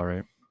gonna be all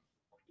right.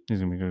 He's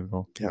gonna be good to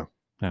go. Yeah.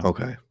 Yeah.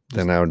 Okay.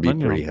 Then I would be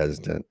letting you pretty know.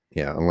 hesitant.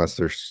 Yeah, unless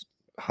there's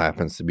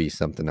happens to be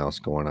something else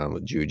going on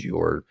with Juju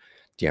or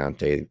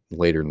Deontay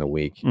later in the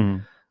week.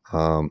 Mhm.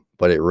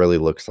 But it really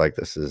looks like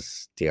this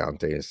is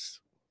Deontay's,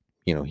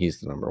 he's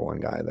the number one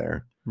guy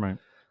there. Right.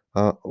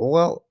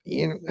 Well,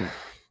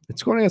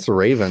 it's going against the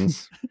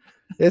Ravens.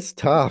 It's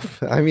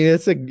tough. I mean,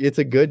 it's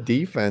a good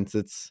defense.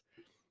 It's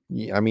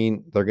I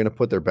mean, they're going to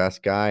put their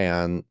best guy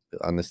on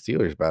the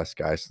Steelers' best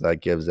guy, so that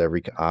gives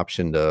every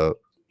option to,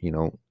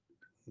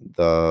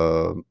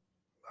 the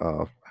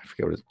I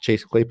forget what it is,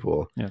 Chase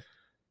Claypool. Yeah.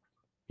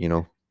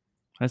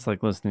 I just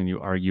like listening to you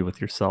argue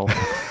with yourself.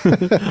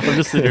 I'm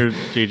just sitting here,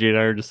 JJ and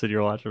I are just sitting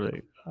here watching.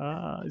 Like,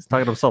 he's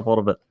talking to himself a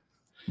little bit.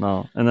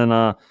 No, and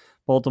then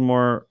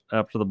Baltimore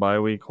after the bye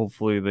week,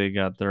 hopefully they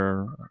got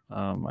their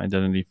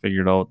identity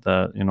figured out.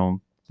 That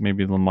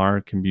maybe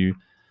Lamar can be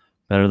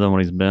better than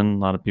what he's been. A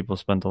lot of people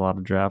spent a lot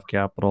of draft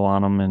capital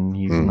on him, and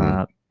he's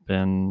not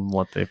been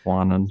what they've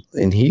wanted.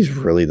 And he's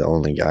really the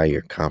only guy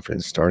you're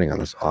confident starting on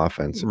this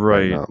offense,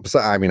 right?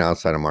 I mean,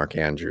 outside of Mark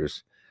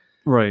Andrews,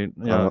 right?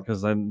 Yeah,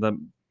 because that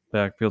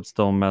backfield's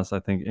still a mess. I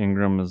think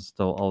Ingram is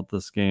still out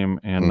this game,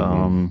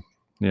 and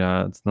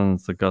it's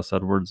the Gus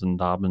Edwards and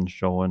Dobbins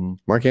show, and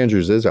Mark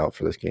Andrews is out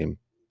for this game.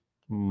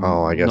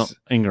 I guess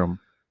no, Ingram.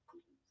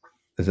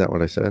 Is that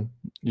what I said?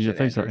 You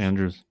think so,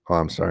 Andrews? Oh,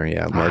 I'm sorry.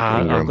 Yeah, Mark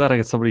Ingram. I'm glad I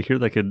got somebody here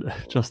that could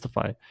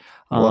justify.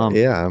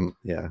 Yeah.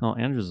 No,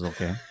 Andrews is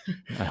okay.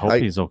 I hope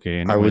he's okay.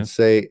 Anyways. I would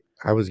say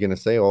I was gonna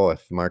say,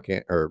 if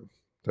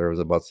there was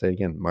about to say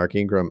again, Mark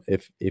Ingram,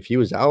 if he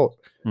was out,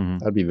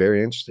 that'd be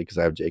very interesting because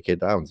I have J.K.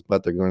 Downs,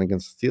 but they're going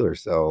against the Steelers,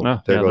 so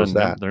there goes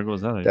that.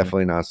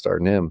 Definitely not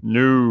starting him.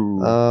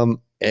 No.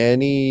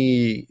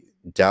 Any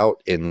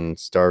doubt in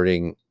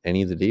starting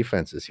any of the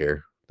defenses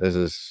here? This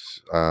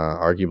is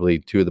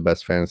arguably two of the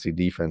best fantasy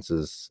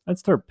defenses. I'd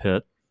start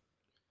Pitt.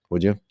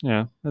 Would you?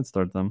 Yeah, I'd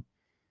start them.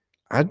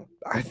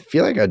 I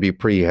feel like I'd be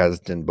pretty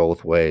hesitant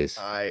both ways.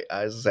 I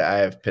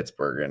have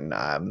Pittsburgh, and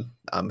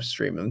I'm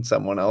streaming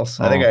someone else.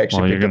 I think I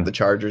actually picked up the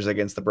Chargers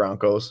against the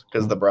Broncos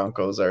because the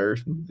Broncos are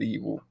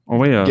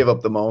give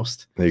up the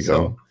most. There you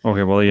go.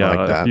 Okay, well,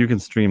 yeah, if you can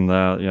stream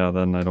that,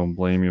 then I don't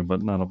blame you.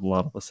 But not a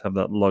lot of us have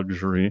that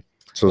luxury.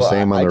 So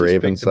same on the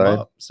Ravens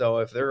side. So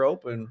if they're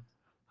open,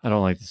 I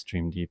don't like to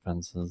stream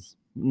defenses,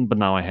 but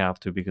now I have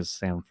to because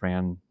San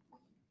Fran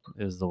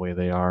is the way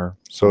they are.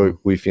 So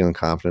we feeling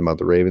confident about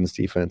the Ravens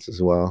defense as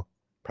well?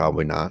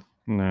 Probably not.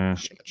 Nah.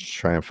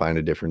 Try and find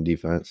a different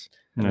defense.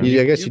 Nah.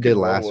 I guess you did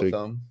last week.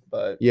 Them,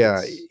 but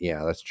yeah,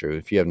 that's true.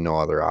 If you have no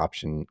other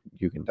option,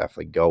 you can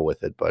definitely go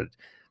with it, but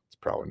it's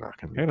probably not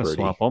going to be I got to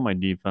pretty. swap all my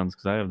defense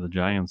because I have the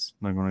Giants.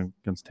 They're going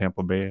against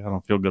Tampa Bay. I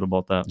don't feel good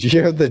about that. Do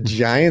you have the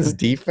Giants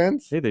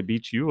defense? Hey, they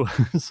beat you.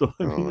 So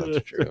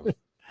that's true.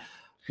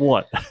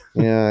 What?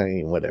 Yeah,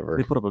 whatever.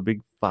 They put up a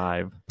big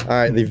 5. All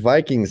right, the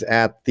Vikings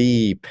at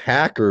the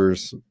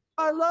Packers.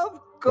 I love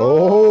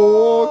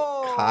gold.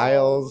 Oh,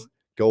 Kyle's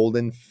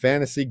Golden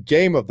Fantasy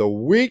Game of the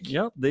Week.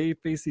 Yep, they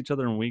faced each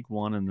other in week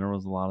 1, and there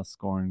was a lot of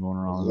scoring going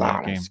around in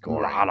that game. A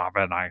lot of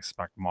it. I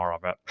expect more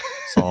of it.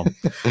 So,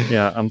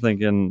 yeah, I'm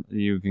thinking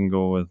you can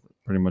go with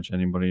pretty much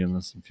anybody in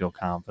this and feel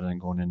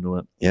confident going into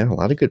it. Yeah, a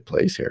lot of good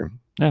plays here.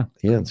 Yeah,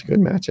 it's a good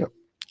matchup.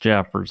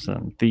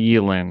 Jefferson,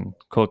 Thielen,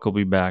 Cook will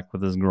be back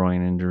with his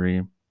groin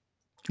injury.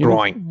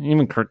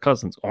 Even Kirk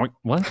Cousins.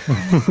 What?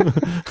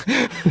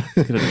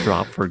 He's gonna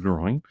drop for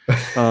groin.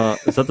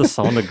 Is that the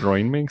sound a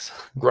groin makes?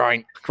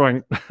 Groin.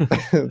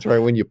 That's right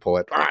when you pull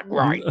it.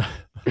 Groin.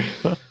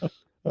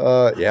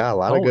 Yeah, a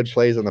lot of good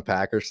plays on the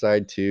Packers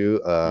side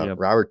too.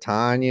 Robert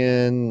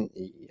Tonyan.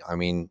 I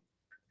mean,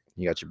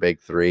 you got your big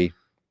 3,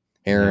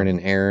 Aaron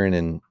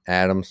and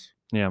Adams.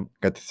 Yeah,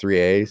 got the 3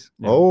 A's.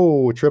 Yep.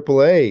 Oh,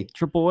 triple A.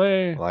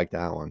 I like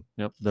that one.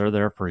 Yep, they're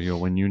there for you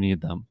when you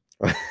need them.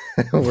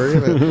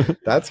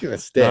 That's gonna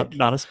stick.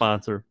 Not a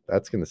sponsor.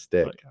 That's gonna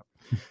stick.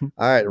 All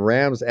right,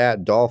 Rams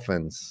at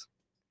Dolphins.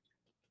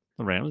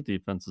 The Rams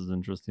defense is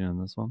interesting in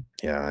this one.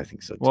 Yeah, I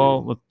think so too.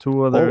 Well, with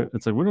Tua there,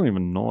 it's like we don't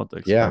even know what to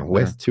expect. Yeah,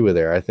 with Tua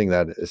there, I think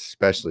that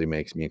especially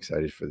makes me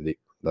excited for the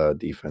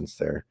defense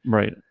there.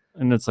 Right,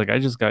 and it's like I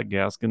just got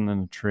Gaskin in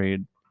a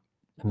trade,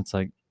 and it's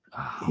like,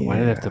 why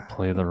did I have to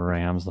play the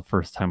Rams the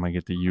first time I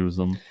get to use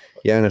them?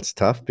 Yeah, and it's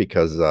tough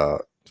because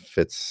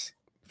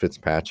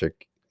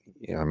Fitzpatrick.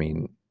 I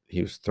mean,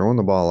 he was throwing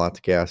the ball a lot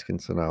to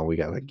Gaskin, so now we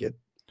got to get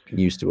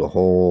used to a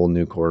whole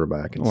new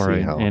quarterback and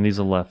see how. And he's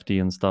a lefty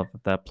and stuff.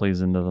 If that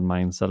plays into the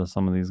mindset of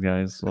some of these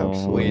guys, so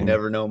absolutely, you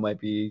never know. Might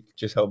be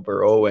just how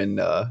Burrow and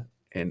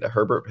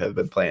Herbert have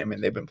been playing. I mean,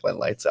 they've been playing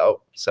lights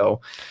out.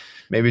 So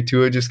maybe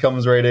Tua just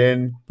comes right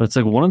in. But it's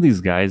like one of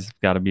these guys has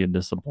got to be a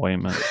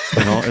disappointment.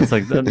 It's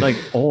like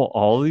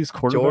all these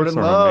quarterbacks Jordan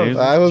are Love.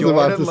 amazing. I was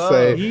about to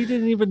say he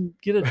didn't even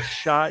get a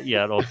shot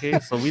yet. Okay,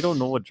 so we don't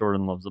know what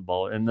Jordan Love's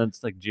about. And then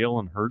it's like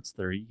Jalen Hurts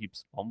there. He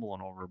keeps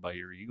fumbling over by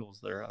your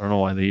Eagles there. I don't know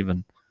why they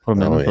even put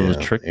him in for those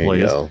trick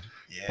plays. Yeah.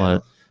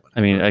 But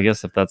I mean, I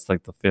guess if that's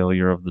like the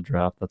failure of the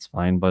draft, that's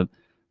fine. But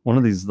one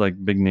of these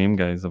like big name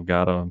guys have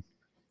got to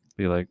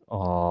be like,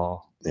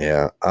 oh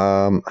yeah.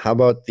 How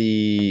about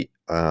the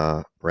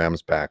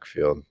Rams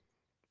backfield?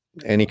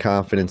 Any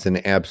confidence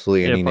in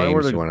absolutely any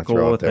names you want to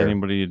throw out there?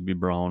 Anybody, it'd be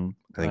Brown.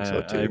 I think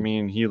so too. I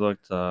mean, he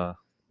looked.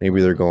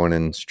 Maybe they're going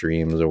in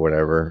streams or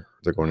whatever.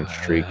 They're going in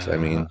streaks. I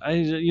mean,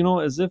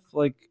 as if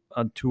like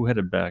a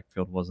 2-headed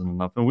backfield wasn't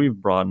enough, and we've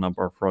brought up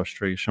our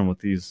frustration with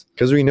these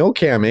because we know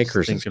Cam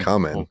Akers is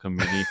coming.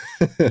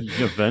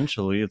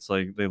 Eventually, it's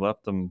like they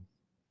left him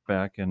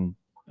back in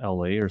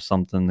LA or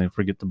something. They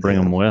forget to bring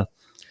him with.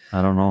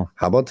 I don't know.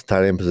 How about the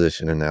tight end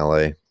position in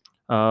LA?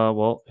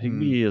 Well,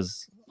 Higbee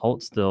is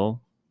out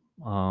still.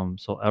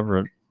 So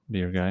Everett be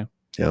your guy.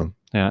 Yeah.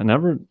 Yeah, and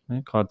Everett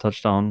caught a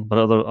touchdown, but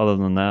other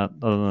than that,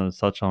 other than his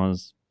touchdown, I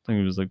think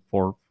it was like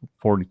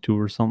 442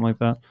 or something like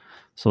that.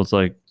 So it's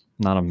like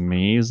not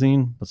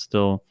amazing, but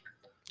still,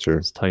 Sure.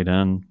 it's tight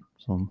end.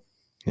 So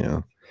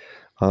Yeah.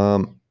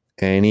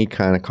 Any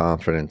kind of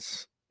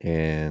confidence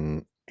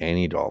in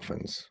any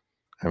Dolphins?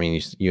 I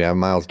mean, you have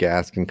Myles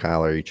Gaskin,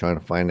 Kyle. Are you trying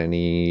to find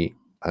any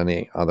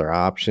other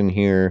option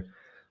here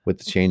with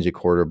the change of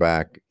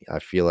quarterback? I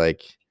feel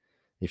like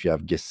if you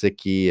have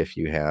Gesicki, if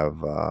you have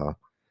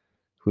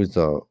who's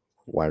the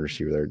wide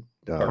receiver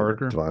there?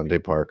 Parker?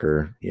 Devontae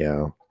Parker.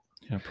 Yeah.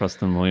 yeah,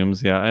 Preston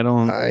Williams. Yeah, I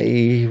don't.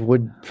 I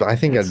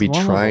think I'd It's be one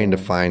of trying to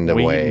those find a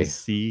wait way. and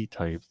see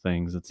type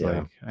things. It's Yeah.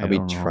 like I'd be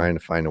don't know. trying to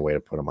find a way to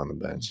put him on the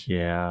bench.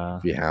 Yeah.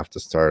 If you have to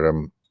start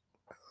him,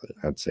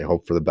 I'd say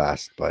hope for the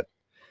best, but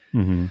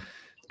Mm-hmm.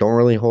 don't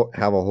really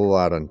have a whole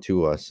lot on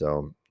Tua,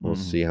 so we'll Mhm.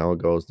 see how it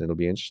goes. It'll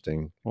be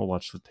interesting. We'll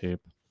watch the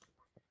tape.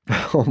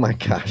 Oh my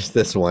gosh,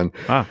 this one.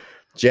 Ah.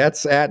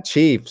 Jets at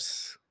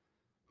Chiefs.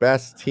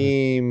 Best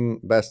team,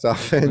 best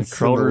offense in the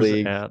Crowder's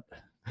league. at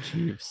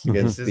Chiefs.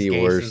 Against This the is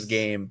Gase's worst.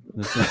 game.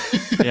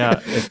 Yeah,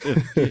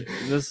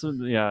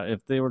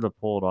 if they were to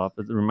pull it off,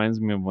 it reminds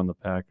me of when the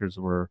Packers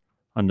were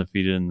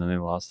undefeated and then they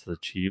lost to the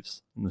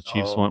Chiefs. And the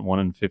Chiefs Oh. went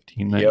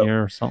 1-15 that Yep.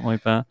 year or something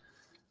like that.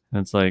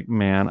 And it's like,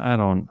 man, I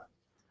don't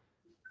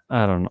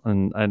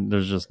and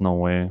there's just no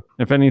way.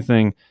 If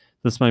anything,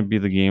 this might be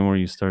the game where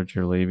you start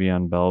your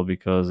Le'Veon Bell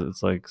because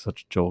it's like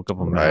such a joke of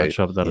a Right.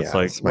 matchup that it's Yeah,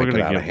 like this we're might gonna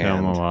get out give of him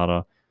a hand. lot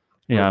of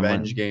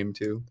Revenge game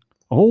too.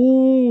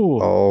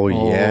 Oh,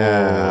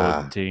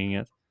 yeah. dang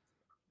it.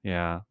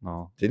 Yeah,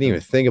 no. Didn't even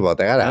think about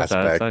that That's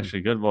aspect.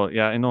 actually good. Well,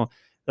 yeah, I know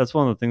that's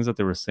one of the things that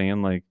they were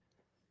saying. Like,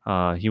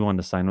 he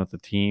wanted to sign with the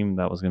team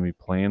that was going to be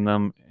playing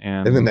them,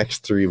 and in the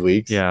next 3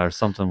 weeks. yeah, or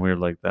something weird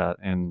like that.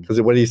 And Because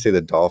what do you say?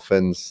 The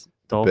Dolphins,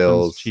 Dolphins,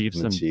 Bills, Chiefs,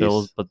 and the and Chiefs.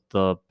 Bills, but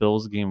the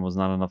Bills game was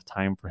not enough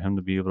time for him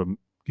to be able to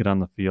get on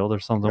the field or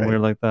something Right.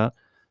 weird like that.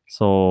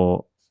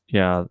 So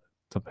yeah,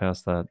 to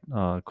pass that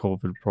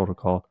COVID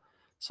protocol.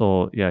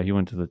 So yeah, he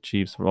went to the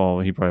Chiefs. Well,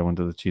 he probably went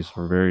to the Chiefs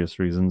for various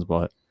reasons,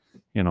 but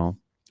you know,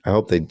 I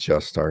hope they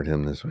just start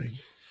him this week.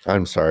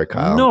 I'm sorry,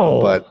 Kyle.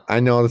 No. But I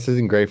know this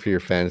isn't great for your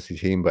fantasy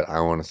team, but I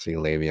want to see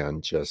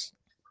Le'Veon just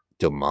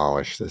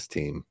demolish this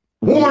team.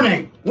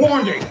 Warning!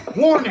 Warning!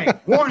 Warning!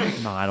 Warning!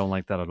 no, I don't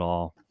like that at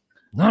all.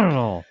 Not at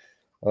all.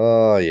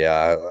 Oh,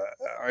 yeah.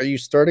 Are you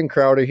starting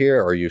Crowder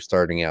here or are you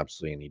starting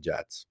absolutely any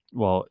Jets?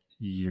 Well,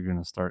 you're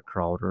gonna start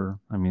Crowder.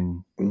 I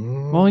mean,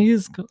 Mm, well, he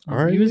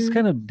Are was you?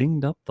 kind of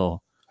dinged up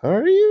though.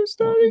 Are you Well,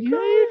 starting yeah,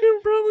 Crowder? you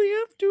can probably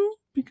have to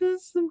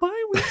because the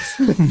bye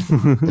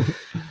weeks.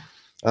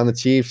 On the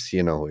Chiefs,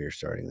 you know who you're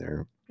starting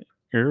there.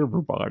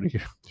 Everybody.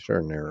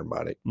 Starting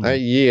everybody.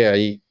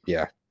 Mhm.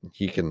 Yeah.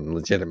 He can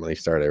legitimately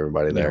start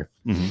everybody there.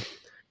 Mhm.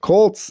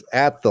 Colts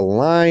at the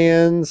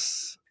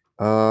Lions.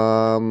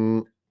 I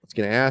was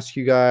going to ask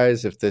you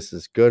guys if this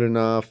is good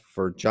enough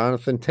for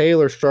Jonathan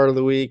Taylor start of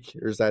the week,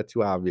 or is that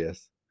too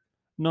obvious?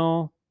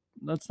 No,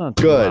 that's not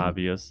too Good.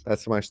 obvious.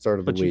 That's my start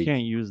of But the you week.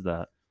 can't use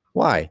that.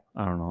 Why?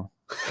 I don't know.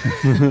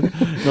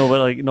 No,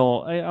 but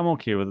I'm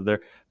okay with it there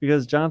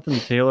because Jonathan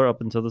Taylor,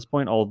 up until this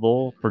point,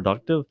 although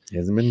productive, He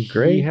hasn't been he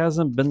great.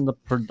 hasn't been the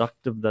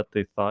productive that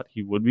they thought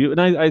he would be.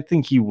 And I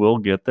think he will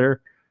get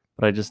there,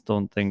 but I just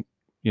don't think,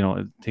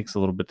 it takes a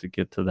little bit to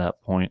get to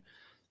that point.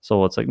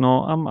 So it's like,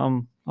 no,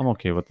 I'm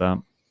okay with that.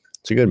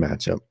 It's a good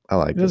matchup. I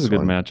like It this is a good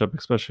one. matchup,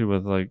 especially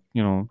with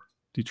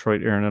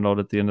Detroit airing it out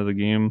at the end of the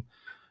game,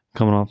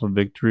 coming off a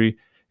victory.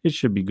 It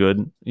should be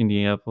good.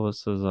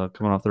 Indianapolis is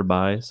coming off their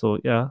bye, so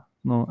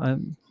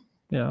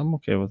I'm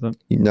okay with it.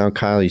 Now,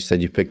 Kyle, you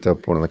said you picked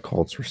up one of the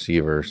Colts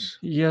receivers.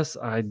 Yes,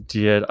 I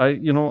did.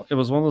 It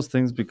was one of those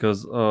things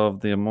because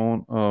of the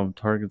amount of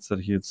targets that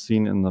he had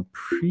seen in the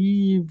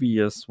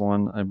previous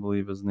one. I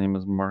believe his name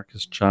is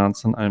Marcus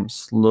Johnson. I'm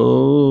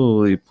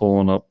slowly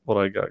pulling up what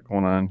I got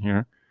going on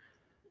here.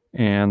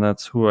 And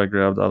that's who I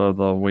grabbed out of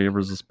the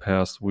waivers this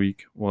past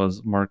week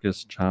was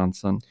Marcus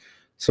Johnson.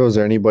 So is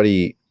there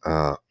anybody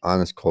on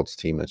this Colts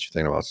team that you're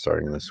thinking about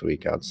starting this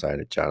week outside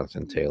of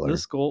Jonathan Taylor?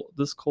 This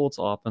Colts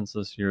offense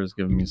this year is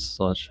giving me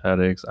such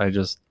headaches.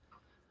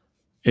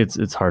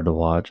 It's hard to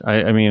watch.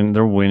 I mean,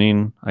 they're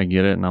winning. I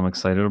get it, and I'm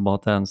excited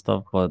about that and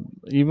stuff. But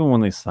even when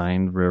they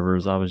signed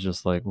Rivers, I was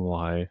just like,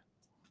 why?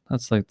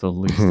 That's like the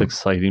least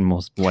exciting,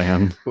 most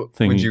bland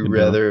thing. Would you can do.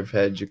 rather have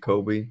had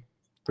Jacoby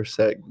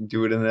Brissett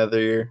do it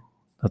another year?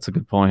 That's a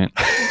good point.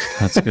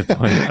 That's a good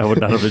point. I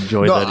would not have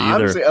enjoyed that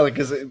either. Honestly,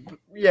 because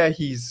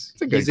he's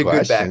a good a good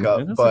question. backup,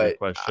 It is a good but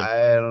question.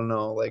 I don't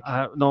know. Like,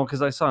 No,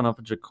 because I saw enough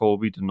of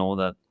Jacoby to know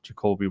that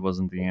Jacoby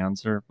wasn't the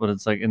answer. But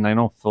it's like, and I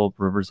know Philip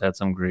Rivers had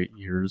some great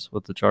years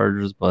with the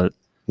Chargers, but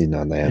He's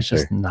not the it's answer.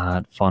 just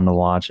not fun to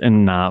watch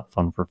and not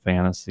fun for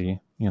fantasy,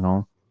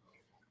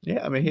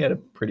 yeah, I mean, he had a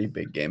pretty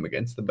big game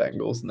against the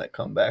Bengals in that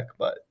comeback,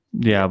 but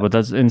Yeah, but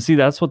that's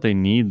what they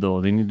need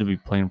though. They need to be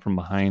playing from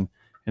behind.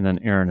 and then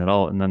airing it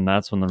out. And then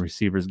that's when the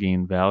receivers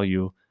gain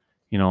value,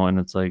 and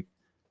it's like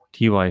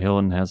T.Y.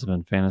 Hilton hasn't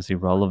been fantasy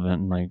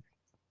relevant in like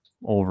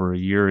over a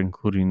year,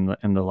 including the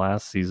end of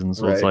last season.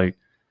 So it's Right. like,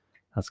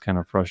 that's kind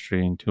of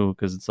frustrating too,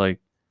 because it's like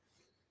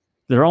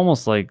they're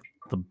almost like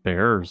the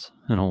Bears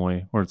in a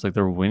way, where it's like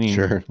they're winning,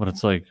 Sure. but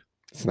it's like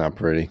It's not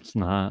pretty. it's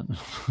not.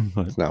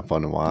 But, It's not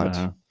fun to watch.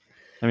 yeah.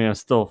 I mean, I'm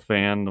still a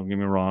fan, don't get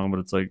me wrong, but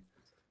it's like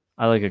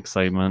I like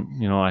excitement.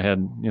 I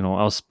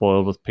was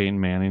spoiled with Peyton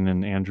Manning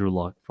and Andrew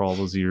Luck for all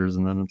those years,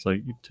 and then it's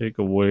like you take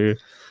away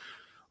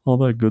all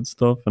that good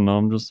stuff, and now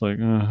I'm just like,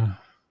 On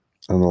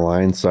the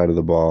Lions side of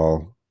the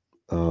ball,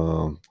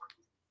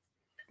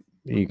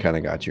 you kind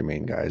of got your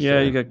main guys. yeah,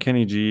 there. you got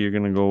Kenny G. You're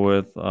gonna go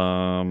with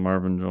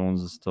Marvin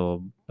Jones is still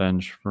a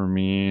bench for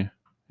me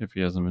if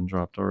he hasn't been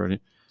dropped already.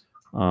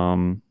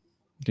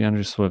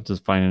 DeAndre Swift is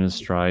finding his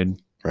stride,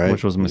 right?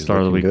 which was my He's start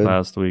of the week looking good.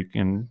 last week,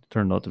 and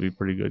turned out to be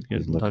pretty good,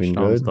 getting looking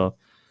touchdown good. stuff.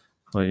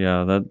 But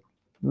yeah,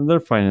 they're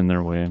finding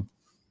their way.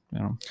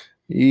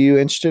 You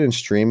interested in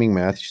streaming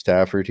Matthew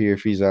Stafford here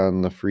if he's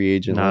on the free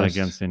agent Not list?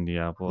 against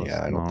Indianapolis.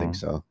 Yeah, I don't think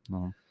so.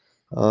 No.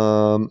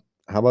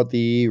 How about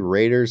the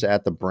Raiders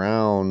at the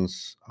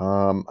Browns?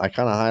 I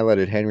kind of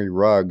highlighted Henry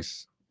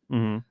Ruggs.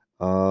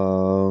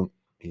 Mm-hmm.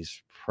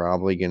 He's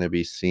probably going to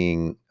be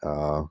seeing,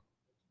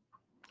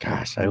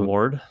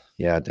 Ward?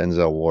 Yeah,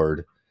 Denzel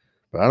Ward.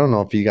 But I don't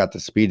know if he got the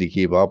speed to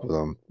keep up with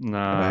him.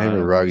 Nah. But I Henry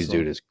don't Ruggs, think so.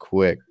 dude, is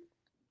quick.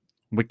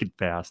 Wicked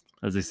fast,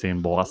 as they say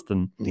in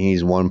Boston.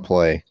 He's one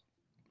play,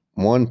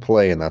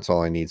 and that's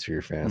all he needs for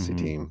your fantasy Mhm.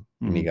 team.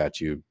 And he got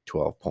you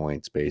 12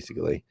 points,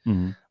 basically.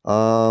 Mhm.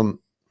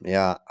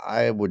 Yeah,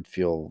 I'd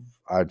feel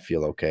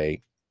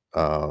okay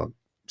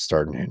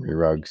starting Henry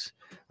Ruggs.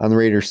 On the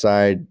Raiders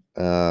side,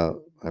 I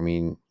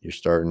mean, you're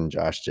starting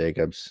Josh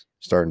Jacobs,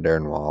 starting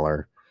Darren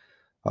Waller.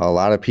 A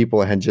lot of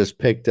people had just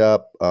picked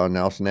up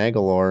Nelson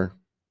Aguilar.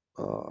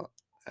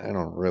 I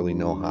don't really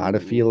know how to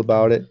feel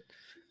about it,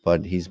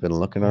 but he's been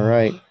looking all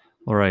right.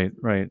 All right.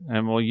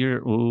 And well,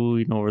 you're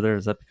over there.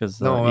 Is that because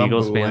the No, I'm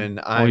Eagles booing.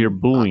 fan? You're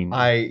booing.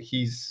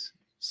 He's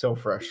so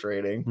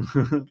frustrating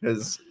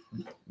because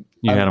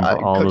You had him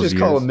for all could those just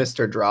years. call him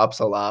Mr. Drops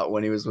a lot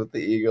when he was with the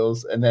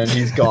Eagles, and then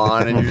he's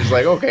gone, and you're just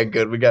like, okay,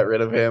 good, we got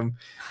rid of him.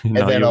 And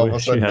Now then you all of a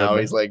wish you sudden had now him.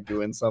 he's like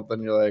doing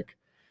something. You're like,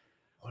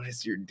 what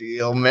is your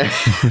deal, man?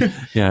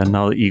 Yeah,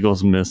 now the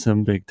Eagles miss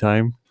him big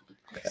time.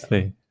 'Cause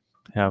they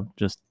have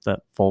just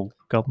that Fulgham.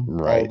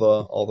 Right.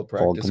 all the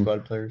practice Fulgham.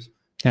 squad players.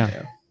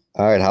 Yeah.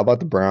 All right. How about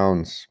the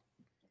Browns?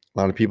 A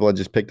lot of people had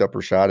just picked up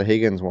Rashad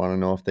Higgins. Want to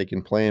know if they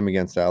can play him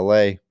against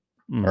LA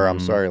or I'm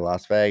Mhm. sorry,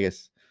 Las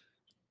Vegas.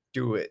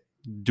 Do it.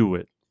 Do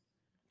it.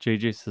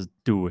 JJ says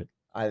do it.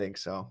 I think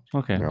so.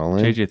 Okay. All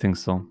in? JJ thinks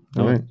so.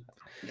 Do All it.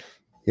 right.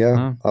 Yeah.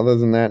 Huh. Other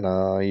than that,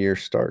 you're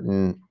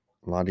starting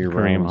a lot of your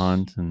Kareem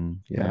rounds, Hunt and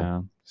Yeah.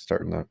 yeah.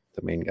 starting the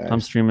main guys. I'm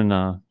streaming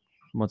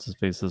what's his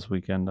face this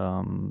weekend?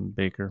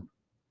 Baker.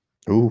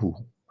 Ooh,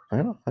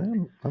 I'm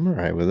all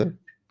right with it.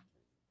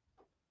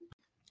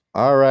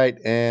 All right,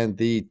 and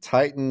the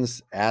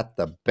Titans at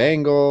the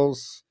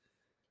Bengals.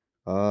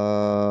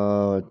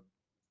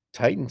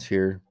 Titans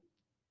here.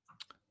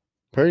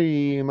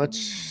 Pretty much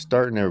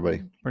starting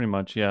everybody. Pretty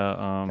much,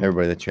 yeah.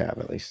 Everybody that you have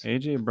at least.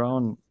 AJ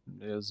Brown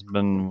has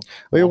been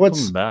Wait,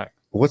 welcomed back.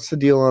 what's the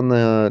deal on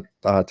the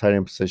tight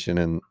end position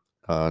in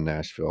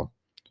Nashville?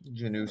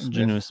 Janu Smith.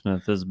 Geno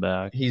Smith is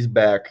back. He's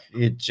back.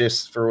 He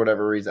just, for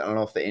whatever reason, I don't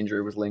know if the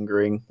injury was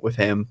lingering with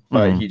him,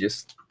 but Mhm. he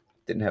just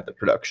didn't have the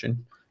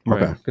production.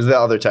 Right. Okay. Because the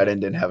other tight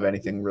end didn't have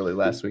anything really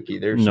last week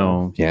either. So.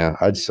 No. Yeah,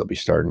 I'd still be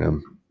starting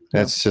him.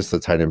 That's just the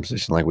tight end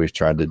position, like we've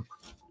tried to,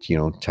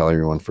 tell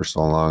everyone for so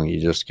long. You're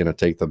just gonna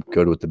take the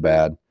good with the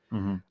bad.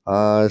 Mhm.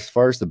 As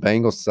far as the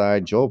Bengals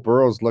side, Joe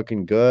Burrow's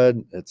looking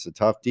good. It's a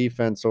tough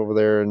defense over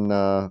there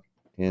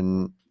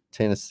in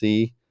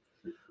Tennessee.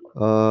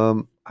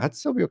 I'd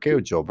still be okay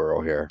with Joe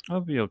Burrow here.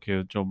 I'll be okay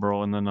with Joe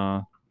Burrow, and then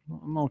I'm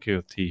okay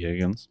with T.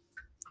 Higgins.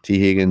 T.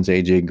 Higgins,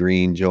 AJ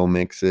Green, Joe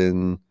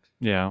Mixon.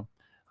 Yeah.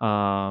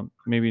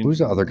 Maybe Who's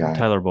the other guy?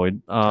 Tyler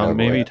Boyd. Tyler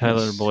Maybe Boyd.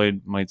 Tyler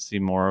Boyd might see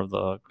more of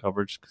the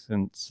coverage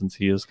since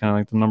he is kind of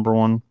like the number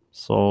one.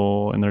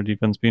 So, in their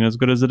defense being as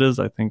good as it is,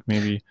 I think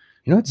maybe.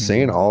 You know what?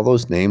 Saying all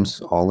those names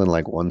all in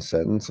like one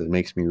sentence, it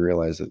makes me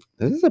realize that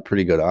this is a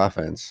pretty good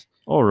offense.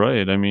 Oh,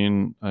 right. I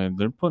mean,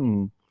 they're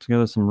putting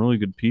together some really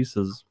good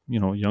pieces,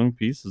 young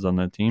pieces on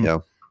that team. Yeah.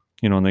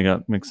 And they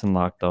got Mixon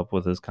locked up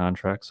with his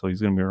contract, so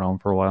he's going to be around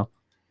for a while.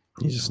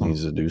 He just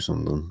needs to do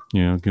something.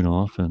 Yeah, get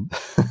off it.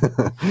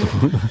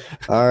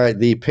 All right,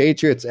 the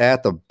Patriots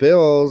at the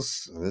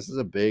Bills. This is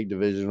a big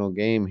divisional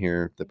game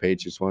here. The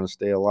Patriots want to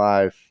stay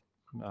alive.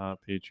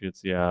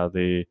 Patriots, yeah,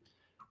 they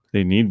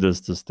need this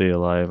to stay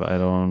alive.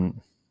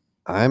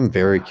 I'm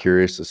very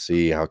curious to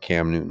see how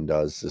Cam Newton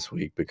does this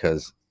week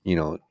because,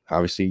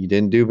 obviously you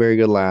didn't do very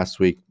good last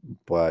week,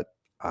 but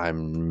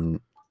I'm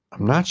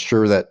not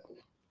sure that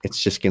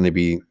it's just going to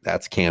be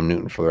that's Cam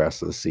Newton for the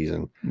rest of the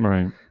season.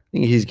 Right. I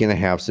think he's going to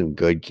have some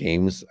good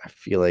games. I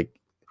feel like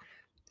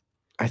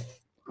I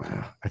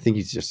think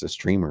he's just a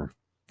streamer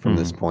from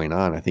this point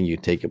on. I think you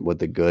take it with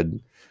the good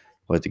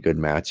with the good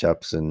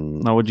matchups.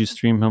 And Now, would you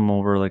stream him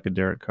over like a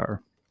Derek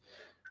Carr?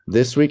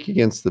 this week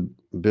against the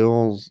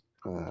Bills,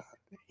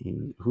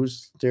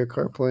 who's Derek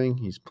Carr playing?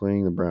 He's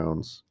playing the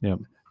Browns. Yep.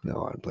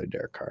 No, I'd play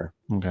Derek Carr.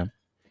 Okay.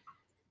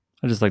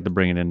 I just like to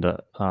bring it into,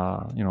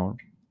 No,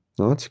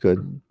 that's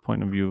good.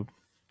 point of view.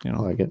 I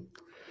like it.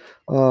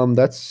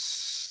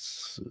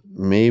 That's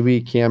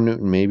maybe Cam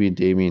Newton, maybe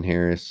Damian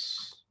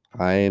Harris.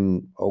 I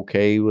am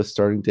okay with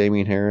starting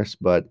Damian Harris,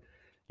 but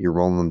you're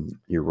rolling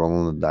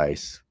the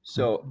dice.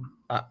 So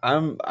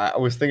I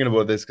was thinking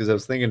about this because I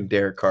was thinking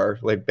Derek Carr,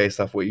 like based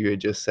off what you had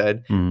just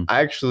said. Mhm.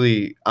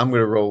 I'm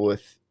gonna roll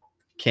with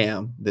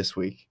Cam this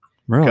week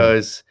Really?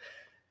 because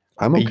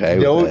I'm okay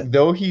with that.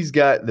 though he's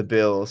got the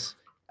Bills.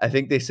 I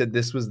think they said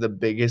this was the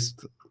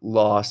biggest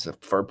loss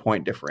for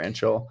point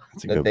differential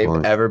That's a that good they've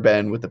point. ever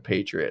been with the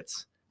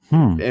Patriots.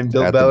 Hmm. And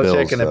Bill At the Belichick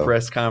Bills, in a though.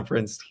 press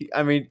conference,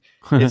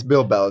 it's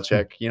Bill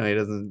Belichick. He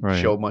doesn't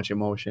Right. show much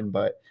emotion,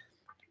 but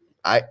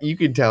you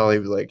could tell he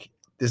was like,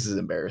 "This is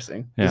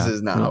embarrassing. This Yeah.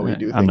 is not how we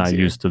do things." I'm not here."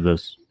 used to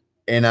this.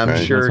 And I'm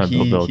Right. sure That's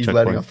why Bill he's Belichick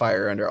letting a was.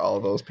 fire under all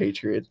those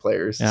Patriot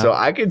players. Yeah. So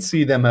I could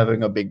see them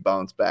having a big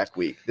bounce back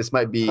week. This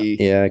might be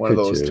Yeah, I one of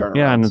could those too. turnarounds.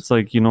 Yeah, and it's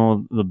like,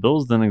 the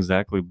Bills didn't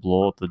exactly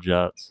blow up the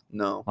Jets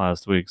no.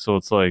 last week. So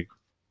it's like,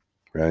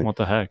 Right? what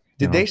the heck?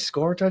 Did they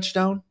score a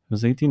touchdown? It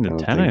was 18 I to don't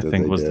 10, think I that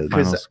think, they was the did.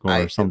 final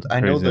score or something. I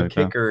know crazy the like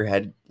that. kicker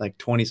had like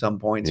 20 some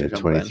points Yeah, or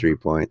something. 23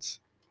 points.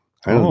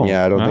 I don't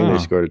think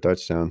they scored a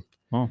touchdown.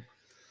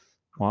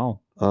 Wow.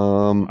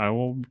 I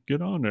will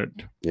get on it.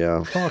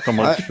 Yeah. Talk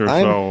amongst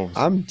yourselves.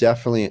 I'm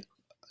definitely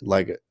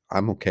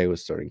I'm okay with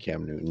starting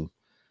Cam Newton.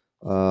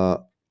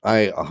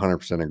 I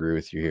 100% agree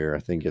with you here. I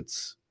think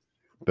it's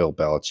Bill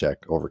Belichick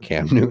over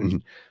Cam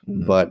Newton.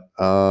 Mhm. But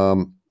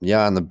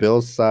yeah, on the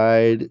Bills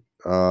side,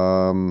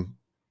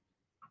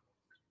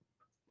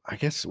 I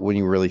guess when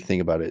you really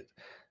think about it,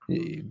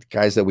 the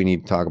guys that we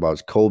need to talk about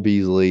is Cole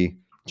Beasley,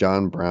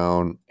 John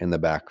Brown, and the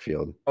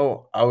backfield,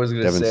 Oh, I was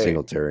going to Devin say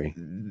Singletary.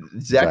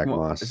 Zach Zach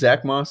Moss. Moss.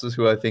 Zach Moss is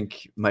who I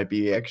think might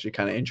be actually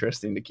kind of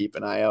interesting to keep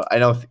an eye out. I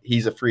know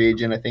he's a free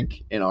agent, I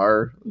think, in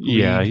our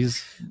Yeah, league.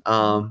 he's.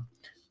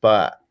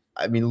 But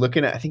I mean,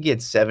 I think he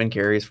had 7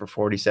 carries for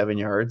 47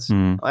 yards.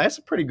 Mm, Well, that's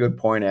a pretty good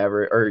point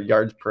average or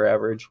yards per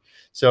average.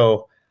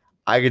 So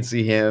I could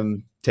see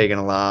him taking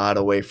a lot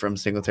away from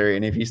Singletary.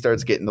 And if he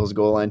starts getting those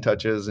goal line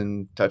touches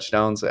and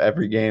touchdowns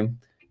every game,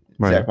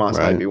 right. Zach Moss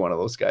Right. might be one of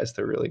those guys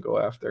to really go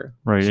after.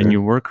 Right. Sure. And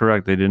you were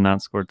correct. They did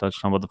not score a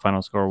touchdown, but the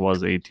final score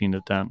was 18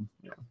 to 10.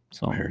 Yeah.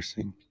 So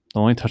Embarrassing. the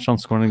only touchdown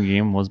scored in the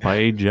game was by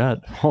a Jet.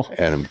 Oh,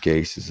 Adam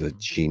Gase is a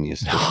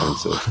genius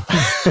defensive.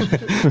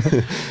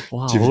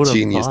 wow. who would've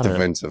Genius thought it?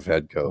 defensive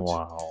head coach.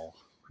 Wow.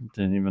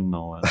 Didn't even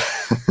know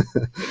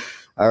it.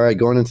 All right,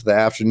 going into the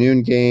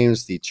afternoon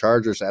games, the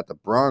Chargers at the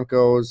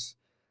Broncos.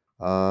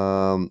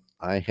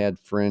 I had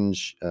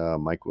fringe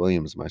Mike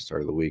Williams my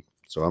start of the week,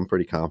 so I'm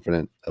pretty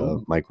confident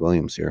of Mike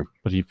Williams here.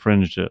 But he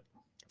fringed it,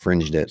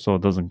 Fringed it, so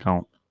it doesn't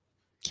count.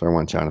 so I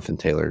want Jonathan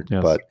Taylor.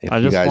 Yes. But if I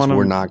you just guys want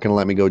were him- not going to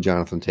let me go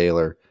Jonathan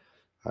Taylor,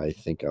 I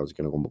think I was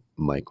going to go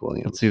Mike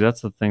Williams. But see,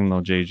 that's the thing,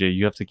 though, JJ.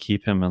 You have to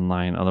keep him in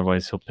line.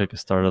 Otherwise, he'll pick a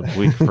start of the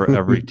week for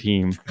every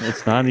team.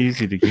 It's not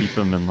easy to keep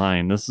him in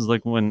line. This is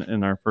like when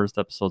in our first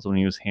episodes when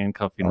he was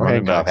handcuffing I'll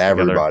running handcuff backs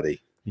together.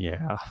 everybody.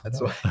 Yeah. That's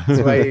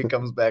why he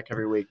comes back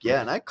every week.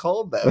 Yeah, and I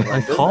called that.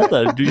 I called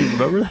that. Do you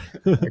remember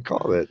that? I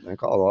called it. I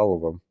called all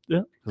of them.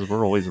 Yeah, because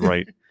we're always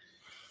right.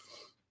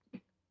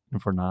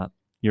 If we're not,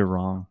 you're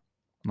wrong.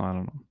 No, I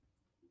don't know.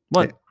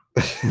 What?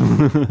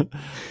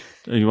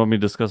 You want me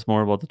to discuss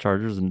more about the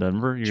Chargers in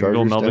Denver? You're going to go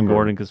Chargers, Melvin Denver.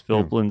 Gordon because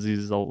Philip Yeah.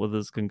 Lindsay's out with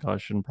his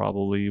concussion.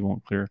 Probably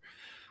won't clear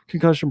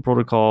concussion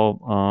protocol.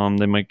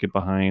 They might get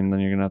behind.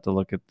 Then you're going to have to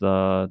look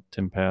at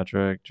Tim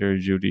Patrick, Jerry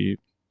Jeudy.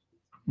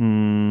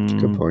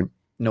 Good point.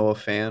 Noah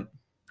Fant.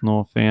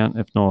 Noah Fant.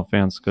 If Noah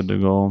Fant's good to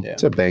go. Yeah.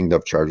 It's a banged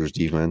up Chargers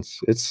defense.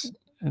 It's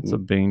It's a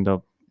banged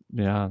up,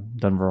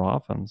 Denver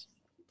offense.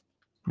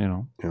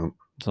 Yeah.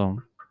 So,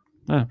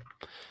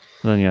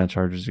 then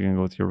Chargers. You can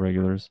go with your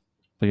regulars.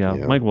 But Yeah.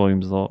 Mike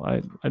Williams though,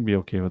 I'd be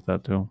okay with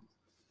that too.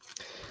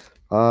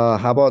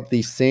 How about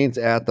the Saints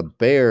at the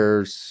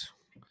Bears?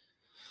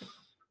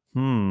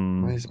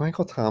 Is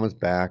Michael Thomas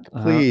back?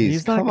 Please,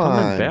 he's not come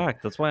coming on.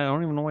 back. That's why I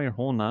don't even know why you're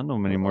holding on to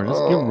him anymore.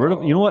 Just get rid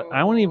of. You know what?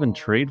 I won't even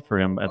trade for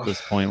him at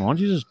this point. Why don't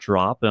you just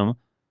drop him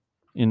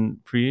in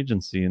free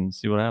agency and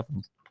see what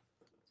happens?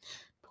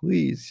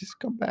 Please, just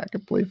come back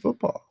and play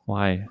football.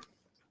 Why?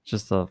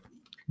 Just a 'Cause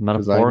I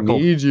metaphorical.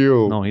 need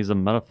you. No, he's a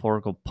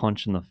metaphorical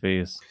punch in the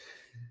face.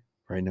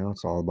 Right now,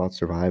 it's all about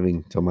surviving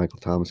until Michael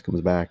Thomas comes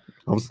back.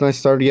 All of a sudden, I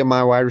started to get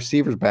my wide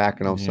receivers back,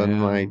 and all of a sudden,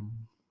 my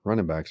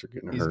running backs are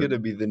getting He's hurt. going to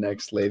be the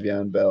next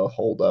Le'Veon Bell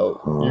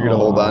holdout. You're going to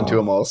hold on to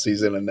him all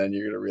season, and then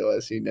you're going to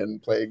realize he didn't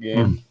play a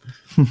game.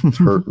 It's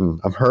hurting.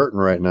 I'm hurting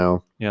right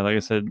now. Yeah, like I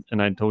said,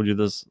 and I told you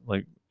this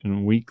like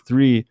in week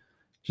 3,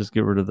 just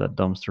get rid of that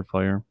dumpster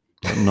fire.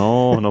 But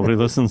no, nobody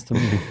listens to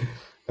me.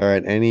 All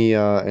right. Any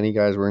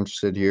guys we're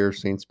interested here?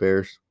 Saints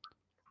Bears.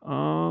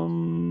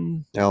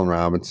 Allen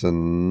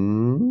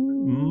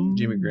Robinson.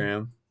 Jimmy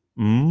Graham.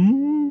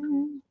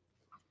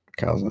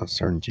 Kyle's not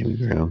starting Jimmy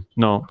Graham.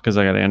 No, because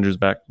I got Andrews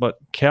back. But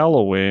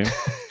Callaway,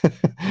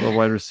 the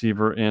wide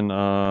receiver in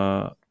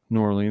New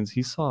Orleans,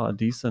 he saw a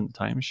decent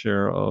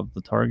timeshare of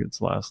the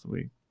targets last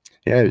week.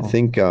 Yeah, I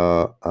think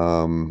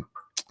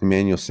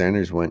Emmanuel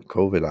Sanders went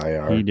COVID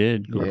IR. He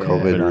did. Or Yeah.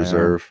 COVID IR.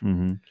 reserve.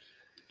 Mhm.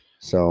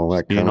 So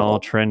that Being kind all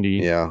of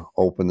trendy. yeah,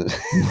 open the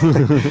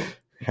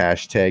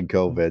hashtag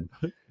COVID.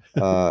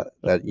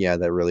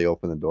 That really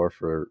opened the door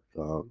for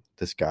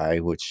this guy,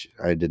 which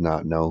I did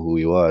not know who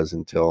he was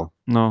until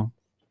No.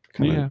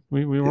 kinda- Yeah,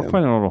 we were yeah.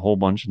 finding out a whole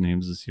bunch of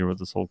names this year with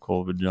this whole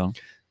COVID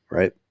junk.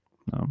 right.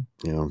 No.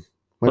 Yeah,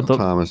 But Michael the-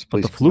 Thomas. But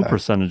Please the come flu back.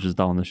 percentage is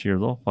down this year,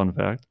 though. Fun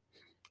fact.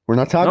 We're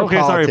not talking Okay,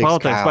 sorry,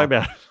 politics. Kyle. My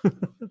bad.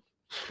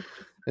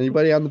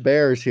 Anybody on the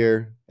Bears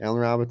here? Allen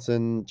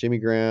Robinson, Jimmy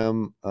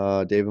Graham,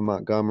 David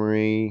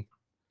Montgomery,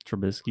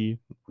 Trubisky.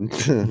 Nick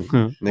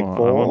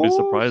Well, I wouldn't be Foles?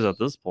 surprised at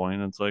this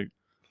point. It's like,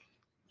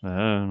 I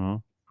don't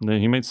know. Then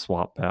he might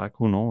swap back.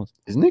 Who knows?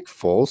 Is Nick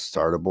Foles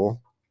startable?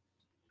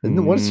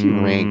 What is he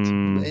ranked?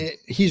 Mm.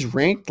 He's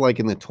ranked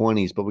like in the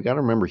 20s, but we got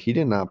to remember he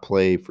did not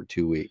play for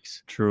 2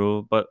 weeks.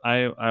 True, but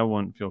I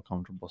wouldn't feel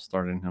comfortable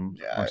starting him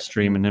Yeah, or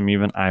streaming him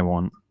even. I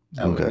won't.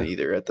 I wouldn't Okay.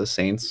 either at the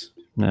Saints.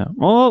 Yeah.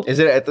 Well, Is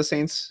it at the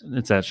Saints?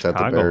 it's at It's at the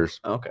Chicago. Bears.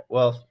 Okay.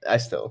 Well, I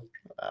still.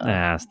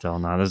 Nah, still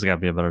not. There's got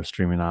to be a better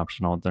streaming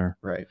option out there.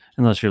 Right.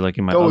 Unless you're like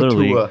in my Go other with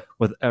league, Tua.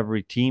 with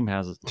every team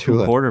has two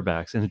Tua.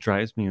 quarterbacks, and it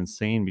drives me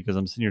insane because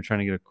I'm sitting here trying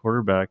to get a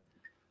quarterback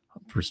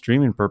for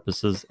streaming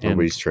purposes, and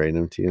Nobody's trading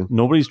him to you,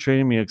 nobody's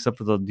trading me except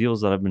for the deals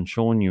that I've been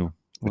showing you.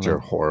 which are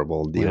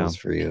horrible deals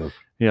for you.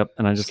 Yep,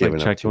 and I just like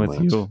giving up checking too with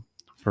much. you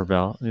for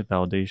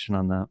validation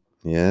on that.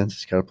 Yeah,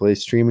 just got to play a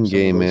streaming Some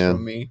of game, those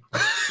from man. me.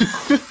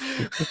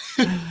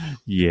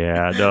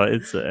 Yeah, no,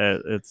 it's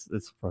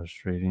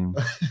frustrating.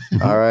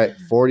 All right,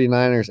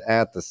 49ers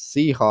at the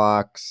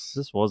Seahawks.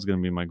 This was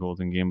gonna be my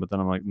golden game, but then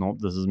I'm like, nope,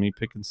 this is me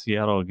picking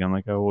Seattle again,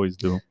 like I always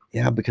do.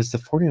 Yeah, because the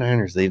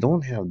 49ers, they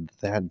don't have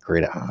that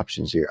great of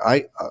options here.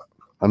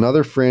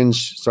 Another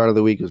fringe start of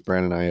the week was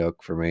Brandon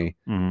Ayuk for me.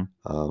 hmm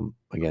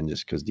Again,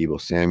 just because Deebo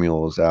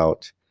Samuel is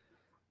out.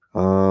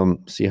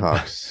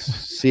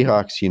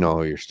 Seahawks, you know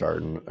who you're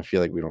starting. I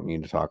feel like we don't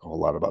need to talk a whole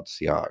lot about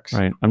the Seahawks.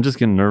 Right. I'm just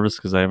getting nervous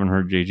because I haven't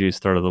heard JJ's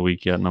start of the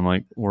week yet, and I'm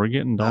like, we're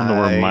getting down to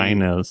where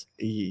mine is.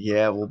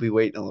 Yeah, we'll be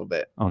waiting a little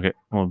bit. Okay.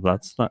 Well,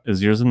 that's not.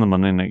 Is yours in the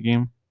Monday night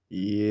game?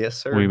 Yes,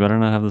 sir. We better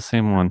not have the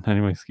same one.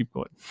 Anyways, keep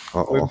going. We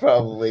Uh-oh.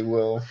 probably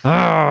will.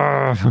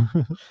 Ah!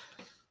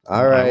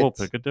 All right. I will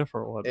pick a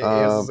different one.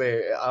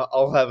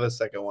 I'll have a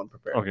second one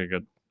prepared. Okay,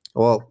 good.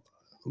 Well,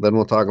 then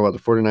we'll talk about the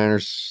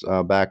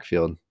 49ers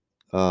backfield.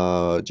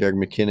 Jared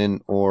McKinnon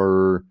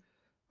or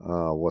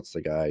what's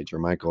the guy?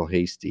 Jermichael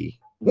Hasty.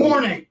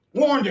 Warning!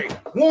 Warning!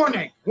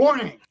 Warning!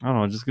 Warning! I don't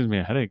know. It just gives me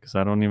a headache because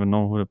I don't even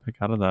know who to pick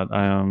out of that.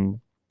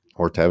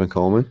 Or Tevin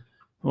Coleman.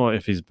 Well,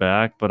 if he's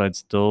back, but I'd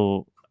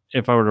still,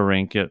 if I were to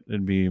rank it,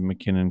 it'd be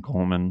McKinnon,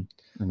 Coleman,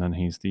 and then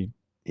Hasty.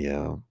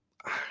 Yeah.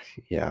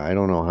 Yeah, I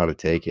don't know how to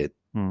take it.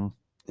 Hmm.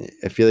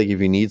 I feel like if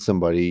you need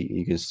somebody,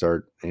 you can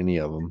start any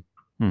of them,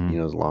 Mhm. you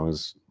know, as long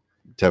as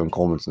Tevin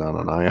Coleman's not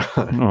on IR.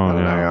 Oh, not on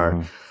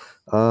yeah. IR.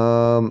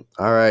 All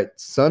right.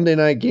 Sunday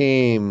night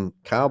game,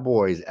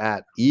 Cowboys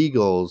at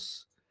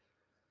Eagles.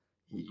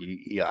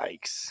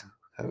 Yikes.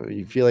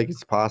 You feel like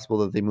it's possible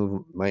that they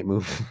might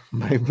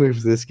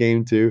move this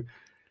game to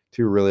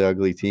two really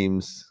ugly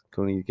teams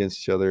going against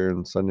each other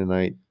on Sunday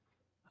night.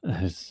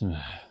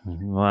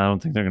 Well, I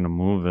don't think they're going to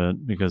move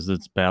it because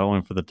it's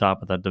battling for the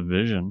top of that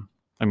division.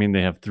 I mean,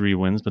 they have 3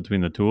 wins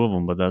between the two of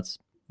them, but that's,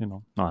 I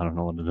don't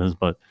know what it is,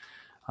 but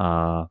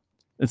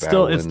it's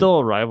Battling. still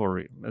a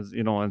rivalry. As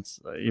you know, it's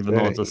even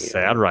though it's a Yeah,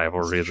 sad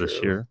rivalry it's this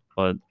true. year,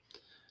 but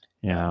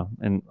yeah,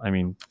 and I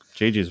mean,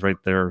 JJ's right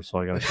there, so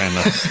I got to kind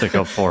of stick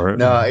up for it.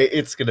 No,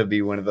 it's gonna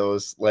be one of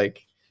those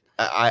like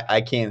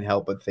I can't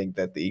help but think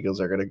that the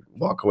Eagles are gonna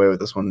walk away with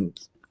this one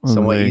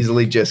somewhat They-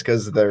 easily just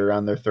because they're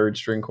on their third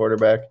string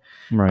quarterback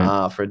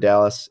right? for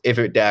Dallas. If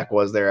Dak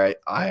was there,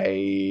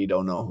 I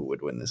don't know who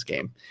would win this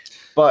game.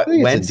 But I think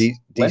it's a Wentz, Wentz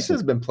decent.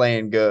 has been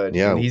playing good.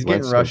 Yeah, and he's Wentz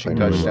getting has been rushing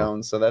playing really well.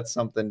 touchdowns, so that's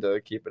something to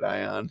keep an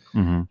eye on.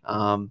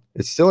 Mhm.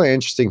 It's still an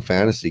interesting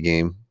fantasy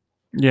game.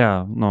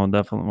 Yeah, no,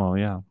 definitely. Well,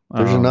 yeah,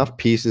 There's enough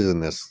pieces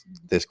in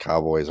this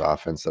Cowboys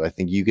offense that I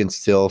think you can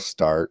still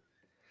start.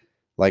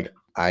 Like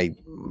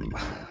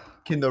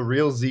Can the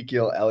real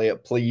Ezekiel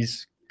Elliott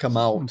please come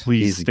out?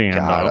 Please he's stand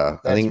gotta.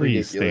 up. I think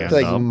Please ridiculous. I stand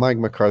feel like up. Mike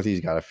McCarthy's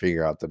got to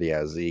figure out that he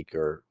has Zeke,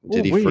 or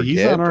did Oh, he wait, forget?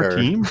 he's on our or-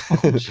 team. Oh,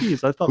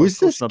 jeez, I thought. I was Who's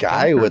this coaching the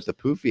guy Packers. with the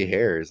poofy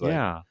hairs? Like,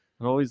 Yeah,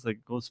 it always like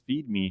goes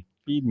feed me.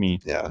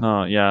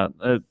 yeah. Yeah,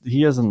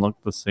 he hasn't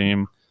looked the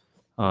same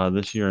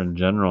this year in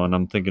general, and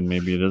I'm thinking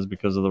maybe it is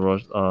because of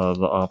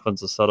the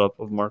offensive setup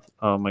of Mike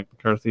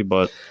McCarthy.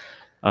 But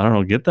I don't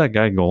know, get that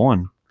guy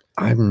going.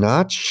 I'm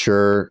not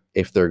sure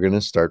if they're going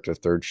to start their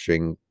third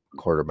string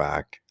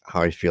quarterback.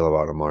 How I feel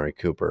about Amari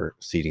Cooper,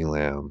 CeeDee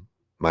Lamb,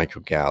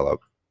 Michael Gallup.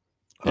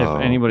 If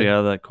anybody out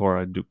of that core,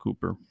 I'd do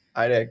Cooper.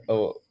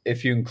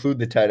 If you include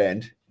the tight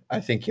end, I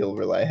think he'll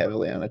rely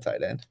heavily on a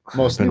tight end.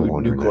 Most been new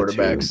wondering that too.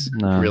 quarterbacks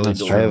Nah, really that's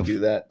don't true. do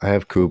that. I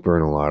have Cooper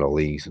in a lot of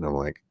leagues, and I'm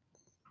like,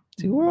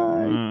 Do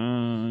I?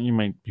 You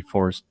might be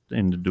forced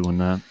into doing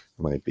that.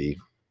 Might be.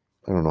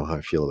 I don't know how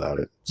I feel about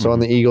it. So on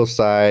the Eagles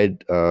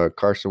side,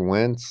 Carson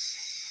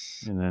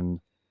Wentz, And then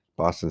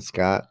Boston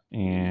Scott.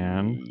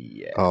 and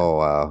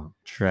Yeah.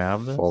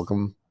 Travis.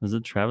 Fulgham. Is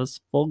it Travis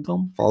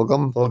Fulgham?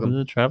 Fulgham.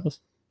 Is it Travis?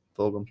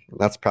 Fulgham.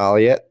 That's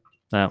probably it.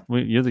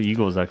 You're the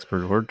Eagles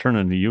expert. We're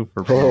turning to you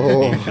for Oh.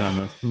 pronunciation on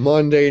this.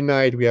 Monday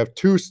night, we have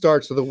 2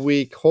 starts of the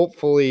week.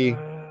 Hopefully,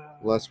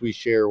 unless we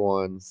share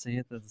one. Say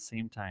it at the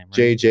same time. Right?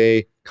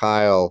 JJ,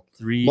 Kyle.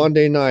 3.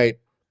 Monday night,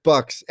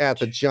 Bucks at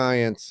the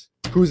Giants.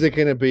 Who's it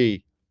going to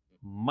be?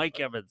 Mike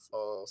Evans.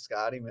 Oh,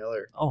 Scotty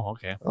Miller. Oh,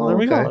 okay. Oh, There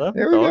we okay. go.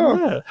 There we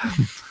go.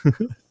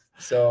 go.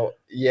 So,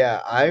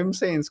 yeah, I'm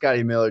saying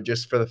Scotty Miller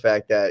just for the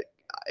fact that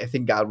I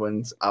think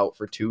Godwin's out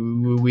for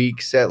 2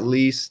 weeks at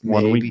least.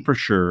 1 maybe. week for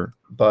sure.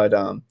 But,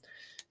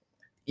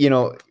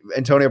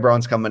 Antonio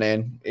Brown's coming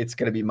in. It's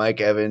going to be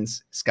Mike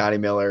Evans, Scotty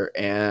Miller,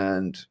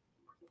 and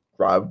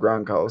Rob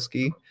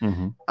Gronkowski.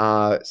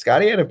 Mm-hmm.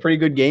 Scotty had a pretty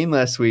good game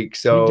last week. He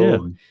So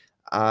did.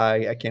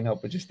 I can't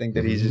help but just think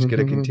that he's just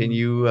going to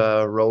continue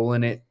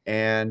rolling it.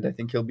 And I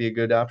think he'll be a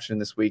good option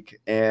this week.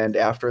 And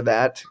after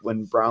that,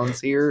 when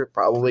Brown's here,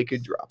 probably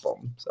could drop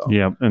him. So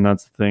Yeah, and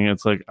that's the thing.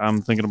 It's like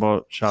I'm thinking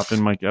about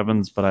shopping Mike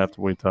Evans, but I have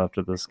to wait till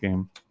after this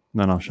game.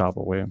 Then I'll shop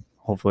away.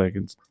 Hopefully I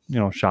can,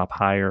 shop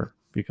higher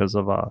because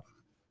of a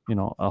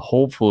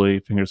hopefully,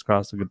 fingers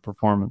crossed, a good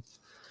performance.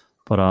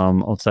 But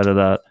outside of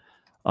that,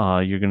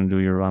 you're gonna do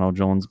your Ronald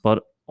Jones.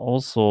 But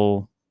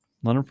also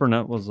Leonard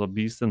Fournette was a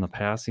beast in the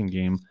passing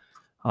game.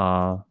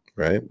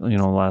 Right?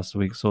 Last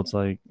week. So it's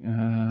like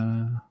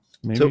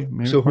maybe. So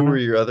who Fournette. were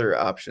your other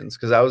options?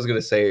 Because I was going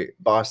to say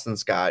Boston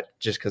Scott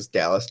just because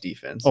Dallas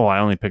defense. Oh, I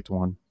only picked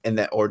one. And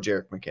that or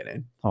Jerick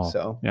McKinnon. Oh,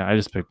 So yeah, I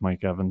just picked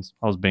Mike Evans.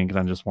 I was banking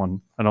on just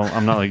one.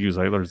 I'm not like you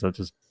Zeitlers that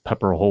just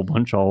pepper a whole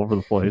bunch all over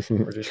the place.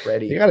 we're just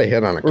ready. You got to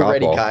hit on a We're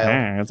ready, couple.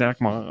 Kyle.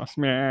 Zach Moss.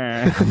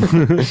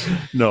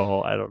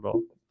 No, I don't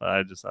know.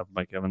 I just have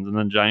Mike Evans. And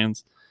then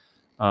Giants,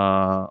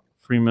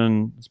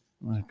 Freeman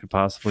could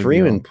possibly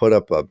Freeman be put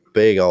up a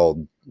big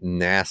old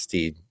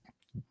nasty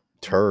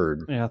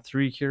turd.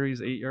 3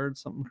 carries, 8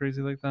 yards, something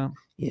crazy like that.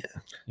 Yeah.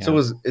 So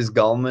is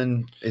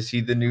Gallman? Is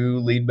he the new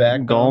lead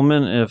back? now?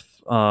 Gallman, if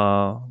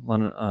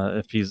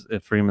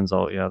Freeman's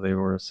out, yeah, they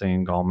were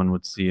saying Gallman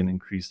would see an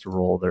increased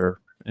role there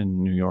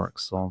in New York.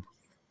 So,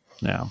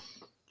 yeah.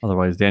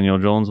 Otherwise, Daniel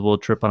Jones will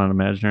trip on an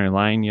imaginary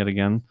line yet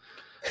again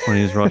when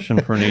he's rushing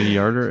for an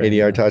 80-yarder.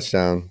 80-yard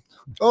touchdown.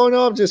 Oh,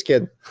 no, I'm just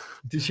kidding.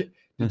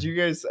 Did you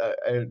guys?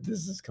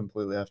 This is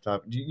completely off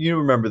topic. Do you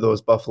remember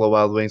those Buffalo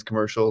Wild Wings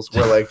commercials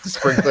where like the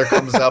sprinkler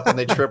comes up and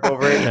they trip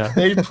over it? Yeah.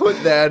 They put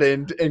that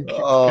in and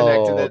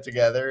connected it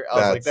together. I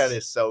was like, that that's-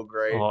 is so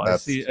great. Oh, I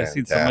That's see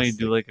somebody fantastic.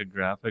 do like a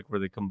graphic where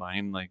they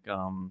combine like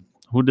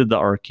who did the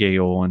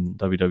RKO in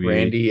WWE?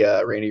 Randy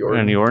Orton.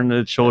 Randy Orton.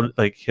 It showed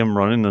like him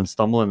running and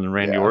stumbling, and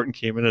Randy Yeah. Orton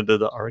came in and did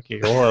the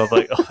RKO. And I was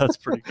like, oh, that's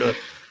pretty good.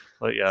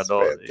 But yeah, That's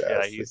no, yeah,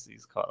 fantastic.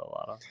 he's caught a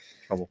lot of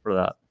trouble for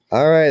that.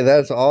 All right,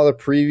 that's all the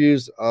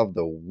previews of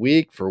the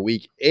week for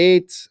week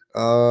 8.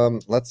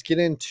 Let's get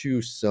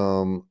into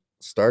some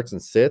starts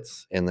and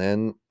sits, and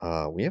then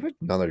we have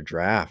another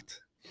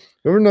draft.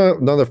 We have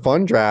another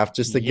fun draft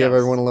just to give Yes.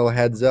 everyone a little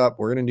heads up.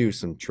 We're gonna do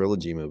some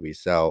trilogy movies,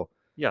 so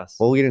Yes.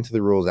 we'll get into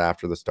the rules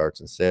after the starts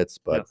and sits.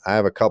 But Yes. I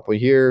have a couple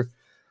here: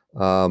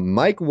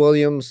 Mike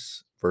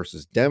Williams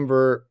versus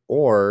Denver,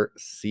 or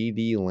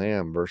CD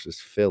Lamb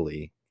versus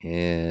Philly.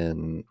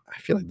 And I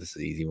feel like this is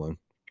an easy one.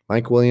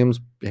 Mike Williams,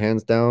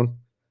 hands down.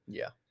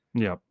 Yeah.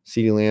 Yeah.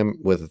 CeeDee Lamb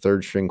with a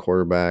third string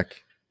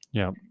quarterback.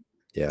 Yeah.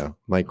 Yeah.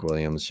 Mike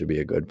Williams should be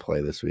a good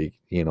play this week.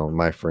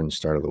 My fringe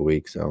start of the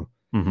week. So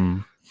Mm-hmm.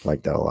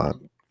 like that a lot.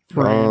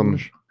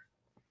 Fringe.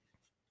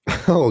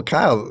 Oh,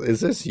 Kyle,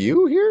 is this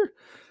you here?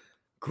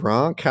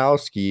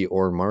 Gronkowski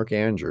or Mark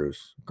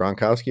Andrews?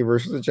 Gronkowski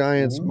versus the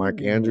Giants.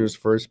 Mark Ooh. Andrews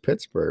versus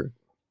Pittsburgh.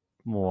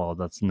 Well,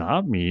 that's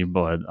not me,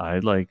 but I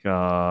like.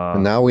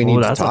 And now we need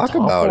to that's a talk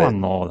tough about it.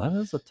 one, though. That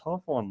is a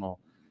tough one, though.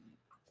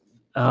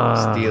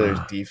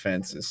 Steelers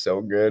defense is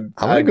so good.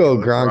 I'm gonna I'd go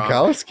with Gronk.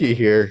 Gronkowski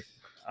here.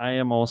 I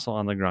am also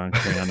on the Gronk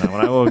train on that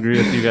one. I will agree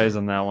with you guys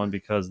on that one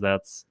because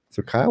that's.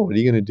 So Kyle, what are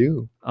you gonna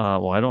do?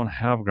 Well, I don't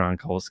have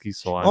Gronkowski,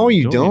 so I'm Oh,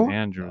 you doing don't?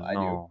 Andrews. I do.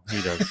 No,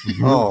 he does.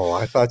 Oh,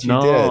 I thought you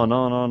no, did.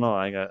 no.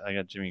 I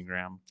got Jimmy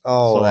Graham.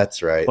 Oh, So-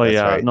 that's right. But that's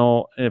yeah, right.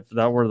 no. If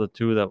that were the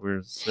two that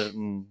we're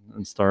sitting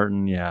and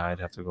starting, yeah, I'd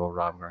have to go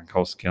Rob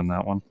Gronkowski on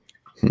that one.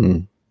 Hmm.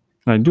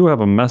 I do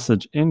have a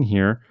message in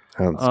here.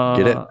 Let's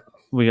get it.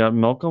 We got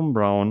Malcolm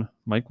Brown,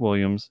 Mike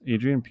Williams,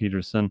 Adrian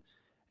Peterson,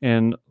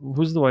 and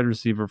who's the wide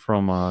receiver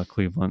from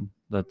Cleveland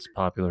that's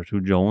popular too?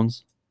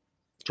 Jones,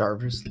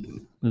 Jarvis.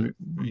 Mm,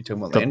 Are you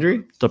talking about The-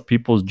 Landry? the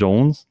People's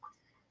Jones.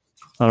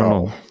 I don't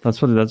know. Oh.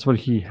 That's what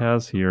he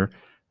has here.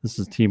 This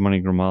is T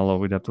Money Gramalo.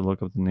 We'd have to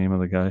look up the name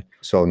of the guy.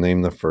 So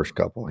name the first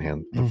couple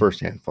the first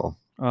handful.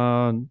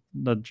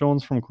 The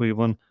Jones from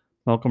Cleveland,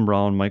 Malcolm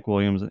Brown, Mike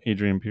Williams, and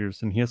Adrian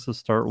Peterson. He has to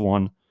start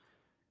one.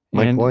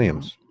 Mike And-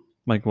 Williams.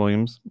 Mike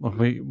Williams.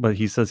 Okay, but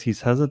he says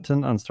he's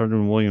hesitant on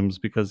starting Williams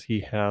because he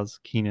has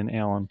Keenan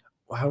Allen.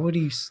 why would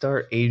he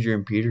start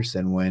Adrian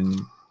Peterson when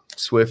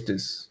Swift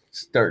is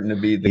starting to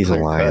be the He's a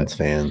clear Lions cut?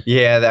 fan.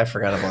 Yeah, I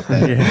forgot about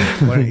that.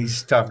 Yeah. When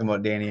he's talking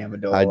about Danny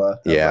Amendola. I was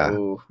yeah. like,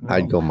 ooh.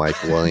 I'd go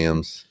Mike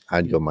Williams.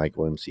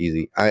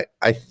 easy. I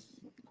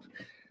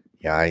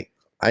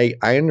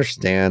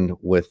understand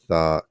with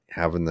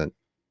having the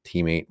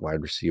teammate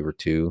wide receiver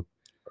too.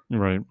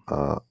 Right.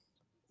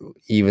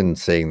 Even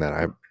saying that,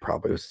 I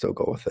probably would still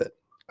go with it.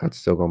 I'd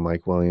still go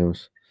Mike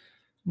Williams.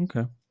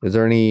 Okay. Is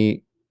there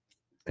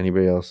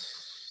anybody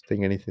else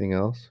think anything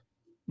else?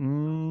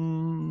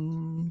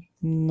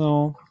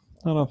 No,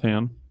 not a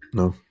fan.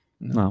 No.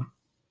 No.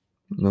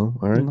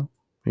 All right. No.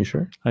 Are you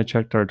sure? I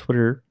checked our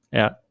Twitter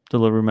at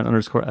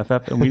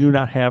deliveryman_FF, and we do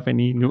not have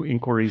any new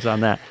inquiries on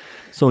that.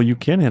 So you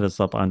can hit us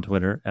up on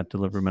Twitter at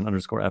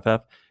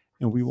deliveryman_FF,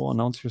 and we will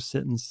announce your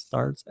sit and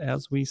starts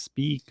as we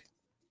speak.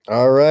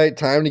 All right,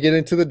 time to get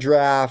into the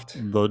draft.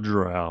 The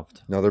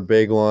draft. Another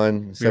big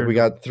one. So we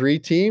got 3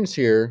 teams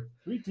here.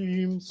 3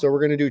 teams. So we're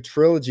going to do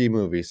trilogy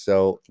movies.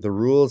 So the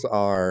rules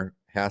are,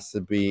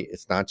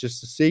 it's not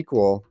just a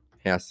sequel,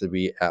 has to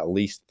be at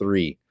least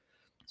 3.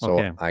 So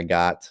Okay. I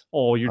got,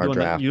 Oh, you're our doing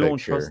that. draft You don't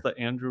picture. trust the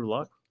Andrew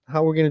Luck?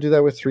 how are we going to do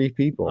that with 3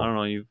 people? I don't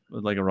know. You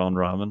like a round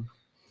robin.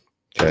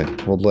 Okay,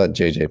 we'll let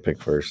JJ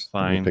pick first.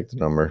 Fine. You pick the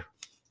number.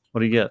 What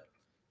do you get?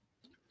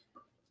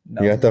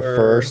 You got the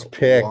first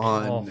pick.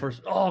 Oh,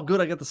 first. Oh,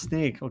 good. I got the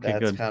snake. Okay,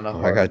 That's good. kind of I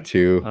hard. got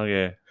 2.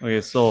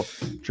 Okay. So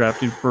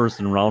drafting first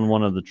in round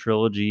 1 of the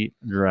trilogy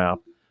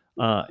draft,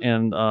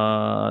 and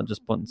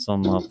just putting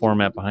some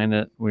format behind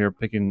it. We are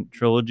picking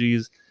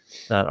trilogies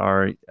that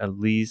are at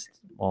least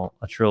a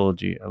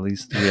trilogy, at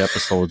least 3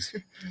 episodes.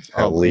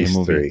 At of a least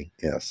movie. 3.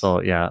 Yes.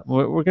 So yeah,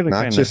 we're gonna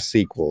not kinda, just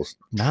sequels.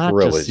 not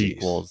trilogies. just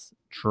sequels,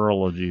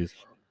 trilogies.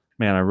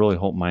 Man, I really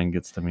hope mine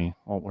gets to me.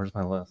 Oh, where's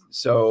my list?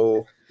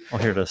 So Oh,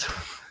 here it is.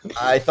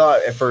 I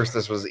thought at first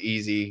this was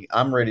easy.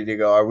 I'm ready to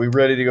go. Are we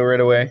ready to go right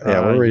away?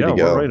 Yeah, we're ready to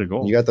go. We're ready to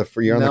go. You got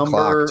you're on the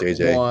clock,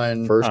 JJ.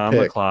 1, First On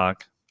the pick.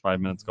 clock. 5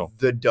 minutes go.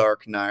 The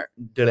Dark Knight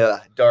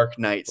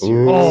series.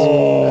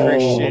 Ooh.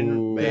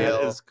 Christian that Bale.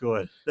 is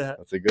good.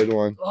 That's a good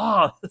one.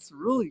 That's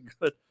really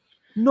good.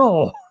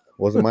 No.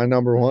 Wasn't my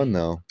number 1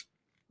 though.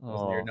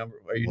 Wasn't your number?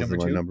 Are you Wasn't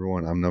number my 2? number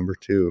 1. I'm number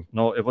 2.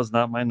 No, it was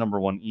not my number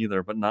 1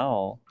 either. But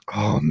now,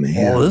 Oh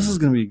man. this is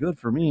gonna be good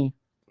for me.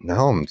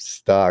 Now I'm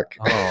stuck.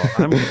 Oh,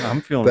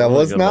 I'm feeling. that really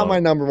was good not about my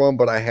it. number 1,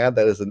 but I had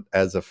that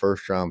as a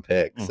first round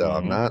pick. So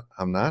Mhm.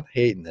 I'm not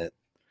hating it.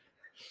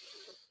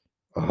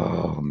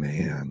 Oh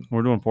man.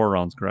 We're doing 4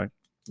 rounds, correct?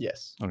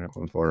 Yes. Okay.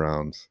 4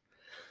 rounds.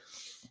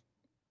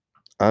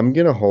 I'm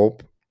gonna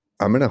hope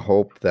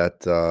that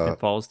It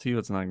falls to you.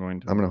 It's not going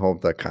to. I'm gonna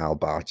hope that Kyle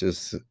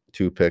botches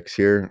 2 picks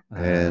here,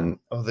 and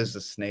Oh, there's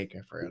a snake.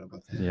 I forgot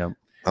about that. Yep.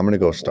 I'm gonna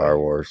go Star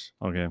Wars.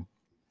 Okay.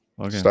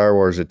 Star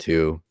Wars at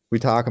 2. We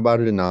talk about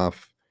it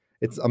enough.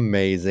 It's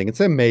amazing. It's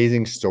an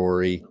amazing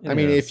story. It I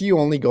mean, is. if you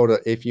only go to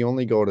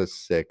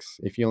 6,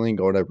 if you only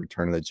go to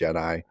Return of the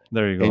Jedi,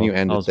 There you go. and you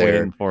end I it was there.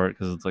 waiting for it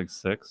because it's like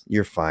 6.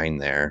 you're fine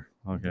there.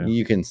 Okay.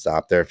 You can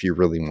stop there if you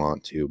really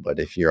want to, but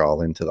if you're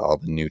all into all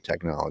the new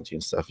technology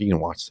and stuff, you can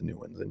watch the new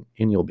ones and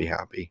you'll be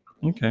happy.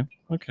 Okay.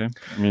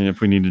 I mean,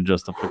 if we need a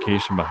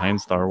justification behind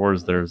Star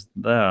Wars, there's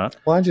that.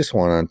 Well, I just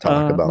want to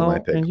talk about my No,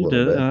 pick a and you little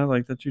did, bit. and I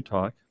like that you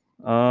talk.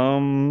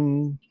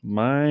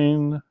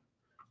 Mine,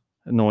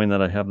 knowing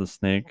that I have the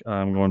snake,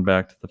 I'm going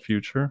Back to the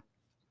Future.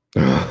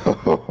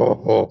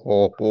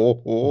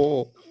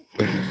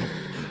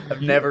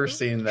 I've never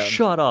seen them.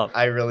 Shut up.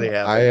 I really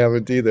haven't. I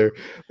haven't either.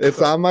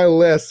 It's on my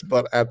list,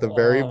 but at the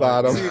very Oh,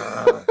 bottom.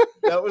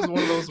 That was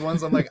one of those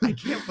ones I'm like, I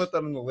can't put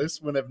them on the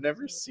list when I've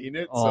never seen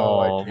it. So Oh,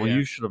 I well, can't.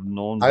 you should have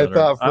known I better.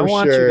 thought I for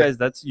want sure- you guys.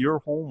 That's your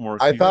homework.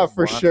 I You thought guys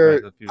for watch Back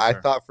sure. to the I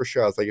Future. thought for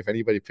sure. I was like, if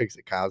anybody picks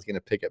it, Kyle's gonna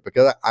pick it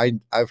because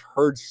I've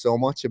heard so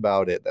much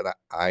about it that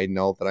I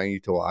know that I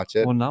need to watch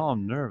it. Well, now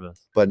I'm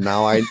nervous. But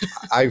now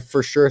I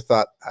for sure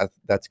thought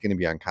that's gonna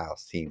be on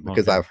Kyle's team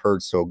because Okay. I've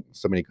heard so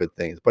many good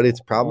things. But it's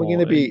probably Oh,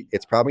 gonna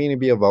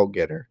be a vote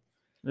getter.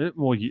 Yeah,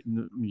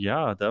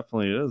 it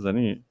definitely is.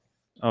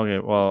 Okay,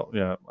 well,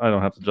 yeah, I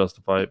don't have to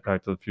justify it.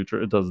 Back to the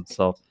Future, it does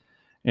itself.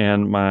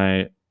 And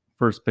my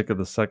first pick of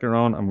the second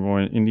round, I'm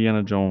going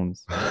Indiana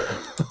Jones.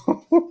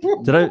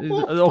 Did I?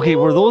 Okay,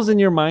 were those in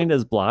your mind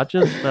as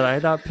blotches that I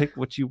not pick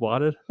what you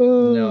wanted?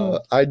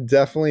 No. I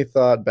definitely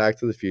thought Back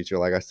to the Future,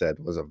 like I said,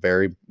 was a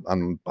very on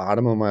the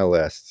bottom of my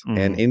list.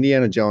 And Mhm.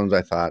 Indiana Jones,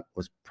 I thought,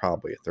 was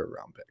probably a 3rd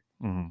round pick.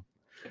 Mhm.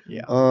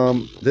 Yeah.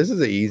 This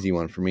is an easy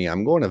one for me.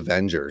 I'm going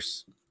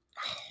Avengers.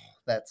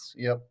 That's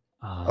yep.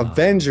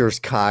 Avengers,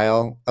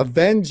 Kyle.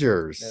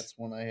 Avengers. That's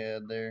one I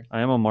had there. I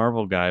am a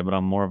Marvel guy, but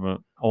I'm more of a.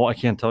 Oh, I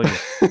can't tell you.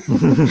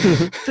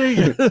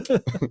 Dang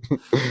it.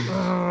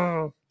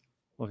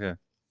 Okay.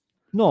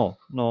 No.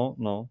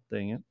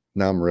 Dang it.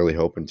 Now I'm really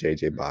hoping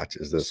JJ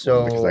botches this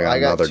So one because I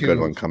got another two, good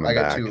one coming I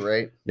got back. 2,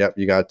 right? Yep,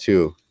 you got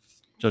 2.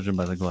 Judging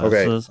by the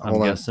Okay, glasses, I'm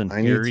hold on. guessing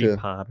I need Harry to-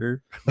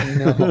 Potter.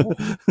 No.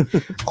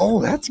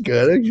 Oh, that's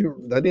good.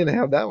 I didn't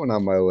have that one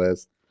on my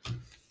list.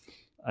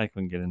 I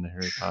couldn't get into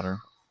Harry Potter.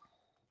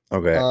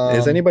 Okay.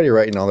 Is anybody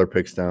writing all their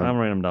picks down? I'm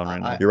writing them down right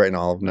now. You're writing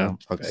all of them now?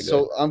 Okay, good.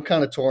 So I'm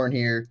kind of torn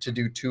here to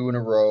do 2 in a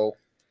row.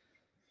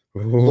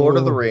 Lord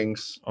of the Ooh.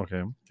 Rings.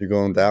 Okay. You're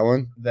going with that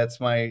one? That's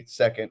my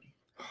second.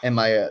 And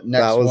my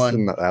That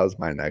was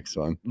my next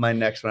one. My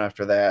next one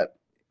after that.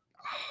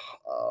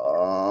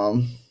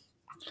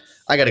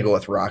 I got to go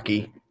with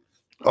Rocky.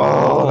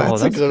 Oh,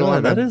 that's a good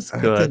one. That is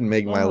good. That didn't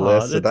make my Oh,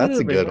 list, so it that's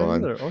a didn't make good mine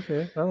one. either.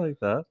 Okay, I like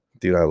that.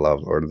 Dude, I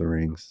love Lord of the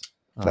Rings.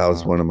 That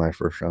was Uh, one of my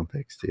first round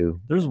picks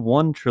too. There's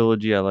one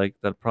trilogy I like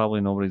that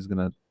probably nobody's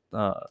gonna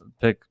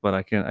pick, but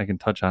I can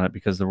touch on it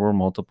because there were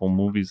multiple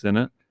movies in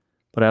it.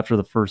 But after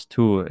the first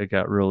 2, it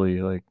got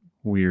really like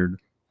weird.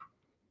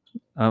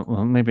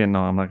 Well, maybe no,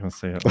 I'm not gonna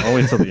say it. I'll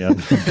wait till the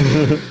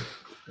end.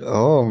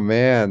 Oh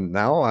man,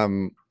 now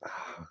I'm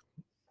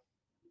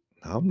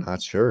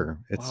not sure.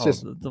 It's Wow,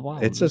 just wow,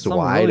 it's there's just someone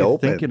wide really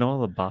open. thinking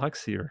on the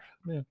box here.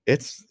 Yeah.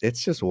 it's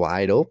just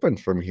wide open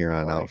from here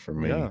on out for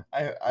me. Yeah.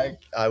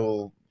 I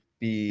will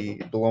be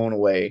blown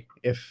away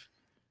if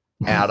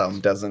Adam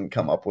doesn't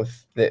come up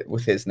with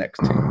his next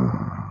 2.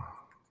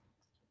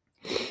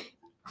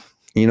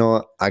 You know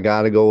what? I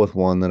gotta go with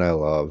one that I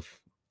love.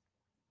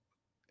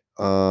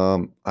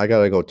 I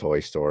gotta go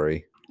Toy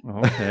Story.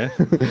 Okay.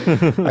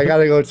 I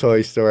gotta go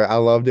Toy Story. I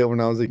loved it when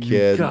I was a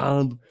kid.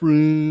 God,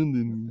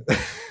 friend.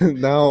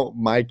 Now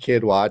my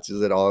kid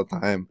watches it all the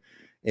time,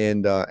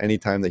 and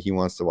anytime that he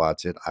wants to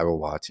watch it, I will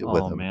watch it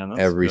with Oh, him man,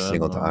 that's every good,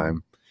 single though.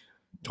 time.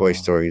 Toy Wow.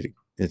 Story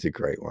is a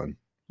great one.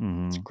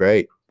 Mhm. It's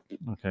great.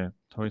 Okay,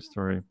 Toy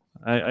Story.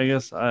 I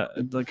guess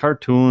the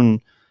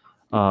cartoon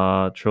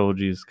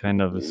trilogies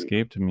kind of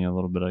escaped me a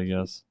little bit, I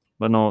guess.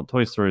 But no,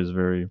 Toy Story is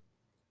very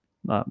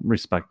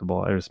respectable.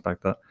 I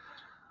respect that.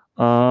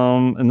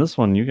 And this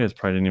one you guys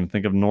probably didn't even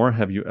think of, nor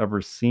have you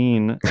ever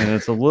seen, and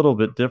it's a little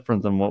bit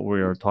different than what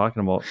we are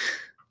talking about.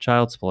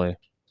 Child's Play.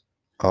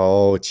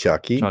 Oh,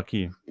 Chucky.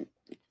 Chucky.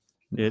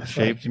 It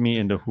shaped me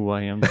into who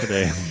I am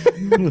today.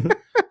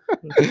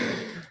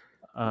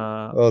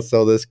 Well,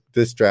 so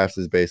this draft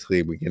is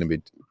basically going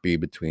to be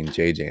between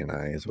JJ and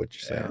I, is what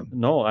you're saying.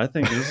 No, I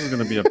think this is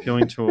going to be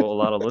appealing to a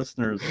lot of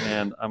listeners,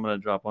 and I'm going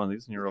to drop one of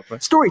these in here real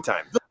quick. Story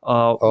time.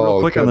 Real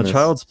quick on the goodness.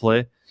 Child's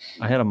Play,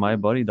 I had a My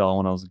Buddy doll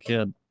when I was a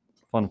kid.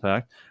 Fun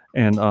fact.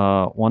 And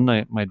one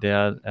night, my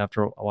dad,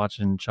 after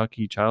watching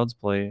Chucky Child's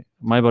Play,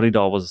 My Buddy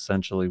doll was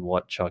essentially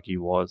what Chucky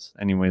was.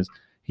 Anyways,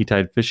 he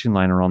tied fishing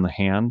line around the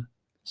hand.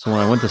 So when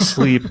I went to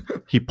sleep,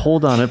 he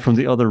pulled on it from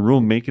the other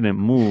room, making it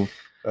move.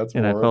 That's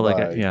And I felt like,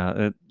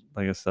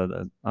 like I said,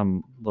 I'm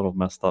a little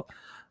messed up.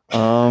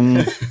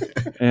 And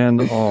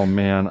oh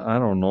man, I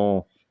don't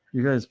know.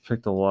 You guys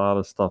picked a lot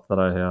of stuff that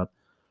I had.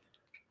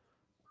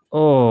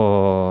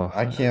 Oh,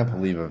 I can't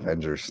believe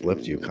Avengers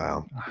slipped you,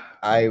 Kyle.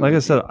 like I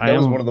said, that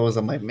was one of those.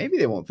 I'm like, maybe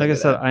they won't. Like I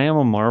Think said, of that. I am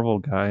a Marvel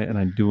guy, and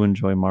I do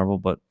enjoy Marvel,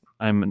 but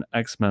I'm an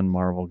X-Men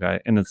Marvel guy,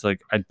 and it's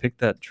like I'd pick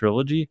that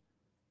trilogy.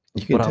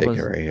 You can But I take was-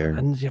 it right here.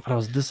 But I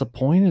was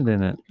disappointed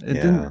in it. It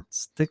Yeah. didn't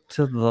stick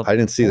to the. I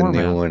didn't see the new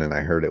format. one, and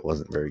I heard it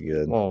wasn't very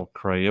good. Oh,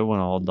 cray! It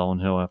went all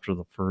downhill after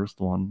the first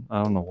one.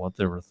 I don't know what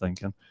they were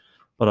thinking,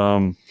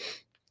 but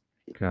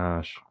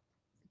gosh.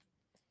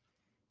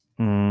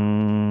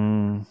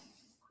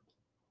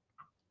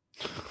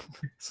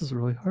 This is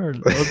really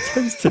hard.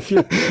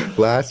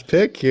 Last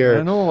pick I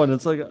here. know, and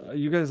it's like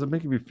you guys are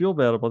making me feel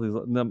bad about these.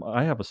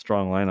 I have a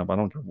strong lineup. I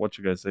don't care what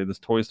you guys say. This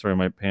Toy Story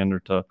might pander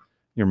to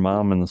your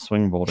mom in the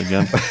swing vote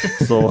again.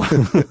 So,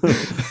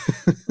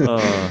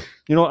 I'm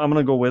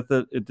gonna go with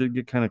it. It did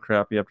get kind of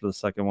crappy after the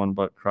second one,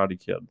 but Karate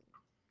Kid.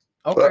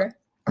 Okay.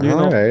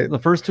 All right. The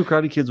first 2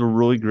 Karate Kids were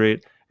really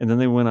great, and then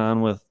they went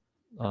on with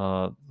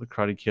the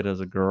Karate Kid as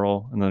a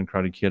girl, and then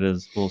Karate Kid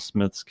as Will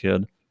Smith's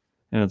kid,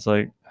 and it's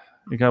like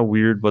it got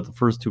weird. But the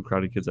first 2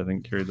 Karate Kids, I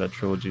think, carried that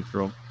trilogy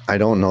through. I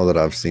don't know that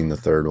I've seen the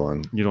third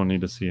one. You don't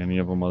need to see any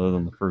of them other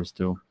than the first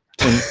 2.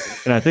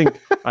 And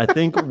I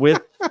think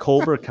with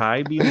Cobra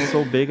Kai being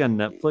so big on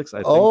Netflix,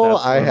 I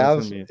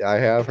think I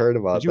have heard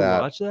about Did you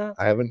that. watch that?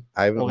 I haven't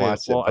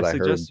watched it, but I I heard.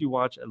 suggest you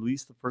watch at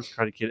least the first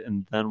Karate Kid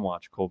and then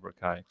watch Cobra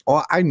Kai.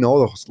 Oh, I know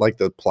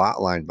the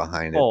plot line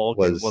behind it. Oh,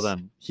 okay. Was Well,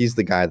 then. he's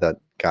the guy that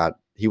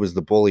he was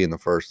the bully in the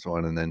first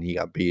one, and then he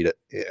got beat at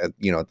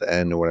the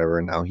end or whatever,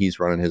 and now he's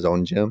running his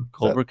own gym.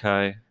 Cobra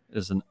Kai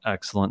is an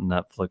excellent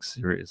Netflix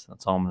series.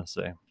 That's all I'm gonna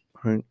say.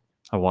 Right.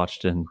 I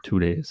watched it in 2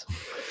 days.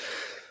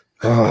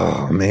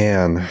 Oh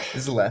man, This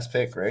is the last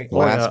pick, right?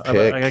 Last I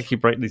pick. gotta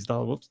keep writing these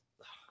down. Whoops.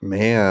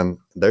 man,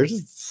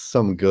 there's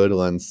some good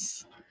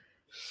ones.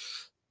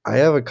 I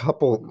have a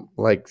couple,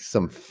 like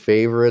some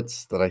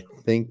favorites that I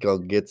think I'll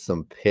get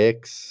some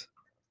picks,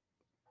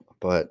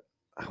 but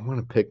I want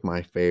to pick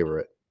my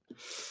favorite.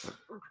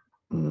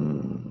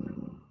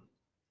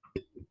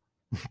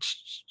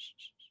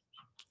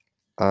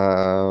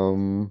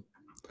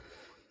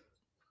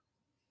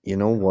 You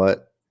know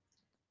what?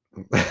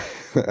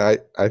 I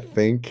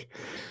think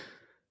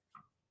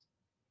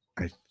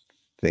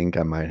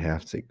I might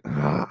have to.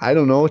 I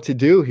don't know what to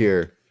do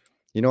here.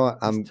 You know what?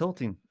 It's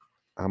tilting.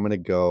 I'm gonna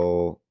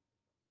go.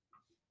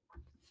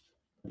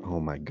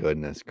 Oh my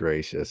goodness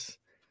gracious!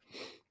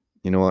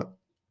 You know what?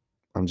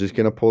 I'm just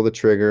gonna pull the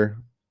trigger,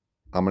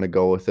 I'm going to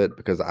go with it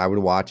because I would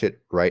watch it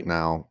right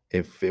now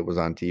if it was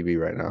on TV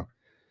right now.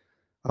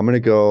 I'm going to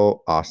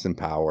go Austin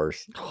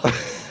Powers.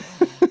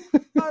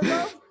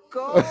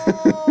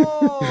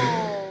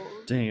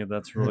 Dang it,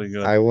 that's really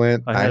good.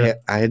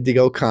 I had to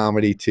go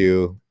comedy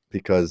too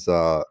because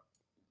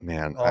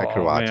man, I could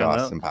Oh, watch man,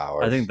 Austin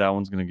Powers. I think that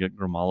one's gonna get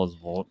Grimala's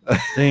vote.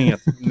 Dang it.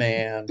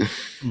 Man.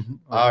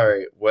 All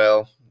right.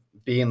 Well,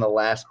 being the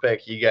last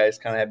pick, you guys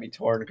kind of had me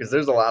torn because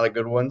there's a lot of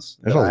good ones.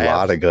 There's a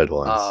lot of good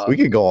ones. We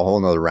could go a whole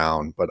nother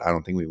round, but I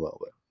don't think we will.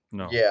 But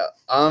No. Yeah.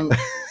 I'm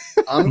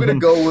gonna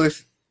go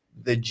with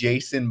the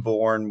Jason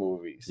Bourne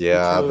movies.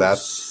 yeah,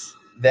 Because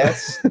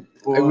that's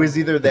it was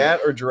either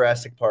that or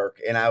Jurassic Park,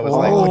 and I was oh,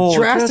 like,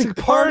 Jurassic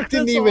Park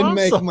didn't that's even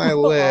make awesome. my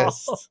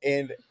list.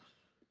 and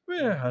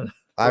Man.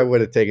 I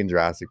would have taken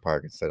Jurassic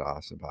Park instead of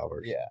Austin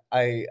Powers. yeah,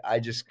 I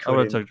just I would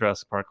have couldn't. took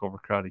Jurassic Park over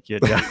Karate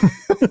Kid,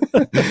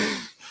 yeah.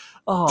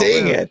 Oh,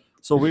 Dang man. it.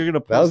 So we're gonna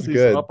That was post these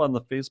good. up on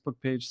the Facebook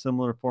page,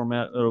 similar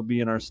format. It'll be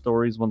in our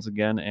stories once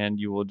again, and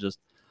you will just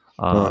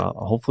Right.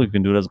 hopefully we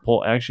can do it as a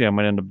poll. Actually, I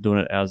might end up doing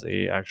it as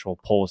a actual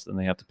post, and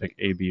they have to pick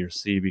A, B, or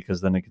C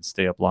because then it can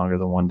stay up longer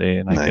than one day.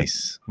 And I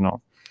Nice. can, you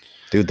know,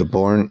 Dude, the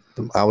Bourne,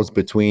 I was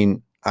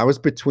between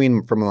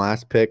from the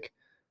last pick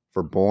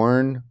for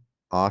Bourne,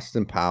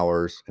 Austin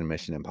Powers, and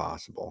Mission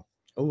Impossible.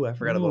 Oh, I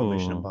forgot about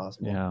Mission ooh,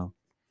 Impossible. Yeah,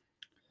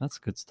 that's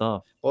good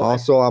stuff. Well,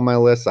 Also on my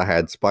list, I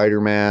had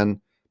Spider-Man,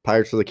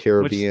 Pirates of the Which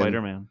Caribbean,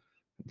 Spider-Man?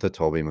 the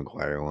Tobey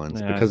Maguire ones,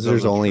 Yeah, because those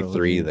there's are only trilogy.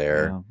 3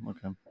 there. Yeah,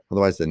 okay.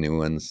 Otherwise, the new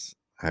ones,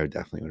 I would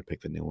definitely would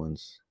pick the new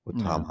ones with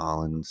Tom Yeah.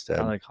 Holland instead.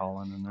 I like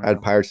Holland in there. I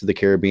had Pirates of the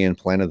Caribbean,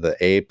 Planet of the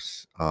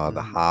Apes, The Mm-hmm.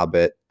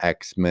 Hobbit,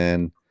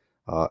 X-Men,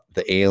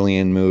 the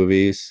Alien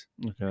movies,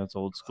 Okay, that's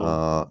old school.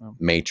 Yeah.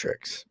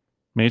 Matrix.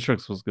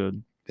 Matrix was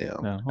good. Yeah.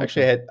 Yeah,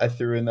 actually, I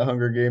threw in the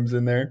Hunger Games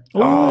in there.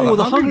 Oh,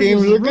 the Hunger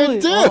Games was are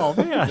good too. Oh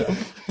man,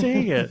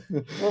 dang it!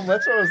 Well,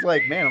 that's what I was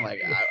like, man. I'm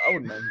like, I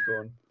wouldn't mind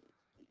going.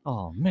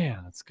 Oh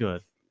man, that's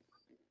good.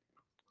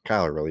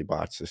 Kyler really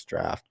botched this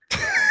draft.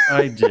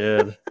 I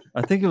did.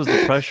 I think it was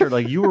the pressure.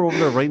 Like you were over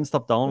there writing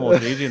stuff down while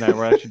JJ and I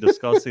were actually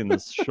discussing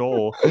this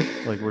show,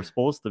 like we're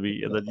supposed to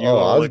be. And then you Oh,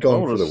 were I was like,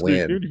 going "Oh, for the let's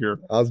sneak win. in here."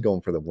 I was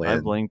going for the win. I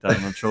blanked on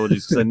the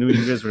trilogies because I knew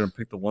you guys were gonna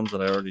pick the ones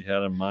that I already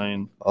had in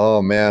mind.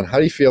 Oh man, how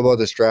do you feel about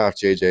this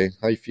draft, JJ?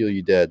 How do you feel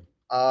you did?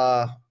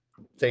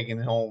 Taking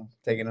it home.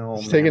 He's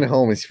taking it man.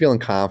 home. He's feeling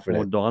Well,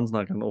 confident. Dawn's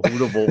not gonna know who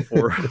to vote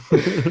for.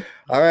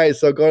 All right,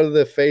 so go to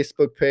the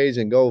Facebook page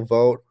and go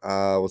vote.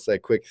 We'll say a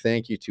quick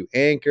thank you to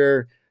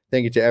Anchor.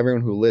 Thank you to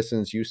everyone who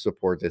listens. You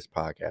support this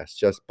podcast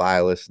just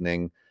by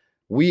listening.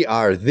 We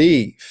are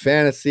the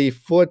Fantasy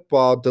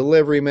Football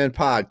Delivery Men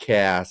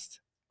Podcast.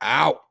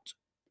 Out.